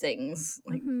better things.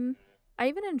 Like I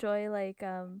even enjoy like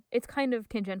it's kind of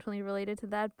tangentially related to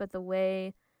that, but the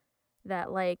way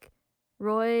that like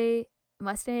Roy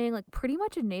Mustang like pretty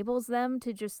much enables them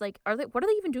to just like what are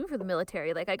they even doing for the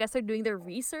military? Like I guess they're doing their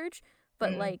research,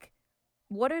 but like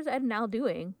what is Ed and Al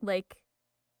doing? Like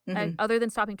other than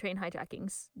stopping train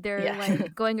hijackings, they're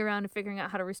like going around and figuring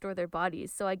out how to restore their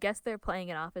bodies. So I guess they're playing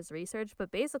it off as research, but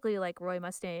basically like Roy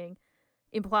Mustang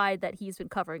implied that he's been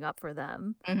covering up for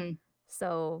them.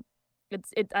 So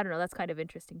I don't know, that's kind of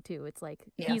interesting too. It's like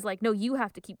he's like, no, you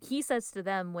have to keep. He says to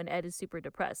them when Ed is super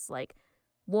depressed, like,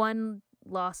 one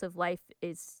loss of life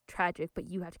is tragic, but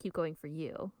you have to keep going for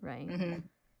you, right?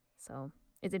 So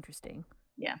it's interesting.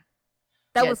 Yeah.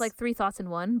 That was like 3 thoughts in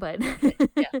one, but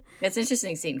it's an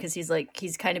interesting scene because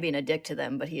he's kind of being a dick to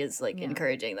them, but he is like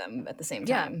encouraging them at the same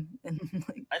time.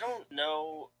 I don't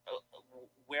know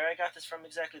where I got this from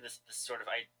exactly. This sort of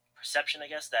perception, I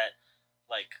guess, that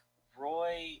like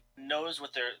Roy knows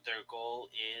what their goal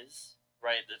is,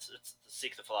 right? It's to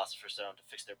seek the Philosopher's Stone to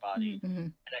fix their body,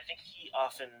 and I think he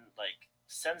often like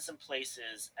sends them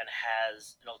places and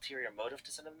has an ulterior motive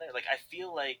to send them there. Like I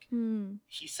feel like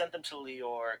he sent them to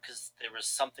Lior because there was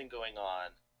something going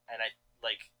on, and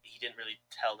he didn't really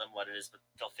tell them what it is, but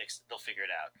they'll figure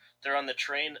it out. They're on the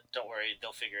train, don't worry,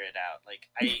 they'll figure it out. Like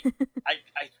I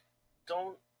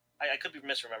could be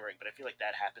misremembering, but I feel like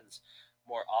that happens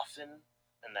more often,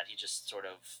 and that he just sort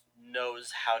of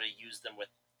knows how to use them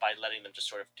by letting them just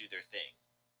sort of do their thing.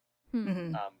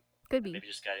 Could be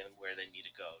maybe just guiding them where they need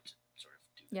to go to sort of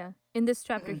do Yeah. In this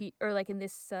chapter, in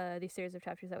this these series of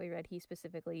chapters that we read, he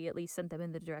specifically at least sent them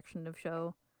in the direction of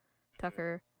Sho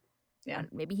Tucker. Yeah.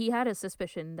 Maybe he had a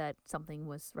suspicion that something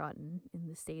was rotten in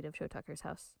the state of Sho Tucker's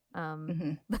house.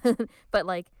 But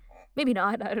like, maybe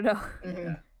not. I don't know.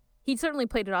 Yeah. He certainly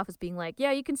played it off as being like,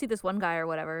 yeah, you can see this one guy or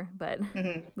whatever, but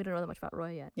we don't know that much about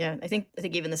Roy yet. Yeah, I think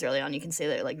even this early on, you can say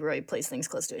that like Roy plays things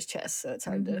close to his chest, so it's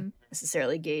hard to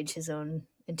necessarily gauge his own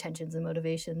intentions and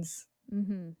motivations.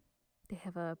 They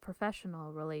have a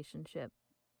professional relationship,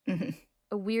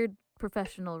 a weird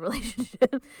professional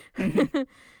relationship,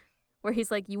 where he's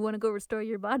like, "You want to go restore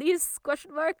your bodies?" ? That's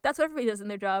what everybody does in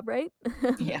their job, right?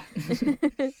 Yeah.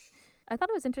 I thought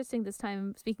it was interesting this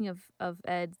time. Speaking of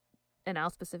Ed and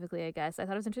Al specifically, I guess I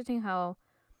thought it was interesting how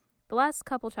the last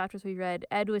couple chapters we read,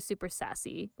 Ed was super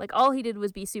sassy. Like all he did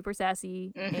was be super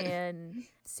sassy and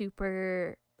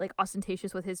super like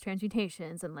ostentatious with his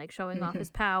transmutations and like showing off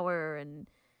his power and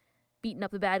beating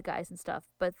up the bad guys and stuff.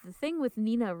 But the thing with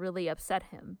Nina really upset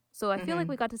him. So I feel like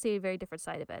we got to see a very different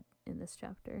side of Ed in this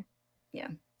chapter. Yeah.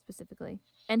 Specifically.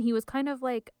 And he was kind of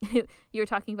like, you were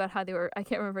talking about how they were, I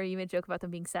can't remember, you made a joke about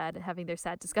them being sad, having their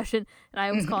sad discussion. And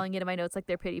I was calling it in my notes like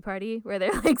their pity party, where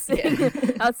they're like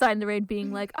sitting outside in the rain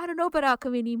being like, I don't know about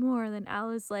alchemy anymore. And then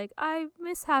Al is like, I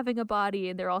miss having a body.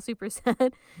 And they're all super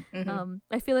sad.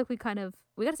 I feel like we got to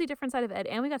see a different side of Ed,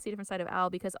 and we got to see a different side of Al,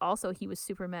 because also he was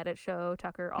super mad at Sho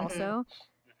Tucker also.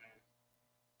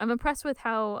 I'm impressed with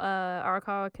how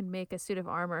Arakawa can make a suit of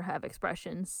armor have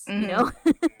expressions, you know?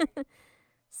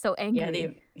 So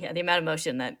angry. The amount of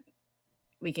emotion that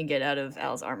we can get out of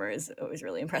Al's armor is always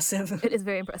really impressive. It is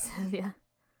very impressive, yeah.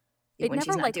 When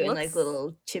she's not doing like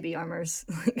little chibi armors.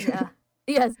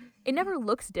 Yes. It never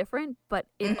looks different, but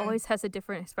it always has a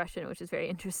different expression, which is very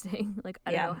interesting. Like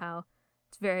I don't know how.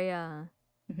 It's very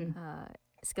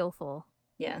skillful.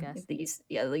 Yeah.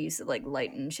 The use of like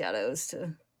light and shadows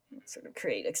to sort of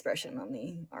create expression on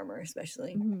the armor,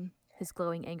 especially. His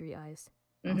glowing angry eyes.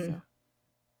 Also.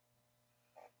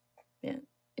 Yeah,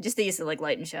 just the use of like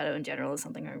light and shadow in general is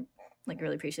something I like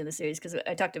really appreciate in the series, because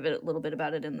I talked a little bit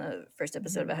about it in the first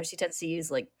episode about how she tends to use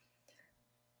like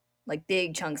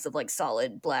big chunks of like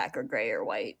solid black or gray or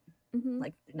white,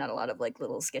 like not a lot of like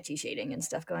little sketchy shading and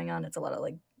stuff going on. It's a lot of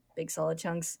like big solid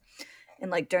chunks. And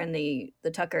like during the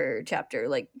Tucker chapter,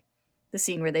 like the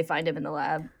scene where they find him in the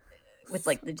lab with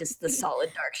like the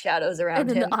solid dark shadows around him,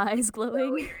 and then the eyes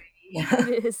glowing. Yeah,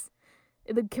 it is.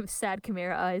 The sad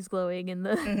Chimera eyes glowing in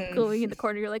the glowing in the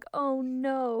corner. You're like, oh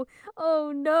no,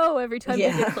 every time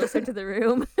you get closer to the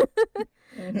room.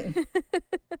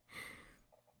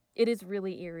 It is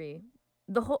really eerie.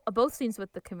 Both scenes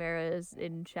with the chimeras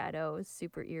in shadow is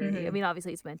super eerie. I mean,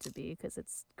 obviously it's meant to be because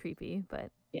it's creepy,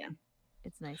 but yeah,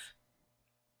 it's nice.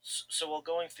 So while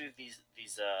going through these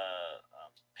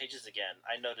pages again,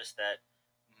 I noticed that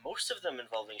most of them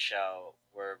involving Xiao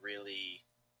were really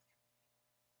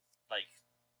like,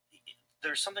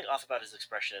 there's something off about his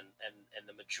expression and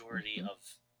the majority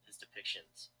of his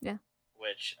depictions. Yeah.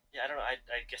 Which, I don't know,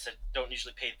 I guess I don't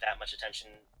usually pay that much attention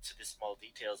to the small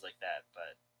details like that,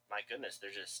 but my goodness,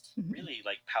 they're just really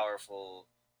like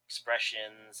powerful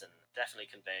expressions and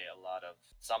definitely convey a lot of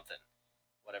something,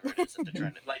 whatever it is that they're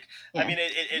trying to, like, I mean,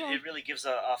 it really gives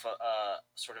off a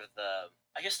sort of the,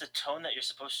 I guess the tone that you're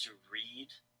supposed to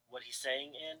read what he's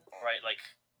saying in, right? Like,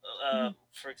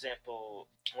 for example,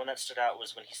 one that stood out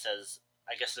was when he says,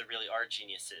 I guess there really are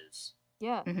geniuses.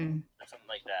 Yeah. Something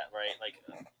like that, right? Like,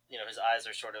 his eyes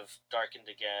are sort of darkened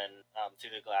again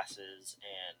through the glasses,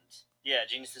 and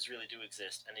geniuses really do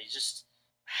exist. And he just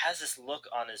has this look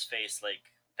on his face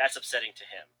like that's upsetting to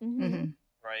him,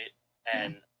 right?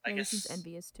 And I guess he's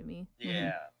envious to me.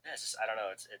 Yeah, it's just, I don't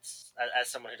know. It's as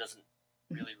someone who doesn't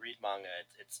really read manga,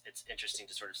 it's interesting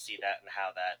to sort of see that and how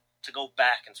that, to go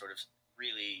back and sort of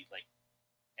really like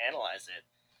analyze it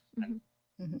and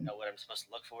know what I'm supposed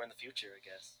to look for in the future, I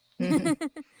guess.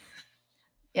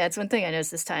 Yeah, it's one thing I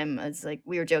noticed this time. It's like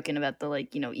we were joking about the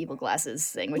like evil glasses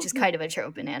thing, which is kind of a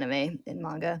trope in anime in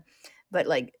manga, but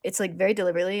like it's like very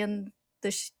deliberately in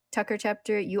the Tucker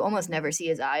chapter. You almost never see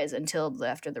his eyes until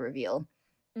after the reveal,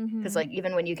 because like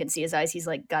even when you can see his eyes, he's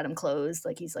like got them closed,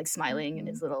 like he's like smiling and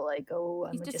his little like, oh,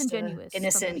 I'm just an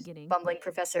innocent bumbling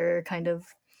professor kind of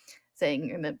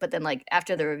thing. But then like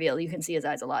after the reveal, you can see his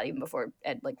eyes a lot, even before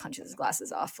Ed like punches his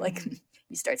glasses off. Like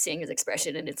you start seeing his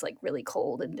expression and it's like really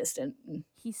cold and distant.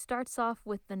 He starts off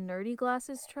with the nerdy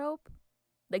glasses trope.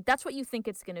 Like that's what you think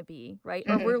it's gonna be, right?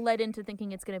 Or we're led into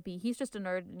thinking it's gonna be, he's just a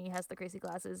nerd and he has the crazy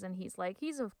glasses and he's like,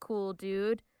 he's a cool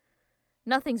dude,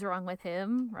 nothing's wrong with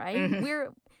him, right?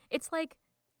 It's like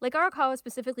Arakawa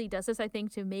specifically does this, I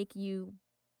think, to make you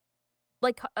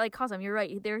like Kazam, you're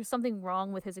right, there's something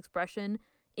wrong with his expression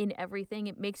in everything,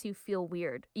 it makes you feel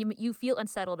weird. You feel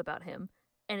unsettled about him,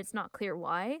 and it's not clear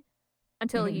why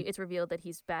until it's revealed that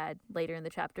he's bad later in the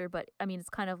chapter. But I mean, it's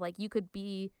kind of like it could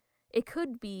be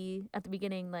at the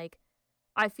beginning like,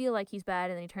 I feel like he's bad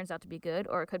and then he turns out to be good,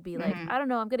 or it could be like, I don't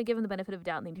know, I'm gonna give him the benefit of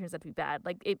doubt and then he turns out to be bad.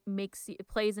 Like it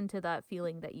plays into that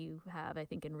feeling that you have, I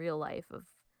think, in real life of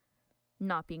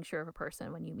not being sure of a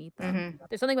person when you meet them.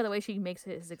 There's something about the way she makes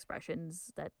his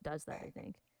expressions that does that, I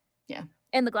think. Yeah.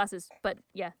 And the glasses, but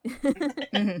yeah.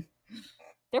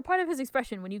 They're part of his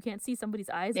expression when you can't see somebody's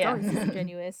eyes. It's always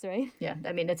disingenuous, right? Yeah,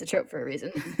 I mean, it's a trope for a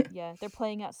reason. Yeah, they're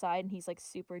playing outside and he's like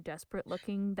super desperate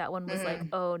looking. That one was like,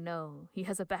 oh no, he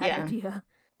has a bad idea.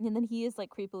 And then he is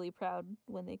like creepily proud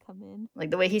when they come in. Like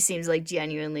the way he seems like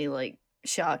genuinely like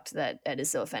shocked that Ed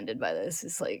is so offended by this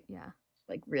is like,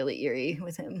 like really eerie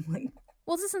with him. Like,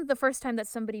 well, this isn't the first time that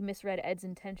somebody misread Ed's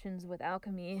intentions with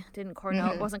alchemy.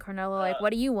 Wasn't Cornello like,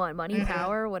 what do you want? Money,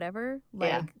 power, whatever?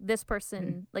 Like, this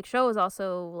person, like, Sho is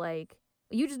also like,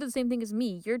 you just did the same thing as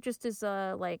me. You're just as,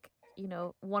 like, you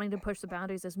know, wanting to push the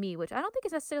boundaries as me, which I don't think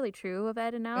is necessarily true of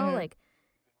Ed and Al. Like,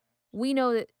 we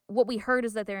know that what we heard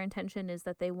is that their intention is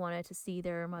that they wanted to see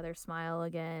their mother smile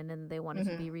again and they wanted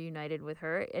to be reunited with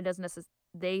her. It doesn't necessarily,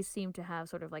 they seem to have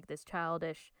sort of like this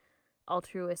childish,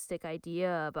 altruistic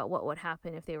idea about what would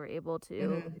happen if they were able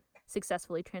to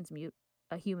successfully transmute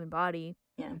a human body.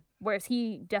 Yeah. Whereas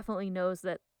he definitely knows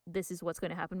that this is what's going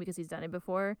to happen because he's done it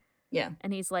before. Yeah.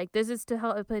 And he's like, this is to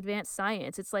help advance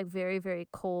science. It's like very, very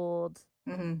cold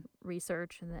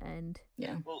research in the end.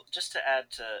 Yeah. Well, just to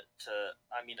add to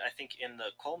I mean, I think in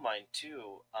the coal mine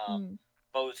too,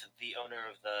 both the owner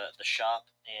of the shop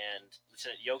and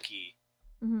Lieutenant Yoki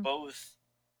both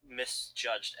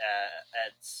misjudged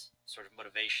Ed's sort of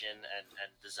motivation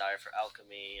and desire for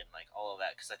alchemy and like all of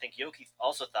that, because I think Yoki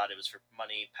also thought it was for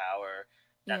money, power,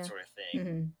 that sort of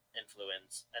thing,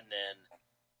 influence, and then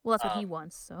that's what he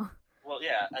wants. So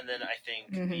and then I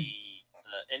think the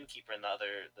innkeeper and the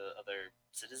other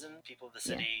citizen people of the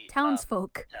city,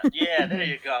 townsfolk. There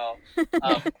you go.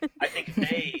 I think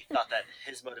they thought that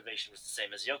his motivation was the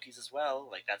same as Yoki's as well.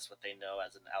 Like that's what they know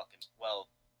as an alchemist. Well,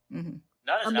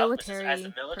 not as an alchemist, as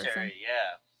the military.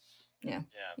 Person.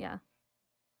 Yeah,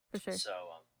 for sure. So,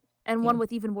 and one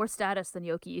with even more status than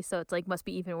Yoki, so it's like must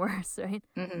be even worse, right?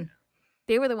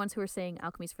 They were the ones who were saying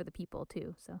alchemy's for the people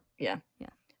too. So yeah.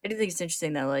 I do think it's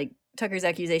interesting that like Tucker's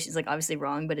accusation is like obviously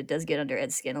wrong, but it does get under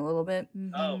Ed's skin a little bit.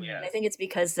 Oh yeah. And I think it's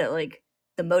because that like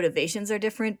the motivations are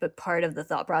different, but part of the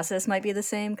thought process might be the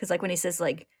same. Because like when he says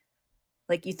like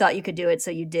you thought you could do it, so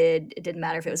you did. It didn't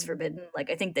matter if it was forbidden. Like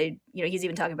I think they, you know, he's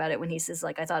even talking about it when he says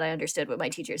like I thought I understood what my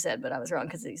teacher said, but I was wrong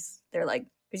because they're like,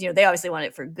 because you know they obviously want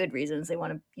it for good reasons. They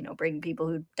want to, you know, bring people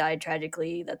who died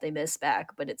tragically that they miss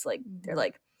back, but it's like they're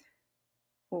like,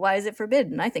 well, why is it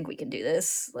forbidden? I think we can do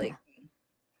this. Like.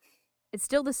 It's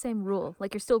still the same rule.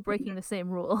 Like, you're still breaking the same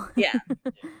rule. Yeah.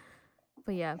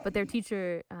 But their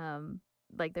teacher,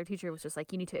 their teacher was just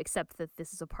like, you need to accept that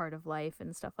this is a part of life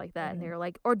and stuff like that. And they were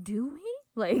like, or do we?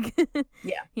 Like,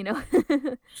 you know?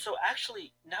 So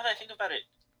actually, now that I think about it,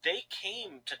 they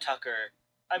came to Tucker,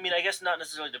 I mean, I guess not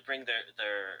necessarily to bring their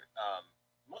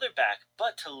mother back,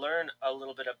 but to learn a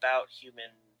little bit about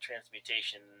human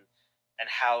transmutation and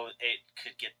how it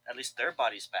could get at least their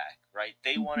bodies back, right?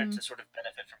 They wanted to sort of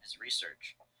benefit from his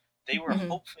research. They were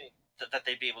hoping that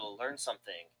they'd be able to learn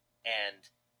something. And,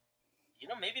 you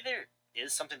know, maybe there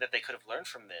is something that they could have learned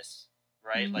from this,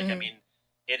 right? Like, I mean,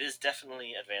 it is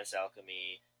definitely advanced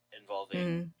alchemy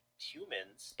involving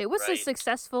humans. It was right? a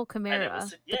successful chimera.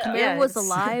 The chimera was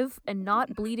alive and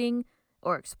not bleeding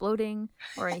or exploding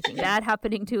or anything bad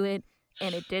happening to it.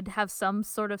 And it did have some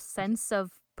sort of sense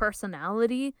of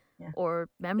personality. Or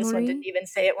memory. This one didn't even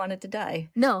say it wanted to die.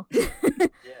 No.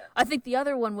 I think the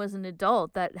other one was an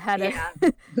adult that had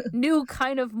knew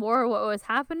kind of more what was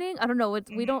happening. I don't know.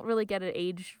 We don't really get an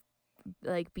age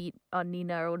like beat on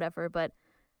Nina or whatever, but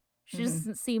she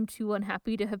doesn't seem too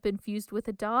unhappy to have been fused with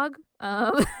a dog.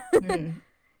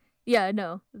 Yeah,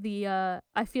 no.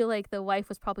 I feel like the wife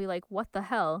was probably like, what the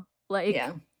hell? Like,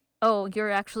 oh, you're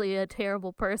actually a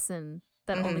terrible person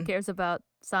that only cares about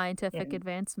scientific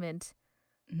advancement.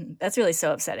 That's really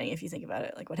so upsetting if you think about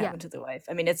it, like what happened to the wife.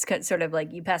 I mean, it's sort of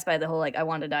like you pass by the whole like I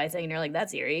want to die thing and you're like,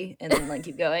 that's eerie, and then like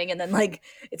keep going, and then like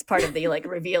it's part of the like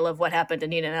reveal of what happened to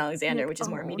Nina and Alexander, which is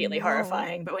more immediately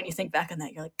horrifying. But when you think back on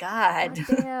that, you're like, God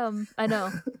damn. I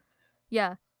know.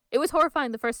 Yeah, it was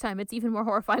horrifying the first time. It's even more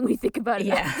horrifying when you think about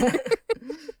it.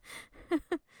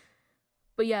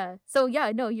 But so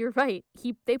no, you're right.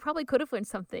 They probably could have learned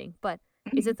something, but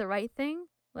is it the right thing?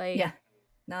 Like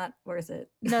not worth it.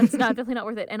 No, it's not, definitely not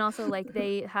worth it. And also, like,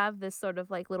 they have this sort of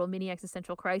like little mini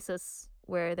existential crisis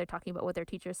where they're talking about what their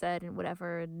teacher said and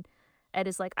whatever, and Ed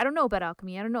is like, I don't know about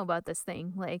alchemy, I don't know about this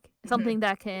thing, like something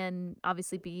that can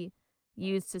obviously be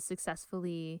used to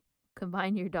successfully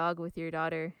combine your dog with your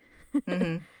daughter.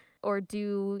 Or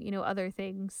do, you know, other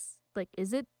things. Like,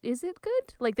 is it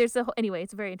good? Like, there's anyway,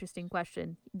 it's a very interesting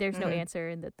question. There's no answer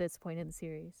at this point in the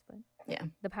series, but yeah,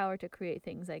 the power to create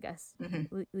things, I guess,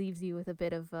 leaves you with a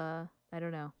bit of I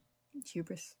don't know,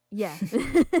 hubris. Yeah.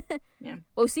 Yeah.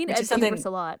 Well, we've seen Ed hubris a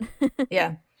lot.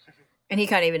 Yeah, and he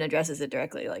kind of even addresses it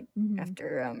directly, like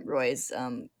after Roy's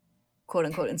quote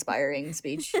unquote inspiring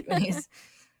speech when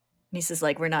he says,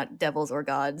 like, we're not devils or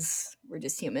gods, we're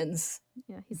just humans.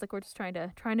 Yeah, he's like, we're just trying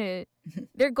to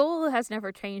their goal has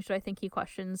never changed. I think he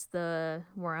questions the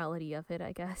morality of it,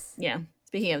 I guess. Yeah.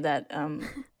 Speaking of that,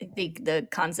 the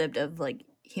concept of like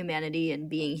humanity and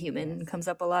being human comes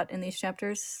up a lot in these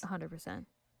chapters. 100%.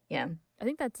 Yeah. I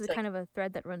think that's kind of a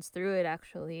thread that runs through it,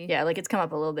 actually. Yeah, like it's come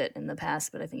up a little bit in the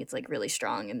past, but I think it's like really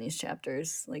strong in these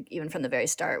chapters. Like even from the very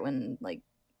start when like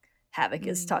Havoc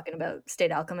is talking about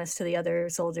State Alchemist to the other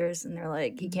soldiers, and they're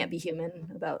like, he can't be human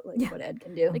about like what Ed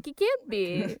can do. Like, he can't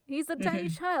be. He's a tiny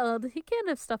child. He can't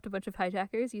have stuffed a bunch of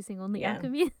hijackers using only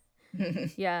alchemy.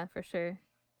 Yeah, for sure.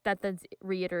 That's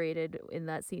reiterated in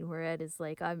that scene where Ed is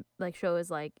like, I'm like, Sho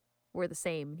is like, we're the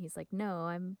same. And he's like, no,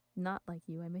 I'm not like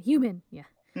you. I'm a human. Yeah.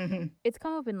 It's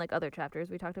come up in like other chapters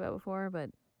we talked about before, but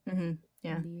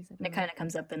yeah. And it kind of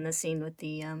comes up in the scene with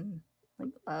the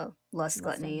lust,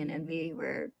 gluttony, and envy,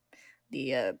 where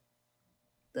the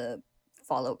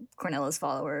Cornella's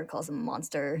follower calls him a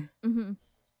monster. And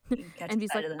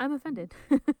he's like, I'm offended.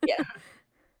 Yeah.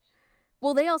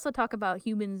 Well, they also talk about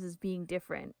humans as being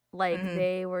different. Like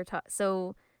they were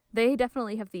so they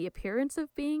definitely have the appearance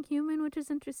of being human, which is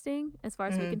interesting as far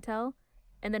as we can tell.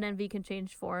 And then envy can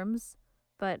change forms.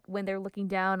 But when they're looking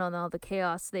down on all the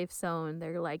chaos they've sown,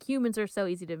 they're like, humans are so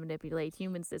easy to manipulate.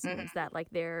 Humans this, humans that.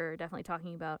 Like, they're definitely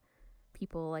talking about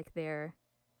people like they're...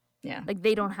 Yeah. Like,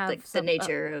 they don't have... Like the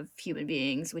nature of human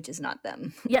beings, which is not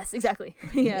them. Yes, exactly.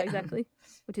 Yeah, exactly.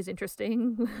 Which is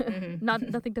interesting.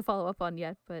 Nothing to follow up on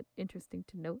yet, but interesting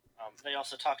to note. They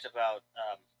also talked about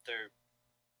their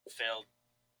failed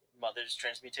mother's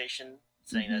transmutation,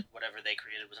 saying that whatever they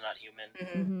created was not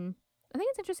human. I think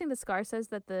it's interesting that Scar says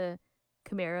that the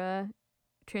Chimera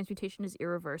transmutation is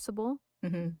irreversible. I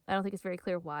don't think it's very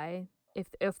clear why,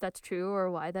 if that's true or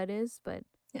why that is, but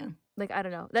yeah, like, I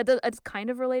don't know. It's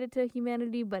kind of related to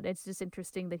humanity, but it's just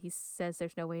interesting that he says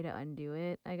there's no way to undo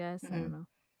it, I guess. I don't know.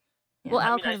 Yeah. Well,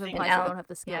 Al kind of implies they don't have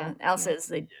the skill. Yeah, Al says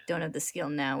they don't have the skill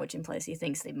now, which implies he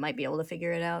thinks they might be able to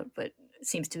figure it out, but it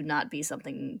seems to not be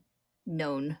something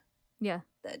known. Yeah,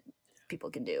 that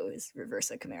people can do is reverse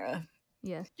a Chimera.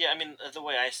 Yeah. Yeah, I mean, the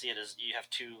way I see it is you have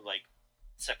two like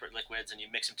separate liquids and you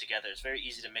mix them together. It's very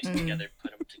easy to mix them together, put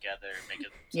them together, make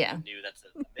it something new. That's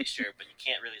a mixture, but you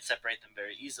can't really separate them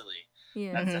very easily.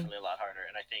 Yeah. That's definitely a lot harder,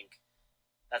 and I think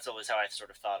that's always how I sort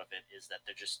of thought of it, is that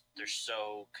they're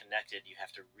so connected. You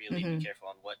have to really be careful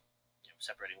on what,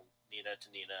 separating Nina to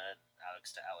Nina and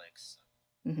Alex to Alex.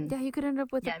 Yeah, you could end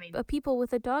up with a people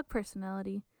with a dog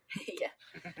personality. Yeah.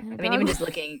 I mean, even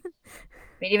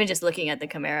just looking at the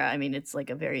Chimera, I mean, it's like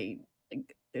a very,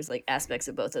 like, there's like aspects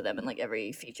of both of them and like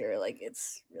every feature, like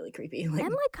it's really creepy. Like,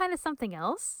 and like kind of something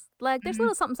else. Like there's a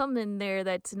little something in there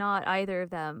that's not either of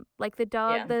them. Like the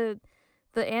dog, the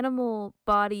animal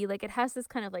body, like it has this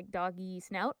kind of like doggy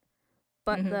snout,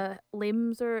 but the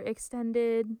limbs are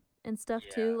extended and stuff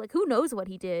too. Like who knows what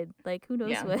he did? Like who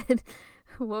knows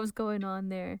what was going on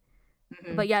there?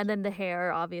 But yeah, and then the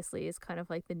hair obviously is kind of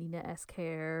like the Nina-esque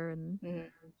hair, and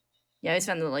yeah, I just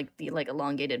found the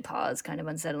elongated paws kind of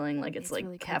unsettling. Like it's like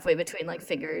really halfway between like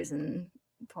fingers and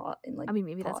paw, and like, I mean,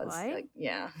 maybe paws. That's why. Like,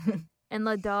 yeah. And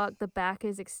the back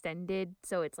is extended,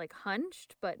 so it's like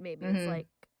hunched, but maybe it's like,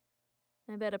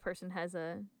 I bet a person has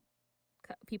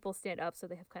people stand up, so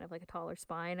they have kind of like a taller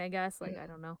spine, I guess. Like I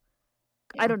don't know.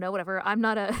 Yeah. I don't know. Whatever. I'm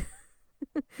not a.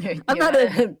 I'm not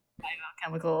a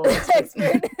biochemical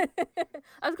expert.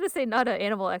 I was gonna say not an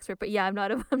animal expert, but yeah, I'm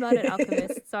not an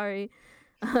alchemist. Sorry.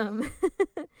 But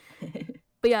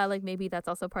yeah, like maybe that's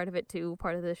also part of it too.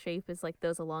 Part of the shape is like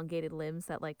those elongated limbs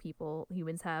that like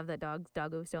humans have that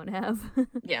doggos don't have.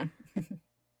 Yeah.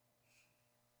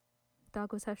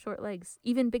 Doggos have short legs,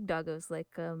 even big doggos like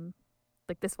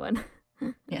this one.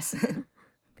 Yes.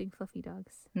 Big fluffy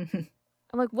dogs.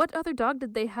 I'm like, what other dog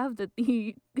did they have that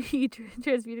he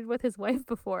transmuted with his wife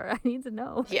before? I need to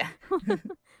know. Yeah.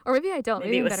 Or maybe I don't.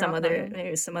 Maybe it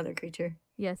was some other creature.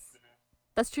 Yes.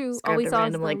 That's true. All we saw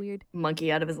was the weird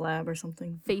monkey out of his lab or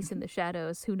something. Face in the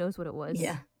shadows. Who knows what it was?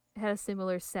 Yeah. It had a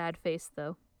similar sad face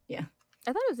though. Yeah.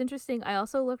 I thought it was interesting. I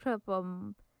also looked up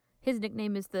his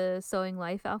nickname is the Sewing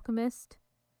Life Alchemist.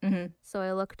 Mm-hmm. So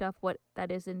I looked up what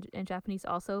that is in Japanese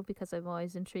also, because I'm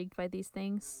always intrigued by these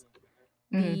things.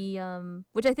 The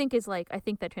which I think is like, I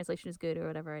think that translation is good or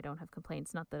whatever. I don't have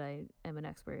complaints. Not that I am an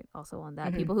expert also on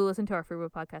that. People who listen to our Furuba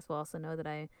podcast will also know that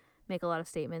I make a lot of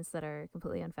statements that are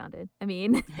completely unfounded. I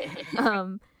mean,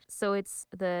 so it's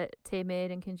the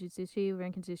Teimei and Kenjutsushi, where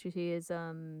Kenjutsushi is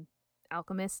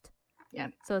alchemist. Yeah.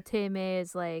 So Teimei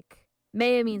is like,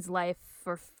 Mei means life,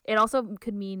 or it also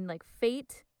could mean like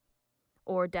fate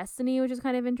or destiny, which is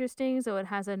kind of interesting. So it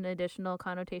has an additional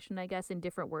connotation, I guess, in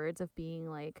different words of being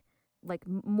like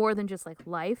more than just like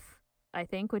life, I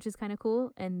think, which is kind of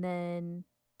cool. And then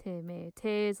Teimei,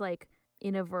 te is like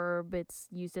in a verb, it's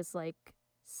used as like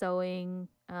sewing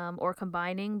or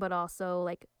combining, but also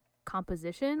like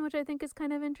composition, which I think is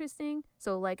kind of interesting.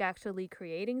 So like actually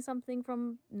creating something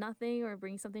from nothing or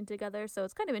bringing something together. So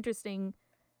it's kind of interesting.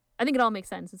 I think it all makes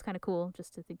sense. It's kind of cool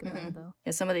just to think about it, though.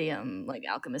 Yeah, some of the like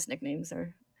alchemist nicknames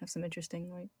have some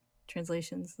interesting like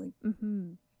translations. Like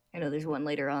I know there's one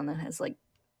later on that has like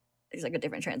there's like a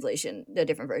different translation, a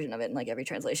different version of it in like every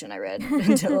translation I read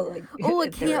until like I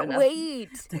can't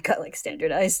wait. They got like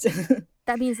standardized.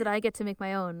 That means that I get to make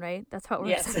my own, right? That's how it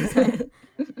works. Yes.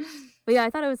 But yeah,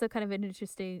 I thought it was a kind of an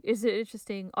interesting.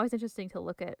 Always interesting to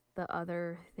look at the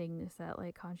other things that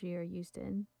like kanji are used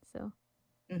in. So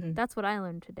that's what I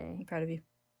learned today. I'm proud of you.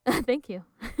 Thank you.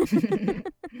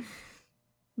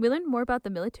 We learned more about the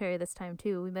military this time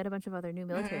too. We met a bunch of other new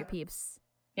military peeps.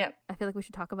 Yep. I feel like we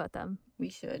should talk about them. We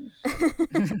should.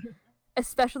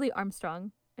 Especially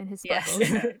Armstrong and his sparkles.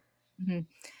 Yes.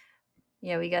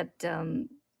 Yeah, we got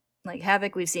like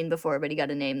Havoc we've seen before, but he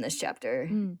got a name this chapter.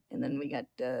 And then we got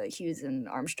Hughes and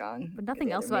Armstrong. But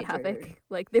nothing else about Havoc.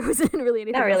 Like there wasn't really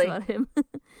anything else about him.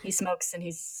 He smokes and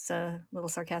he's a little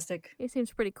sarcastic. He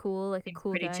seems pretty cool, like a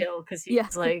cool pretty guy. Chill, because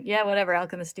he's like, yeah, whatever,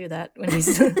 alchemists do that when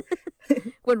he's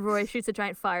when Roy shoots a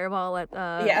giant fireball at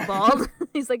Bald.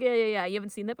 He's like, yeah. You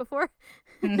haven't seen that before?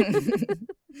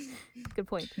 Good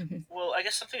point. Well, I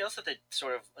guess something else that they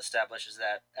sort of establish is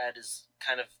that Ed is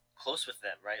kind of close with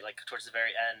them, right? Like towards the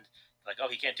very end, like, oh,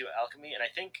 he can't do alchemy, and I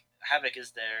think Havoc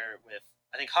is there with.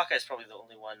 I think Hawkeye's probably the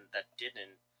only one that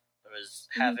didn't. There was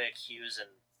Havoc, Hughes, and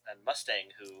Mustang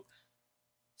who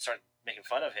started making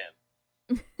fun of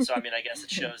him. So I mean, I guess it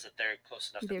shows that they're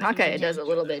close enough. That Hawkeye does a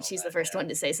little bit. She's the first one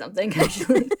to say something.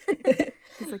 Actually,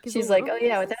 she's like, "Oh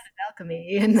yeah, without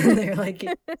alchemy," and then they're like,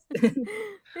 "Oh yeah,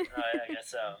 I guess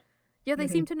so." Yeah, they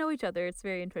seem to know each other. It's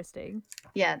very interesting.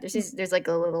 Yeah, there's like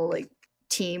a little like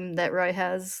team that Roy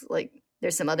has. Like,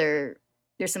 there's some other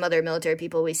military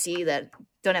people we see that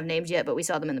don't have names yet, but we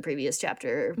saw them in the previous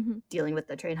chapter dealing with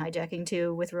the train hijacking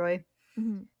too with Roy,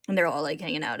 and they're all like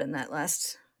hanging out in that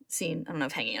last scene. I don't know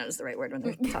if hanging out is the right word when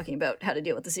they're talking about how to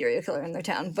deal with the serial killer in their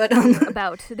town, but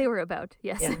they were about,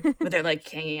 yes. Yeah, but they're like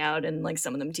hanging out, and like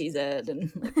some of them tease Ed,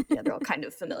 and like, yeah, they're all kind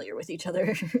of familiar with each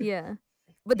other. Yeah,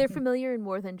 but they're familiar in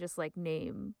more than just like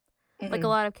name. Like a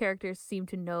lot of characters seem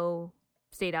to know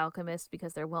State Alchemist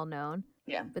because they're well known.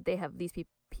 Yeah, but they have these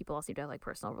people all seem to have like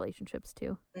personal relationships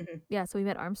too. Yeah, so we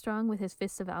met Armstrong with his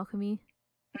fists of alchemy,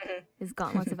 his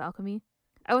gauntlets of alchemy.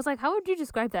 I was like, how would you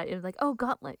describe that? It was like, oh,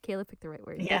 gauntlet. Caleb picked the right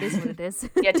word. Yeah. That is what it is.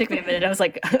 Yeah, it took me a minute. I was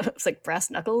like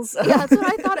brass knuckles. Yeah, that's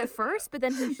what I thought at first, but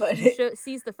then he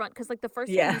sees the front, because like the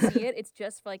first time you see it, it's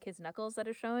just like his knuckles that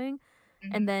are showing,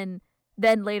 and then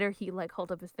later he like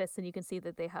holds up his fists, and you can see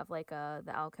that they have like the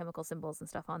alchemical symbols and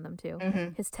stuff on them too.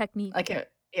 His technique,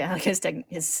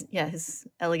 his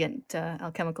elegant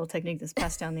alchemical technique that's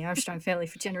passed down the Armstrong family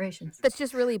for generations. That's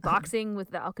just really boxing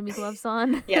with the alchemy gloves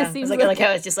on. Yeah, it seems like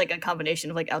how it's just like a combination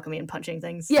of like alchemy and punching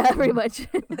things. Yeah, pretty much.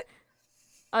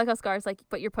 I like how Scar's like,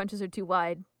 but your punches are too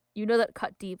wide. You know that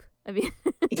cut deep. I mean,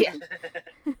 yeah.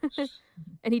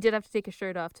 And he did have to take his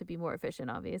shirt off to be more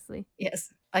efficient, obviously.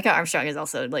 Yes, I like how Armstrong is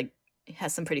also like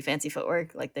has some pretty fancy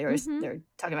footwork. Like they're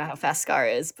talking about how fast Scar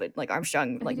is, but like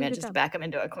Armstrong like manages to back him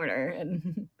into a corner,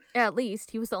 and yeah, at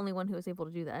least he was the only one who was able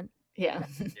to do that. Yeah.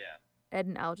 Ed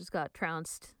and Al just got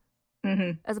trounced,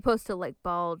 as opposed to like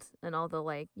Bald and all the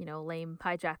like lame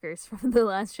hijackers from the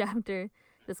last chapter.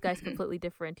 This guy's completely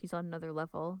different. He's on another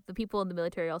level. The people in the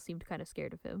military all seemed kind of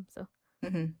scared of him. So,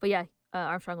 but yeah,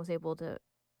 Armstrong was able to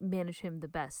manage him the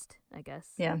best, I guess.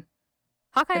 Yeah.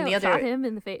 Hawkeye shot him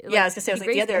in the face. Yeah, I was gonna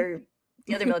say,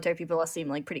 the other military people all seem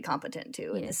like pretty competent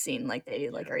too in this scene. Like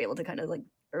they like are able to kind of like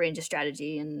arrange a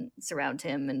strategy and surround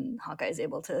him, and Hawkeye is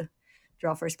able to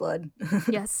draw first blood.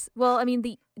 Yes. Well, I mean,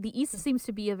 the East seems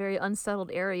to be a very unsettled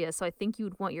area, so I think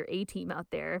you'd want your A team out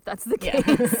there if that's the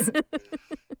case.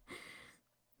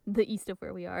 The east of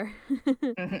where we are.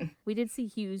 We did see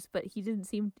Hughes, but we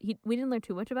didn't learn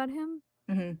too much about him.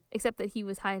 Mm-hmm. Except that he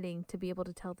was hiding to be able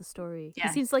to tell the story. Yeah.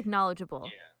 He seems like knowledgeable.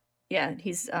 Yeah,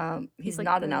 he's like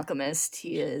not an alchemist.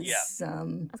 He is. Yeah. I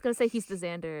was gonna say he's the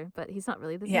Xander, but he's not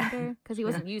really the Xander because he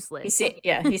wasn't useless.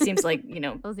 He seems like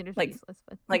like useless,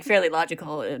 but... like fairly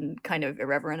logical and kind of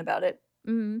irreverent about it.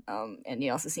 Mm-hmm. And he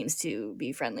also seems to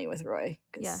be friendly with Roy.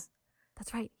 Yeah,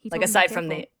 that's right. He like aside from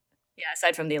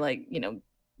the like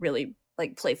really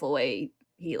like playful way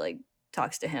he like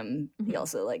talks to him, he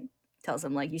also like tells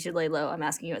him like you should lay low. I'm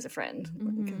asking you as a friend.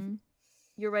 Mm-hmm.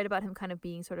 You're right about him kind of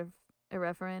being sort of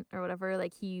irreverent or whatever.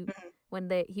 Like he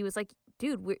was like,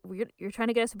 dude, you're trying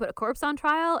to get us to put a corpse on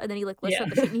trial, and then he like lifts up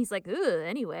the shit and he's like, ugh,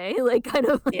 anyway, like kind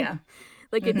of like,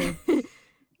 like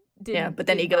it. But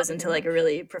then he goes into like a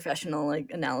really professional like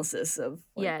analysis of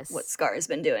like, what Scar has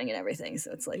been doing and everything.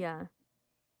 So it's like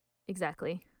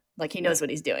exactly. Like he knows what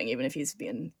he's doing, even if he's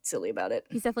being silly about it.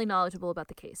 He's definitely knowledgeable about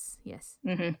the case. Yes,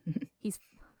 he's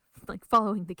like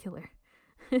following the killer.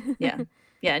 Yeah,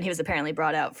 and he was apparently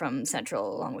brought out from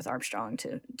Central along with Armstrong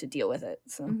to deal with it.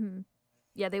 So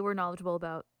yeah, they were knowledgeable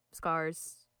about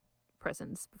Scar's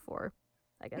presence before,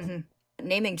 I guess.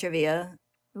 Naming trivia.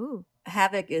 Ooh.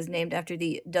 Havoc is named after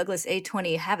the Douglas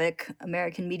A-20 Havoc,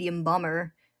 American medium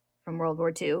bomber from World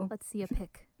War II. Let's see a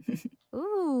pic.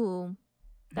 Ooh,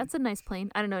 that's a nice plane.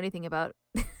 I don't know anything about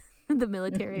the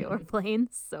military or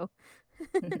planes, so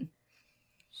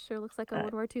sure looks like a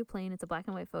World War II plane. It's a black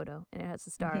and white photo, and it has a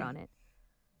star on it.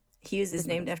 Hughes is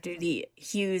named after the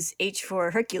Hughes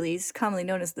H-4 Hercules, commonly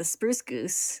known as the Spruce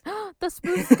Goose. The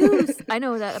Spruce Goose! I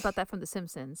know about that from The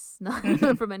Simpsons, not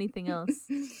from anything else.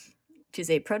 Which is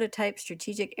a prototype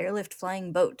strategic airlift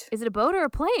flying boat. Is it a boat or a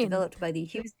plane? Developed by the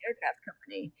Hughes Aircraft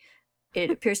Company. It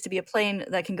appears to be a plane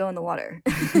that can go in the water.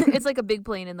 It's like a big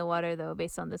plane in the water, though,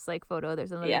 based on this like photo.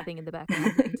 There's another thing in the background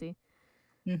you can see.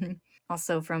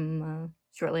 Also from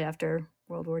shortly after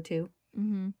World War II.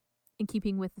 In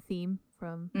keeping with the theme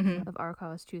of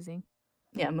Arakawa's choosing.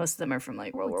 Yeah, most of them are from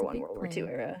like World War I, World War II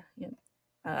era.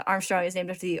 Yeah. Armstrong is named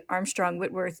after the Armstrong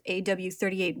Whitworth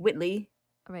AW-38 Whitley.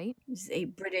 Right. This is a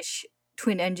British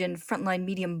twin-engine frontline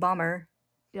medium bomber.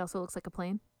 It also looks like a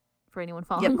plane for anyone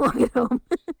following along at home.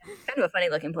 Kind of a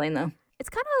funny-looking plane, though. It's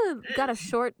kind of got a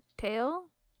short tail.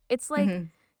 It's like,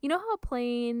 you know how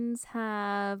planes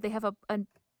have a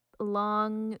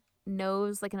long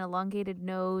nose, like an elongated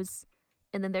nose,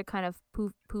 and then they're kind of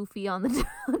poofy on the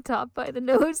top by the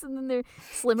nose, and then they're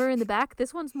slimmer in the back?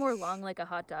 This one's more long like a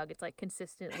hot dog. It's like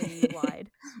consistently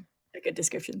wide. They're good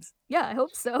descriptions. Yeah, I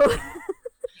hope so.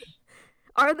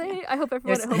 Are they? I hope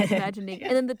everyone at home is imagining.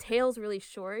 And then the tail's really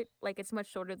short. Like, it's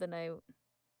much shorter than I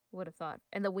would have thought.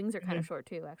 And the wings are kind of short,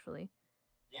 too, actually.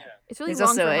 Yeah. It's really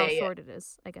long for how short it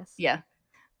is, I guess. Yeah.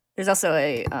 There's also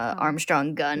a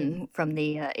Armstrong gun from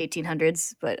the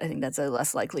 1800s, but I think that's a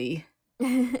less likely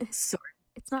sort.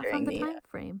 It's not from the time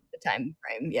frame. The time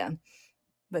frame, yeah.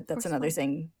 But that's another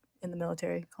thing in the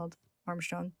military called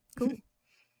Armstrong. Cool.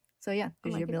 So yeah,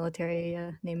 there's your military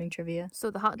naming trivia. So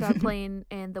the hot dog plane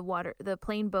and the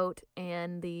plane boat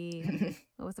and the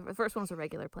first one was a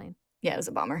regular plane. Yeah, it was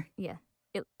a bomber. Yeah,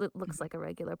 it looks like a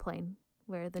regular plane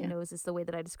where the nose is the way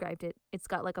that I described it. It's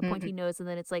got like a pointy nose, and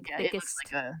then it's like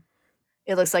thickest.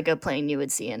 It looks like a plane you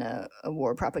would see in a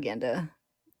war propaganda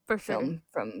film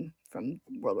from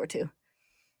World War II.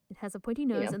 It has a pointy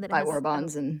nose, and then it buy has war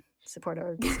bonds and support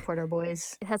our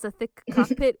boys. It has a thick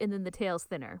cockpit, and then the tail's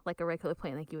thinner, like a regular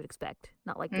plane, like you would expect,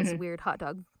 not like this weird hot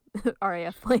dog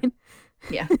RAF plane.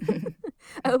 Yeah.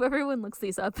 I hope everyone looks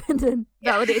these up and then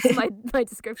validates my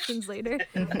descriptions later.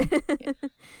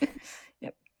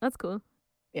 Yep. That's cool.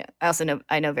 Yeah.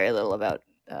 I know very little about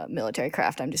military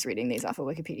craft. I'm just reading these off of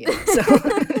Wikipedia.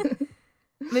 So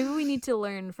maybe we need to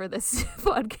learn for this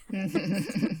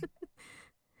podcast.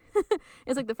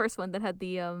 It's like the first one that had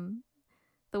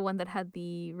the one that had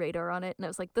the radar on it, and it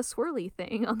was like the swirly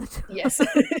thing on the top. Yes.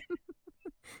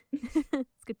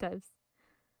 It's good times.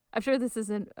 I'm sure this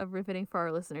isn't riveting for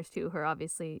our listeners too, who are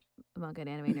obviously manga and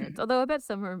anime nerds. Although I bet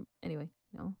some are, anyway,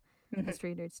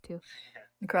 history nerds too.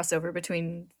 The crossover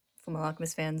between Fullmetal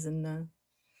Alchemist fans and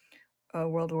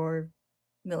World War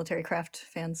military craft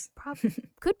fans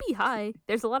could be high.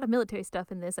 There's a lot of military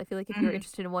stuff in this. I feel like if you're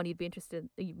interested in one, you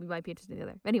might be interested in the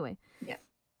other. Anyway. Yeah.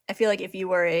 I feel like if you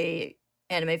were a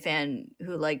anime fan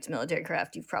who liked military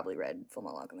craft, you've probably read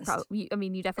Fullmetal Alchemist. You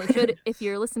definitely should. If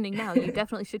you're listening now, you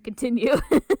definitely should continue.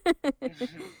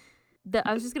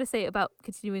 I was just going to say about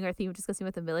continuing our theme of discussing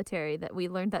with the military that we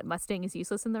learned that Mustang is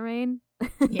useless in the rain.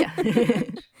 Yeah.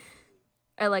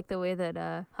 I like the way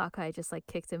that Hawkeye just like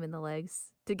kicked him in the legs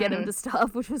to get him to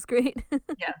stop, which was great.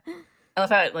 Yeah. I love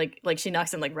how it, like she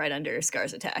knocks him like right under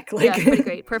Scar's attack. Yeah, it's pretty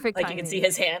great. Perfect Like timing. you can see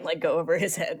his hand like go over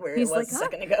his head where He's it was like,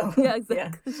 a second ago. Yeah,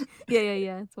 exactly.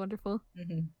 Yeah. It's wonderful.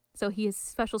 Mm-hmm. So he has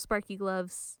special sparky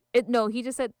gloves. He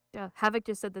just said Havoc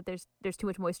just said that there's too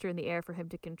much moisture in the air for him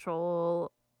to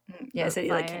control. Yeah, so he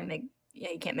fire. like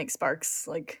can't make sparks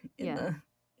like in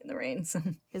the rain. So.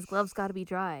 His gloves got to be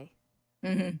dry.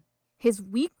 Mm-hmm. His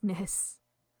weakness.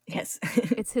 Yes.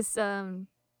 It's his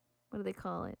what do they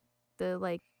call it? The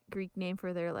like Greek name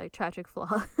for their like tragic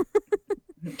flaw.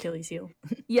 Achilles heel.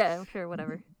 Yeah, sure,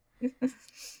 whatever.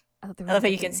 I love how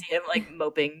you can see him like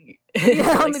moping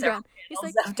on the ground. He's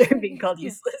like, after being called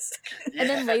useless. And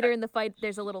then later in the fight,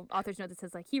 there's a little author's note that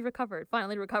says like he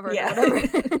finally recovered, yeah. or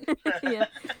whatever. Yeah,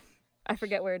 I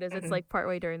forget where it is. It's like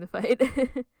partway during the fight.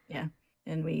 Yeah,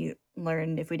 and we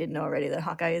learned, if we didn't know already, that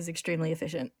Hawkeye is extremely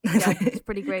efficient. Yeah, it's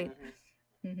pretty great.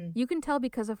 Mm-hmm. You can tell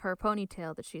because of her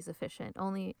ponytail that she's efficient.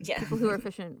 Only people who are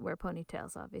efficient wear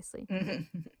ponytails, obviously.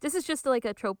 Mm-hmm. This is just like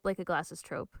a trope, like a glasses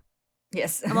trope.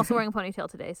 Yes. I'm also wearing a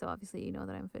ponytail today, so obviously you know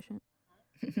that I'm efficient.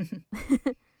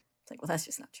 It's like, well, that's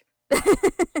just not true.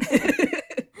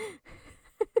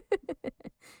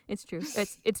 It's true.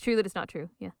 It's true that it's not true.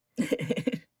 Yeah.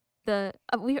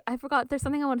 I forgot. There's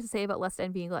something I wanted to say about Lest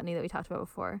Ed being gluttony that we talked about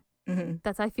before. Mm-hmm.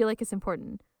 That's I feel like it's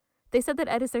important. They said that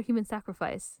Ed is their human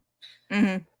sacrifice.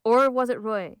 Mm-hmm. Or was it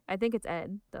Roy? I think it's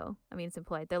Ed, though. I mean, it's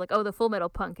implied. They're like, oh, the Full Metal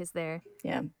Punk is there.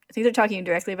 Yeah. I think they're talking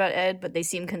directly about Ed, but they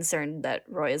seem concerned that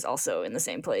Roy is also in the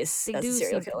same place as the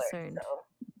serial killer. Concerned. So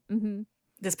Mm-hmm.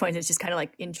 at this point, it's just kind of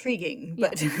like intriguing,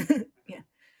 but yeah.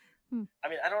 I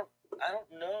mean, I don't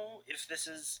know if this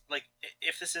is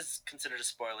considered a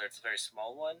spoiler. It's a very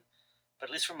small one, but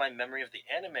at least from my memory of the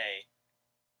anime,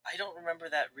 I don't remember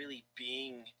that really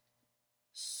being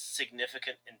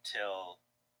significant until,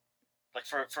 like,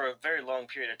 for a very long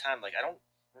period of time. Like, I don't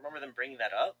remember them bringing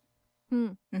that up.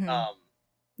 Mm-hmm.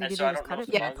 And so I don't know if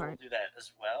the manga will do that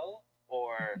as well,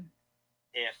 or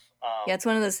if yeah, it's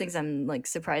one of those things. I'm like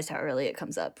surprised how early it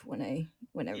comes up whenever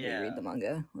we read the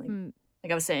manga.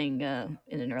 Like I was saying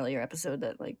in an earlier episode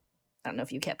that, like, I don't know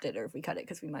if you kept it or if we cut it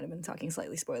because we might have been talking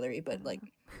slightly spoilery, but like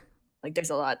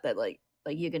there's a lot that like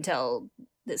you can tell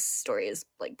this story is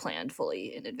like planned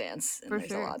fully in advance, and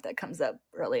there's a lot that comes up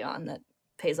early on that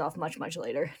pays off much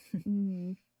later.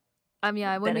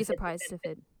 I wouldn't be surprised if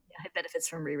it benefits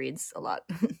from rereads a lot.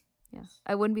 Yeah,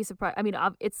 I wouldn't be surprised. I mean,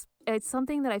 it's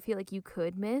something that I feel like you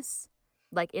could miss,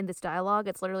 like in this dialogue.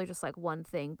 It's literally just like one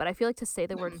thing, but I feel like to say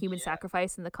the word human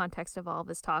sacrifice in the context of all of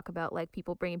this talk about like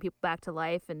people bringing people back to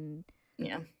life and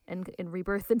and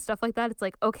rebirth and stuff like that, it's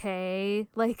like, okay,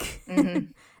 like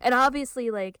and obviously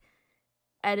like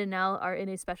Ed and Al are in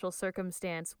a special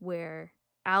circumstance where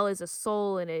Al is a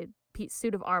soul in a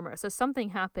suit of armor, so something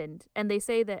happened, and they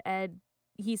say that Ed,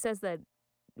 he says that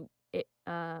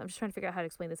I'm just trying to figure out how to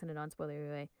explain this in a non-spoilery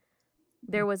way.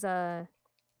 There was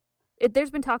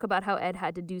there's been talk about how Ed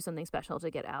had to do something special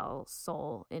to get Al's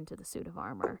soul into the suit of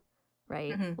armor,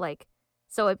 right? Like,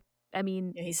 so I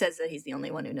mean, he says that he's the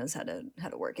only one who knows how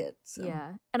to work it. So.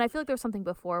 Yeah, and I feel like there was something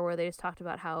before where they just talked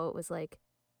about how it was like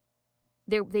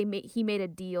he made a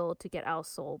deal to get Al's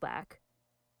soul back.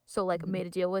 So like made a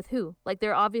deal with who? Like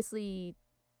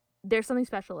there's something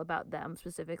special about them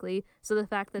specifically. So the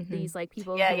fact that these like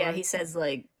people he says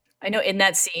like, I know in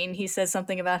that scene he says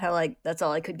something about how like that's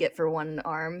all I could get for one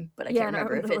arm, but I can't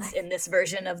remember if it's in this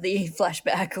version of the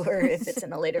flashback or if it's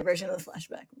in a later version of the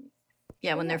flashback.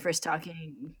 Yeah, when they're first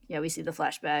talking, we see the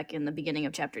flashback in the beginning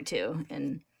of chapter 2,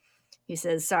 and he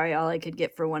says, "Sorry, all I could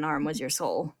get for one arm was your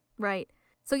soul." Right.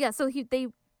 So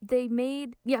they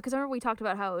made because I remember we talked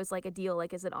about how it was like a deal,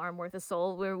 like is an arm worth a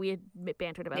soul, where we had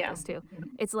bantered about this too.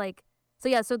 It's like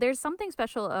so there's something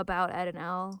special about Ed and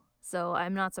Al. So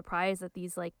I'm not surprised that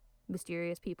these like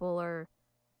mysterious people are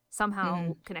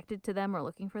somehow connected to them or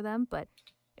looking for them, but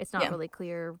it's not really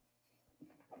clear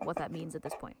what that means at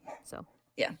this point. So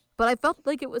but I felt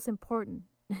like it was important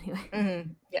anyway.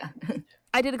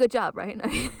 I did a good job, right?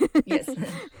 Yes,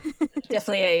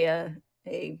 definitely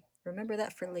a remember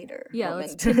that for later. Yeah,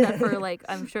 let's pin that for like,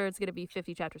 I'm sure it's gonna be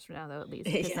 50 chapters from now though, at least,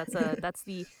 because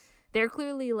they're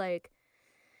clearly like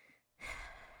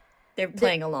they're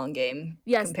playing a long game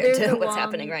compared to what's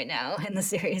happening right now in the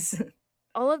series.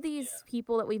 All of these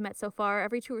people that we've met so far,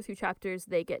 every 2 or 3 chapters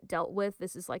they get dealt with.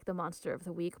 This is like the monster of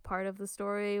the week part of the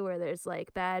story, where there's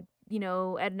like bad, Ed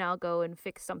and Al go and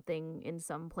fix something in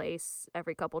some place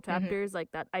every couple chapters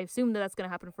like that. I assume that's going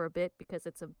to happen for a bit because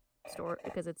it's a story,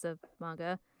 because it's a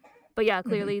manga. But yeah,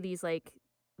 clearly these like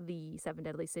the 7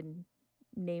 Deadly Sin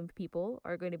named people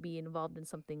are going to be involved in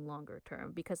something longer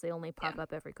term because they only pop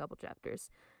up every couple chapters.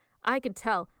 I can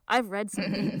tell. I've read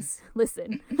some things.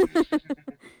 Listen.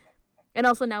 And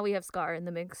also now we have Scar in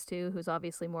the mix too, who's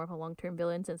obviously more of a long-term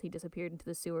villain since he disappeared into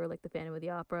the sewer like the Phantom of the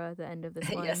Opera at the end of this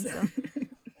one. Yes. So.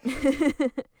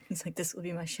 He's like, this will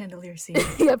be my chandelier scene.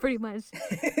 Yeah, pretty much.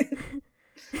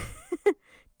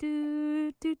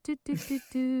 do, do, do, do, do,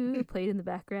 do, played in the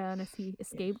background as he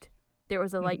escaped. There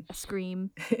was a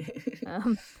scream.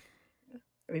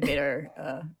 We made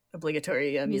our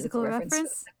obligatory musical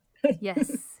reference.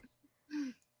 Yes.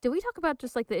 Did we talk about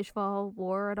just like the Ishval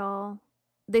War at all?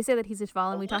 They say that he's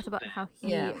Ishval, and we talked about how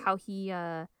he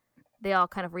they all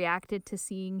kind of reacted to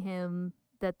seeing him,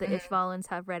 that the Ishvalans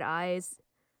have red eyes.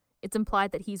 It's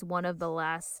implied that he's one of the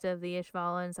last of the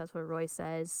Ishvalans. That's what Roy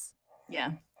says.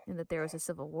 Yeah. And that there was a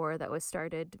civil war that was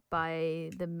started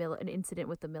by an incident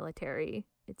with the military,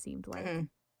 it seemed like. I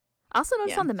also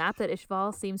noticed on the map that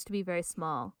Ishval seems to be very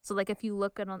small. So, like, if you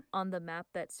look on the map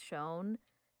that's shown,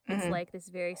 it's like this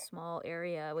very small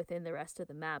area within the rest of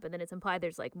the map. And then it's implied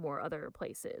there's, like, more other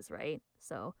places, right?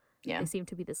 So, they seem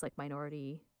to be this, like,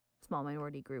 small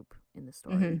minority group in the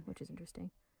story, which is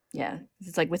interesting. Yeah.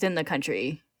 It's, like, within the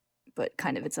country, but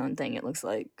kind of its own thing, it looks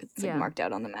like. It's, like, marked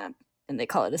out on the map. And they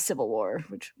call it a civil war,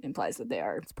 which implies that they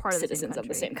are citizens of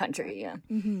the same country. Yeah.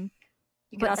 Mm-hmm.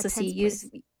 You can also see use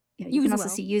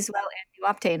well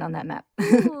and Uoptane on that map.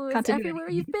 Ooh, it's everywhere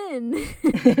you've been.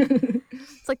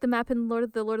 It's like the map in the Lord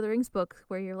of the Rings book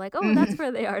where you're like, oh, that's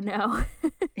where they are now.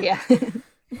 Yeah.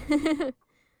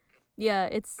 Yeah,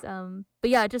 it's but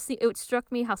yeah, it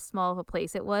struck me how small of a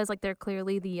place it was. Like they're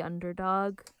clearly the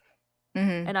underdog,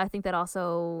 and I think that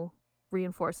also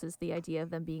reinforces the idea of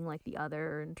them being like the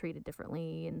other and treated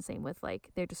differently, and same with like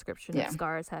their description of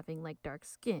Scar having like dark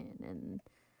skin and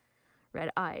red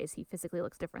eyes. He physically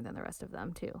looks different than the rest of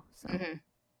them too. So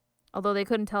although they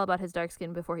couldn't tell about his dark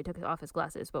skin before he took off his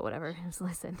glasses, but whatever. Just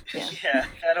listen. Yeah,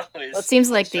 that always. Well, it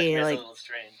seems like a little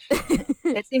strange.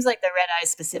 It seems like the red eyes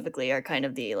specifically are kind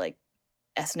of the like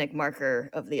ethnic marker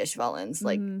of the Ishvalans.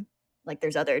 Like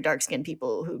there's other dark skinned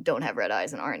people who don't have red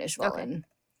eyes and aren't Ishvalan. Okay.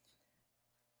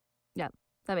 Yeah,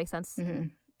 that makes sense.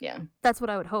 Yeah, that's what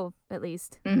I would hope, at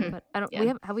least. But I don't.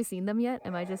 Yeah. Have we seen them yet?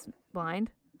 Am I just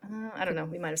blind? I don't know.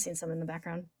 We might have seen some in the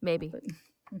background, maybe.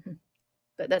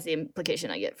 But that's the implication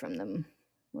I get from them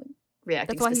like,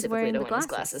 reacting specifically to when his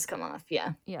glasses come off.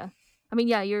 Yeah. Yeah. I mean,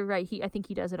 yeah, you're right. I think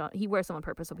he does it on. He wears them on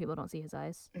purpose so people don't see his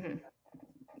eyes.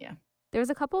 Yeah. There's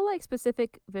a couple like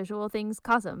specific visual things.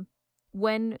 Cosm,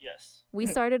 when we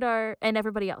started and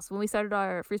everybody else, when we started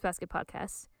our Fruits Basket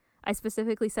podcast, I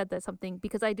specifically said that something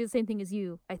because I do the same thing as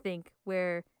you, I think,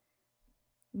 where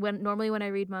normally when I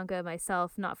read manga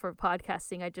myself, not for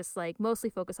podcasting, I just like mostly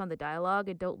focus on the dialogue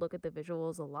and don't look at the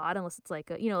visuals a lot unless it's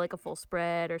like like a full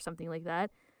spread or something like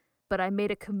that. But I made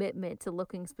a commitment to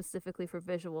looking specifically for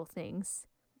visual things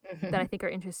that I think are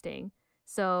interesting.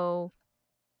 So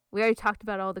we already talked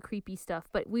about all the creepy stuff,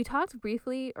 but we talked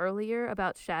briefly earlier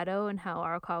about shadow and how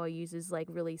Arakawa uses like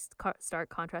really stark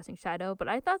contrasting shadow. But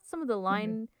I thought some of the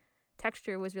line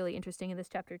texture was really interesting in this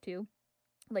chapter too.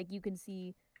 Like you can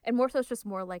see, and more so it's just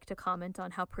more like to comment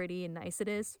on how pretty and nice it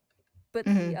is. But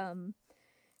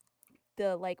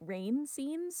the like rain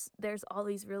scenes, there's all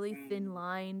these really thin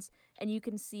lines, and you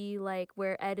can see like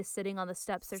where Ed is sitting on the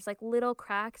steps, there's like little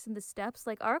cracks in the steps.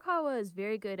 Like Arakawa is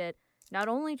very good at not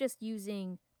only just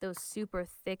using those super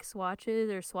thick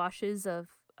swashes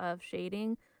of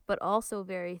shading, but also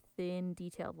very thin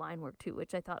detailed line work too,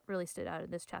 which I thought really stood out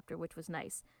in this chapter, which was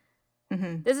nice.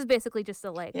 This is basically just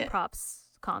a like props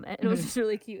comment. It was just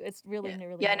really cute. It's really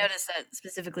really nice. I noticed that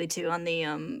specifically too on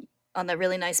the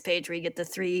really nice page where you get the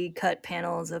 3 cut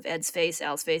panels of Ed's face,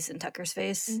 Al's face, and Tucker's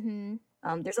face.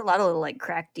 There's a lot of little like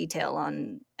crack detail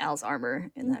on Al's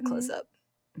armor in that close up.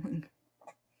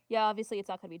 Yeah, obviously it's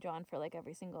not going to be drawn for like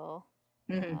every single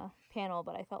panel,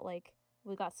 but I felt like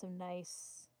we got some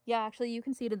nice. Yeah, actually, you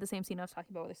can see it in the same scene I was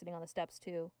talking about where they're sitting on the steps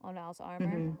too on Al's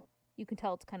armor. You can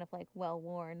tell it's kind of like well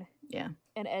worn. Yeah.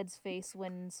 And Ed's face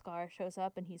when Scar shows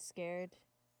up and he's scared.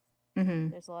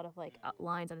 There's a lot of like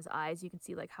lines on his eyes. You can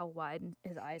see like how wide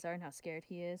his eyes are and how scared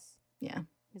he is. Yeah.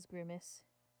 His grimace.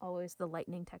 Always the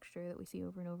lightning texture that we see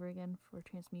over and over again for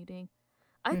transmuting.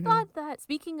 I thought that,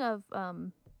 speaking of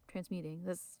transmuting,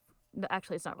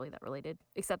 actually it's not really that related,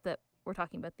 except that we're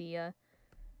talking about the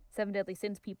 7 Deadly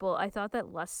Sins people. I thought that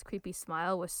Lust's creepy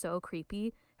smile was so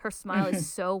creepy. Her smile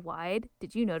is so wide.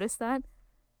 Did you notice that?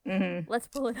 Let's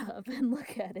pull it up and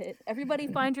look at it. Everybody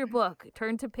find your book.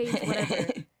 Turn to page whatever.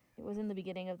 It was in the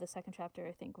beginning of the 2nd chapter,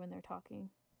 I think, when they're talking.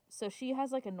 So she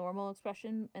has like a normal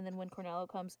expression, and then when Cornello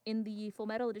comes, in the Full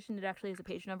Metal edition, it actually has a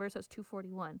page number, so it's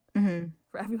 241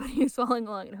 for everybody who's following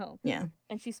along at home. Yeah.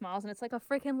 And she smiles, and it's like a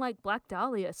freaking like Black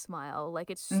Dahlia smile.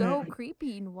 Like it's so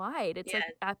creepy and wide. It's like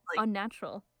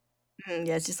unnatural.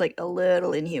 Yeah, it's just like a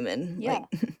little inhuman. Yeah.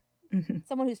 Like,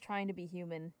 Someone who's trying to be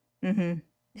human. I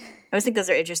always think those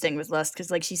are interesting with Lust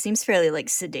because like she seems fairly like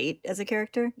sedate as a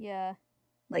character. Yeah.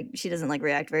 Like she doesn't like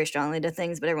react very strongly to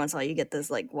things, but every once in a while you get those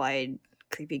like wide,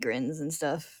 creepy grins and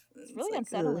stuff. It's really like,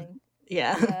 unsettling. Ugh.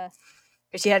 Yeah. Yeah.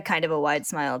 She had kind of a wide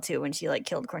smile too when she like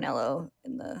killed Cornello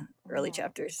in the early Oh,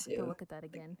 chapters I have to too. look at that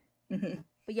again. Mhm.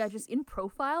 But yeah, just in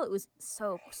profile, it was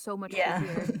so much Yeah.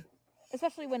 creepier.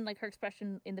 Especially when like her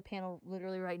expression in the panel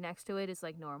literally right next to it is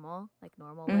like normal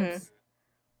Mhm. lips.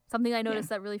 Something I noticed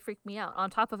that really freaked me out, on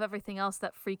top of everything else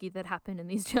that freaky that happened in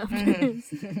these chapters.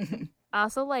 Mhm. I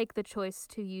also like the choice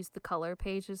to use the color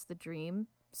page as the dream.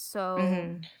 So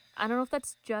Mhm. I don't know if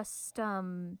that's just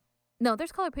no,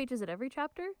 there's color pages at every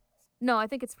chapter. No, I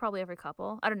think it's probably every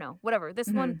couple. I don't know. Whatever. This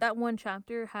one, that one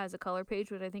chapter has a color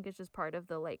page, which I think is just part of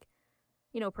the like,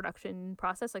 production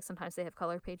process. Like sometimes they have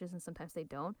color pages and sometimes they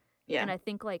don't. Yeah. And I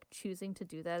think like choosing to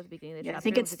do that at the beginning of the Yeah, I chapter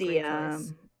think it's was a the great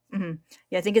choice.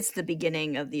 Yeah, I think it's the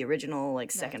beginning of the original like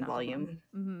No, it's second not the one. volume.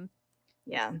 Mm-hmm.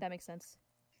 Yeah. That makes sense.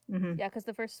 Mm-hmm. Yeah, because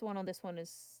the first one on this one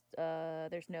is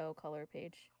there's no color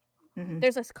page. Mm-hmm.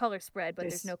 There's a color spread, but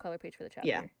there's no color page for the chapter.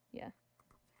 Yeah. Yeah.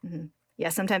 Mm-hmm. Yeah,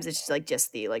 sometimes it's like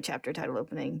just the like chapter title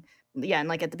opening. Yeah, and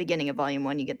like at the beginning of volume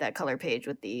 1, you get that color page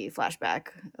with the flashback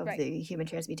of the human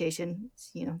transmutation.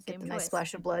 Get Same the nice choice.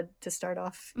 splash of blood to start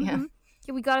off. Mm-hmm. Yeah.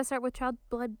 Yeah, we gotta start with child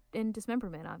blood and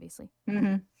dismemberment, obviously.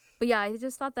 Mm-hmm. But yeah, I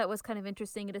just thought that was kind of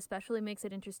interesting. It especially makes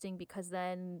it interesting because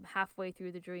then halfway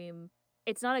through the dream,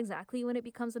 it's not exactly when it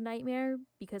becomes a nightmare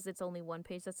because it's only one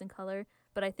page that's in color,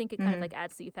 but I think it kind of like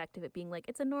adds the effect of it being like,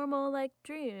 it's a normal like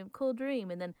dream, cool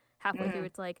dream. And then halfway through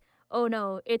it's like, oh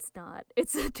no, it's not.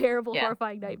 It's a terrible,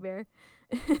 horrifying nightmare.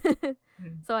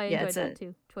 So I enjoyed that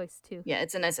too. Choice too. Yeah,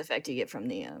 it's a nice effect you get from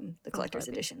the collector's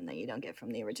edition that you don't get from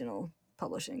the original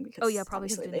publishing because probably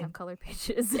because it didn't have color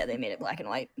pages. Yeah, they made it black and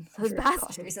white Those for bastards.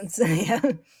 cost reasons. Yeah.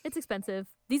 It's expensive.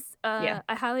 These I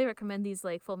highly recommend these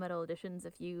like Full Metal editions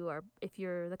if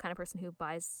you're the kind of person who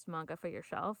buys manga for your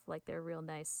shelf. Like they're real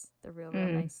nice. They're real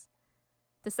nice.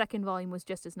 The second volume was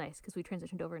just as nice because we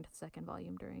transitioned over into the second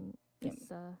volume during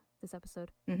this episode.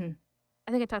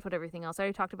 I think I talked about everything else. I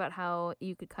already talked about how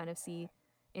you could kind of see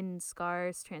in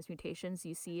Scar's transmutations,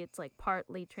 you see it's like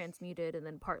partly transmuted and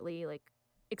then partly like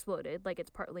exploded, like it's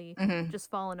partly just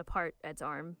fallen apart Ed's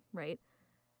arm, right?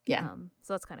 Yeah.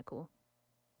 So that's kind of cool.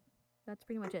 That's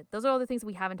pretty much it. Those are all the things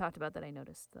we haven't talked about that I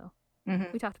noticed, though.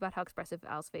 We talked about how expressive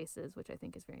Al's face is, which I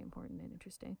think is very important and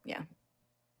interesting. Yeah.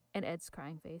 And Ed's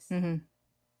crying face.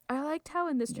 I liked how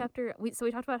in this chapter, we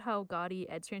talked about how gaudy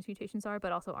Ed's transmutations are,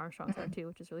 but also Armstrong's are too,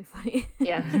 which is really funny.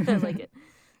 Yeah. I like it.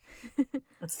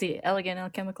 That's the elegant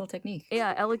alchemical technique.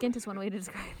 Yeah, elegant is one way to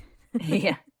describe it.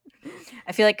 Yeah.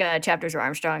 I feel like chapters where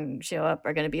Armstrong show up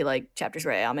are going to be like chapters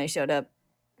where Ayame showed up,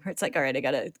 where it's like, all right, I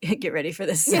got to get ready for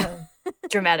this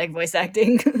dramatic voice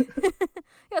acting.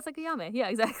 Yeah, it's like Ayame. Yeah,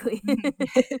 exactly.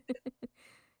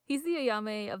 He's the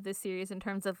Ayame of this series in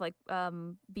terms of like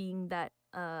being that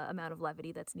amount of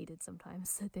levity that's needed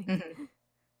sometimes, I think.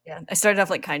 Yeah, I started off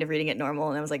like kind of reading it normal,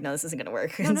 and I was like, no, this isn't going to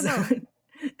work. No.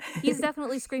 He's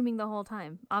definitely screaming the whole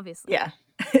time, obviously. Yeah.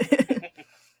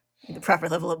 The proper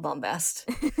level of bombast.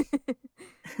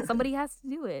 Somebody has to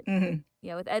do it.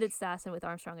 Yeah, with Ed it's sass, and with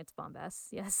Armstrong it's bombast.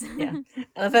 Yes. Yeah.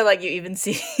 I love how like you even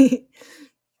see,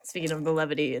 speaking of the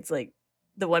levity, it's like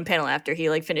the one panel after he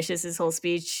like finishes his whole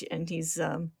speech and he's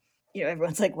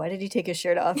everyone's like, why did he take his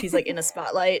shirt off? He's like in a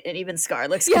spotlight and even Scar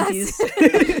looks confused.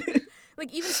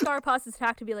 Like even Scar pauses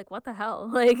back to be like, what the hell?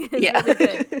 Like it's really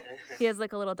good. He has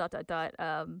like a little ... bubble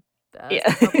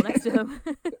next to him.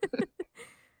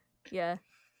 Yeah.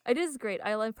 It is great.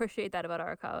 I appreciate that about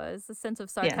Arakawa. It's a sense of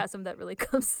sarcasm that really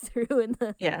comes through in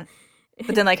the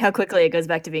But then like how quickly it goes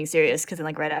back to being serious, because then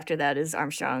like right after that is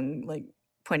Armstrong like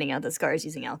pointing out that Scar is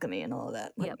using alchemy and all of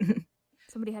that. Yep.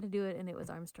 Somebody had to do it, and it was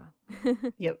Armstrong.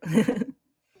 Yep.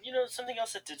 Something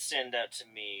else that did stand out to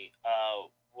me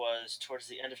was towards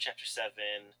the end of chapter 7.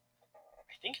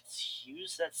 I think it's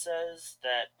Hughes that says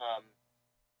that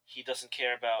he doesn't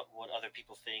care about what other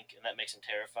people think, and that makes him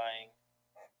terrifying.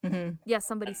 Yeah,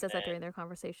 somebody says that during their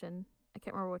conversation. I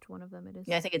can't remember which one of them it is.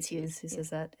 Yeah, I think it's Hughes who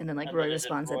says that, and then like Roy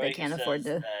responds that they can't afford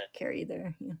to carry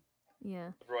their.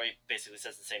 Yeah. Roy basically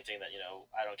says the same thing, that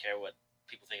I don't care what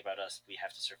people think about us. We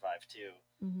have to survive too.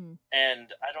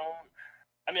 And I don't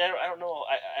know.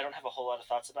 I don't have a whole lot of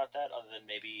thoughts about that, other than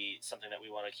maybe something that we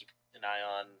want to keep an eye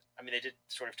on. I mean, they did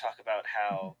sort of talk about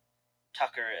how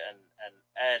Tucker and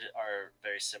Ed are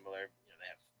very similar. They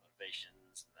have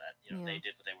motivations, and that they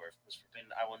did what they were.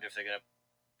 And I wonder if they're gonna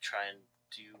try and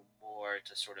do more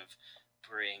to sort of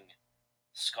bring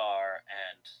Scar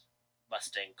and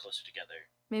Mustang closer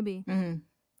together. Maybe.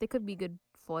 They could be good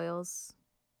foils.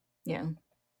 Yeah.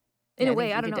 In Yeah, a way,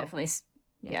 think I you don't could know. Definitely,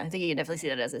 Yeah. I think you can definitely see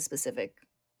that as a specific,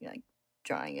 like,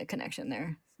 drawing a connection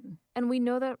there. And we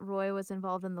know that Roy was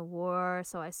involved in the war,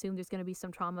 so I assume there's going to be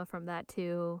some trauma from that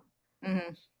too.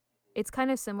 Mm-hmm. It's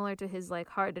kind of similar to his like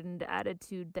hardened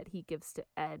attitude that he gives to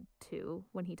Ed too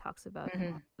when he talks about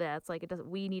that. It's like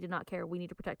we need to not care, we need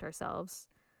to protect ourselves.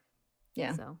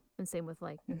 Yeah. So, and same with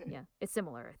like, yeah, it's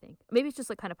similar, I think. Maybe it's just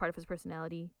like kind of part of his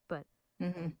personality, but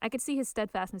I could see his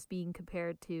steadfastness being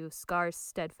compared to Scar's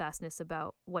steadfastness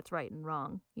about what's right and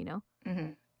wrong, you know?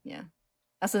 Yeah.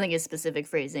 I also think his specific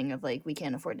phrasing of like, we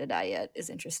can't afford to die yet is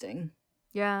interesting.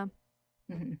 Yeah.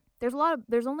 This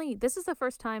is the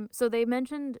first time, so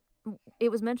it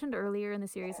was mentioned earlier in the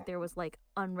series that there was like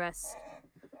unrest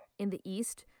in the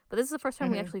East, but this is the first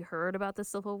time we actually heard about the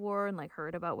Civil War and like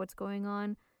heard about what's going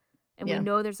on. And we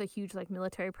know there's a huge like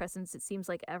military presence, it seems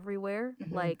like everywhere.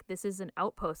 Like this is an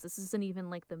outpost. This isn't even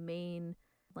like the main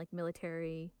like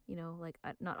military, you know, like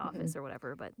not office or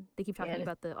whatever, but they keep talking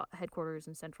about the headquarters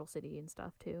in Central City and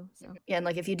stuff too. So yeah, and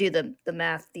like if you do the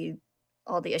math,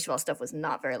 all the Ishval stuff was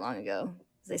not very long ago.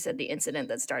 They said the incident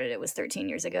that started it was 13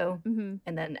 years ago,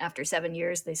 and then after 7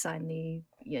 years they signed the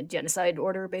genocide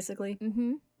order basically,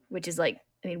 which is like,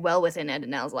 I mean, well within Ed and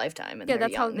Nell's lifetime. And yeah,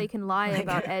 that's young. how they can lie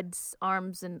about Ed's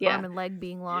arm and leg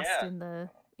being lost in the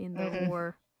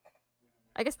war.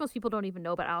 I guess most people don't even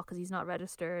know about Al because he's not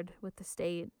registered with the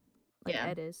state like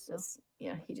Ed is. So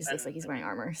yeah, he just looks like he's wearing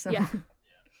armor. So yeah,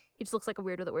 he just looks like a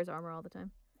weirdo that wears armor all the time.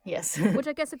 Yes. Which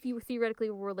I guess if you theoretically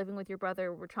were living with your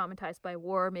brother, were traumatized by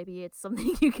war, maybe it's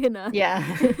something you can. Yeah.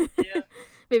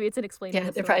 Maybe it's an explainable. Yeah,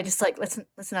 they're story. probably just like,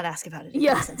 let's not ask about it.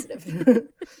 Yeah. He's sensitive.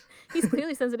 He's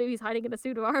clearly sensitive. He's hiding in a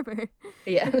suit of armor.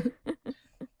 Yeah. I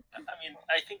mean,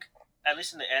 I think at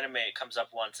least in the anime it comes up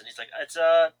once, and he's like, "It's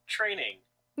training."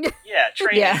 Yeah,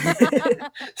 training. Yeah.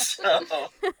 So,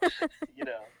 you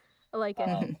know, I like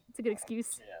it. It's a good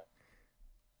excuse.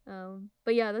 Yeah.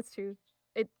 But yeah, that's true.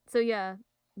 So yeah,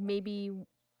 maybe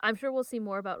I'm sure we'll see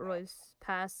more about Roy's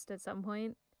past at some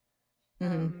point.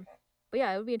 But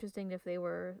yeah, it would be interesting if they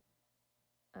were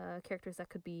characters that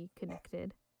could be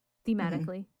connected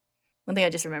thematically. One thing I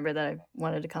just remember that I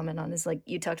wanted to comment on is like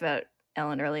you talked about,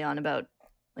 Ellen, early on about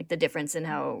like the difference in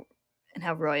how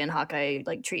Roy and Hawkeye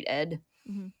like treat Ed,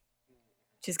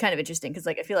 which is kind of interesting because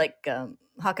like I feel like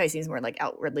Hawkeye seems more like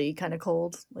outwardly kind of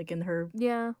cold, like in her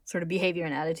sort of behavior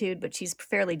and attitude, but she's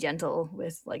fairly gentle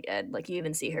with like Ed. Like you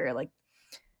even see her like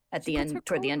at the end,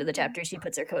 toward the end of the chapter, she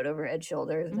puts her coat over Ed's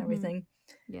shoulders and everything.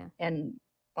 Yeah, and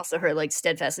also her like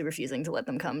steadfastly refusing to let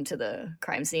them come to the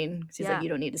crime scene. She's like, you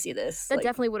don't need to see this. That like,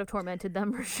 definitely would have tormented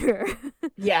them for sure.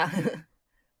 Yeah.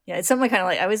 It's something kind of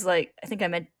like, I think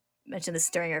I mentioned this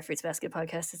during our Fruits Basket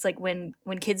podcast. It's like when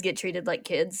kids get treated like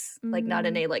kids, like not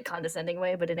in a like condescending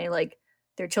way, but in a like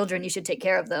they're children, you should take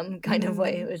care of them kind of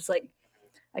way. It's like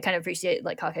I kind of appreciate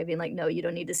like Hawkeye being like, no, you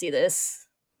don't need to see this,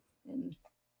 and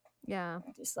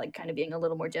just like kind of being a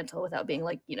little more gentle without being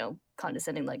like, you know,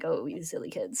 condescending, like, oh, you silly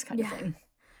kids kind of thing.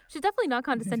 She's definitely not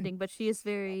condescending, but she's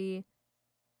very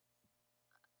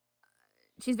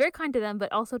kind to them,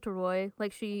 but also to Roy.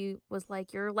 Like she was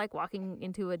like, you're like walking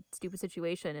into a stupid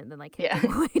situation and then like kicked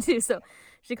him away too. So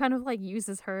she kind of like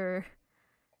uses her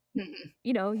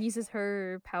uses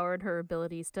her power and her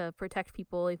abilities to protect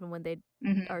people even when they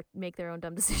make their own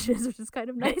dumb decisions, which is kind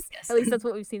of nice. At least that's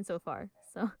what we've seen so far.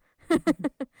 So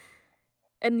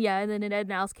and then in Ed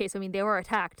and Al's case, I mean, they were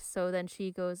attacked, so then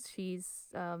she's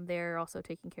there also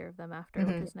taking care of them after,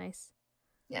 which is nice.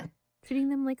 Yeah. Treating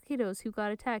them like kiddos who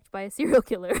got attacked by a serial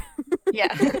killer.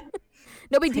 Yeah.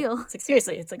 No big deal. It's like,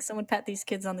 seriously, it's like someone pat these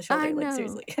kids on the shoulder. I know. Like,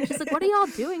 seriously. She's like, what are y'all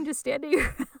doing just standing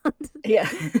around? Yeah.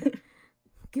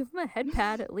 Give them a head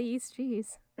pat at least. Jeez.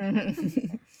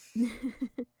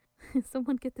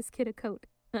 Someone get this kid a coat.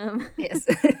 Yes.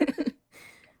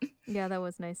 Yeah, that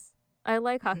was nice. I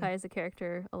like Hawkeye as a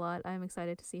character a lot. I'm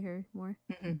excited to see her more.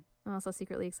 I'm also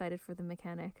secretly excited for the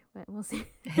mechanic, but we'll see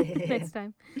next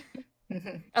time.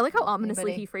 I like how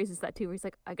ominously he phrases that too, where he's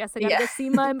like, I guess I gotta go see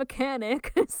my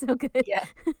mechanic. It's so good. Yeah.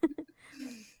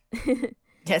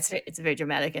 It's a very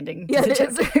dramatic ending. Yeah, it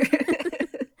is.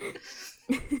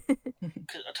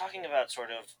 Talking about sort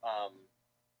of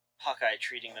Hawkeye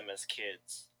treating them as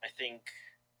kids, I think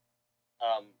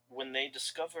when they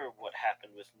discover what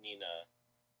happened with Nina,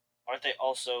 aren't they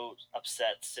also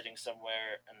upset sitting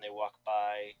somewhere and they walk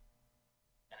by?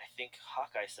 And I think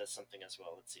Hawkeye says something as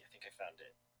well. Let's see, I think I found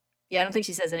it. Yeah, I don't think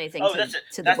she says anything to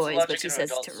the That's boys, the but she says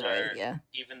to Roy,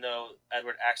 even though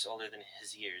Edward acts older than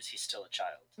his years, he's still a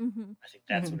child. I think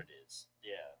that's what it is.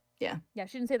 Yeah. Yeah,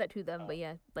 she didn't say that to them, but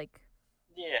like...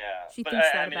 Yeah, she but thinks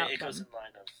I that mean, about it them. goes in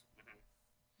line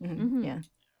of... Yeah.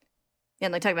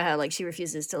 And like talking about how like she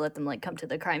refuses to let them like come to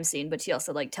the crime scene, but she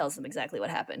also like tells them exactly what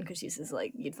happened because she says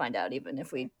like you'd find out even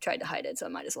if we tried to hide it, so I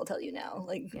might as well tell you now.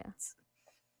 Like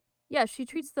yeah, she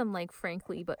treats them like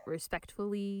frankly but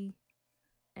respectfully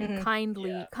and kindly,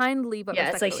 Yeah. kindly but it's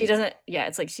like respectfully. she doesn't. Yeah,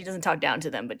 it's like she doesn't talk down to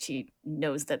them, but she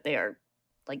knows that they are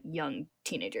like young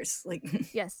teenagers. Like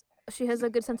Yes, she has a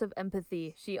good sense of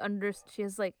empathy. She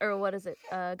has like, or what is it?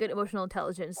 Good emotional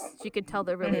intelligence. She could tell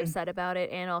they're really upset about it,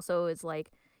 and also is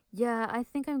like, yeah, I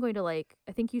think I'm going to like,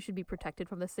 I think you should be protected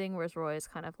from this thing. Whereas Roy is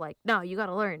kind of like, no, you got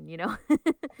to learn. You know,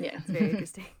 yeah, it's very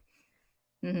interesting.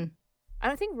 Mm-hmm. I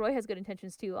don't think Roy has good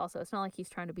intentions too. Also, it's not like he's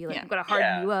trying to be like, Yeah. I'm gonna harden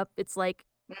Yeah. you up. It's like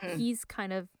Mhm. he's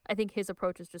kind of. I think his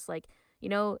approach is just like, you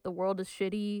know, the world is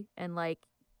shitty, and like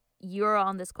you're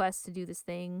on this quest to do this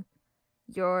thing.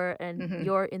 You're in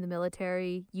the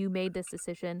military. You made this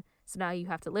decision, so now you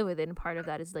have to live with it. And part of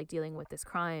that is like dealing with this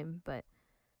crime. But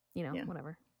you know, Yeah.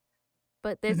 whatever.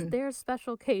 But they're a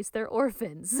special case. They're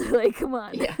orphans. Like, come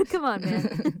on, Yeah. come on,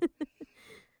 man.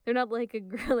 They're not like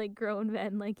like grown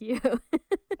men like you.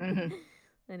 Mhm.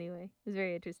 Anyway, it's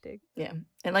very interesting. Yeah,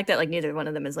 and like that, like neither one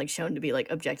of them is like shown to be like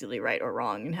objectively right or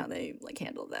wrong in how they like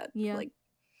handle that. Yeah. Like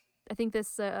I think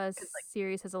this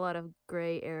series has a lot of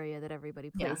gray area that everybody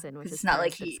plays in, which 'cause is it's not part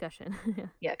like of the discussion.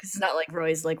 yeah, because it's not like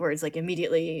Roy's like words like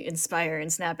immediately inspire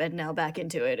and snap Ed now back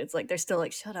into it. It's like they're still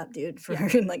like shut up, dude, for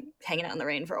like hanging out in the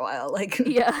rain for a while. Like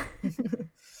Yeah.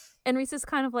 And Reese is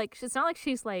kind of like, it's not like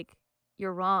she's like,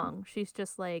 you're wrong. She's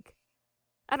just like,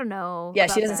 I don't know. yeah,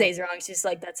 about she doesn't that. say he's wrong. She's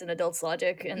like that's an adult's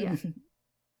logic, and Yeah.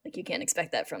 like you can't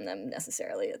expect that from them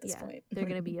necessarily at this point. They're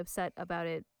going to be upset about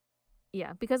it.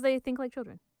 Yeah, because they think like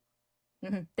children.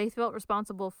 Mhm. They felt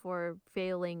responsible for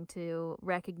failing to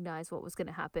recognize what was going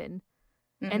to happen,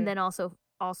 Mhm. and then also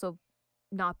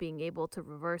not being able to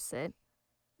reverse it.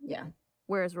 Yeah.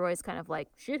 Whereas Roy's kind of like,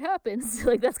 shit happens.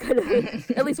 Like that's kind of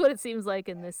at least what it seems like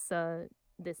in this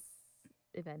this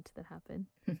event that happened.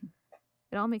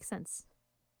 It all makes sense.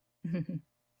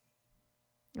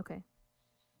 Okay.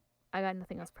 I got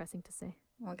nothing else pressing to say.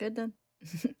 All good then.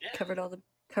 Yeah. Covered all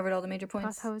the major Pross,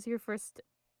 points. how was your first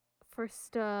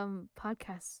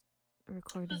podcast It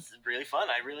recording? was really fun.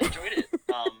 I really enjoyed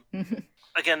it.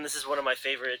 Again, this is one of my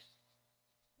favorite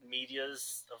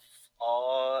medias of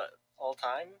all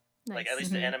time. Nice. Like at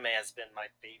least the anime has been my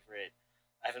favorite.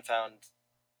 I haven't found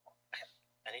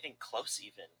anything close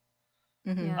even.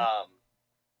 Mhm. Yeah.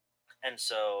 And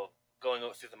so going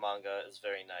through the manga is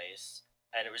very nice,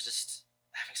 and it was just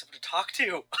having someone to talk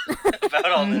to about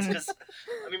all this because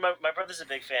I mean my brother's a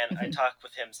big fan. I talk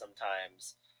with him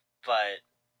sometimes, but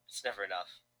it's never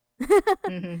enough.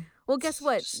 Mhm. Well, guess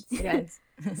what? Yeah.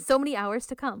 So many hours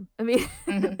to come. I mean,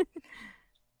 Mhm.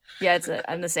 Yeah,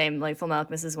 I'm the same. Like Full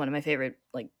Alchemist is one of my favorite.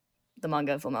 Like the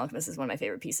manga of Full Alchemist is one of my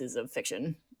favorite pieces of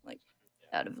fiction. Like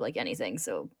out of like anything.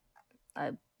 So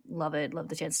I love it. Love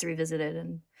the chance to revisit it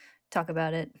and talk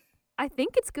about it. I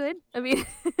think it's good. I mean,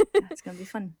 It's gonna be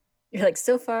fun. You're like,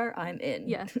 so far I'm in.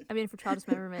 yeah. I mean, for child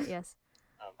dismemberment, yes.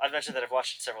 I've mentioned that I've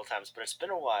watched it several times, but it's been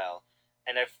a while,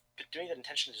 and I've been doing that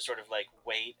intentionally to sort of like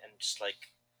wait and just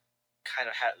like kind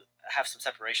of have some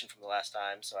separation from the last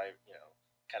time, so I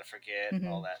kind of forget and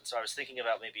all that. And so I was thinking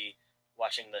about maybe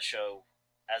watching the show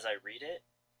as I read it.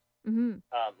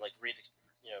 Like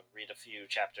read a few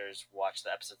chapters, watch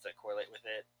the episodes that correlate with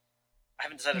it. I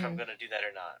haven't decided if I'm going to do that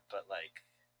or not, but like,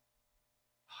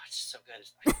 it's just so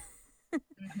good.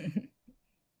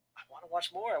 I want to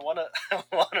watch more. I want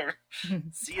to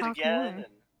see it Talk again. more.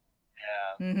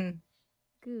 And yeah.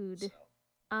 Good. So.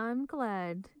 I'm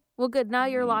glad. Well, good. Now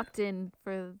you're locked in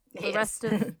for the rest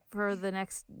of for the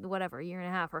next whatever year and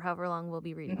a half or however long we'll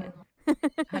be reading it.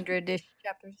 100-ish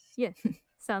chapters. Yeah,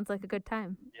 sounds like a good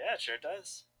time. Yeah, it sure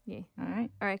does. Yeah. All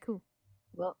right, cool.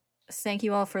 Well, thank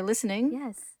you all for listening.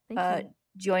 Yes, thank you.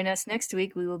 Join us next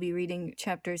week. We will be reading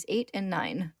chapters 8 and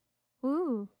 9.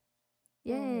 Woo!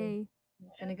 Yay!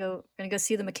 Gonna go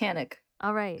see the mechanic.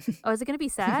 All right. Oh, is it gonna be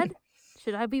sad?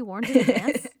 Should I be warned in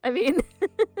advance? I mean,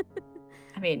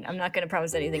 I'm not gonna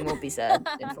promise anything won't be sad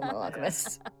in Fullmetal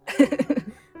Alchemist.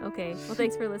 Okay. Well,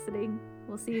 thanks for listening.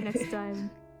 We'll see you next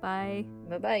time. Bye.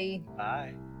 Bye-bye.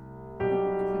 Bye.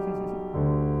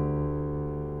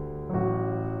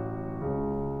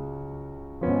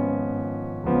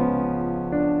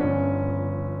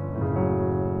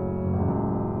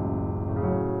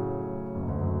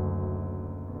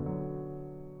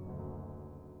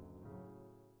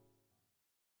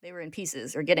 They were in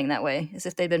pieces, or getting that way, as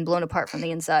if they'd been blown apart from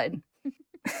the inside.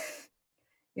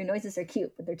 Your noises are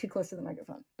cute, but they're too close to the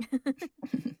microphone.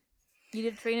 You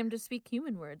did train him to speak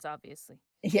human words, obviously.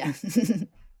 Yeah.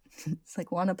 It's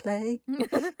like, wanna play?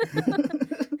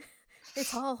 It's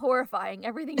It's all horrifying.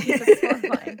 Everything she says is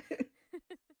horrifying.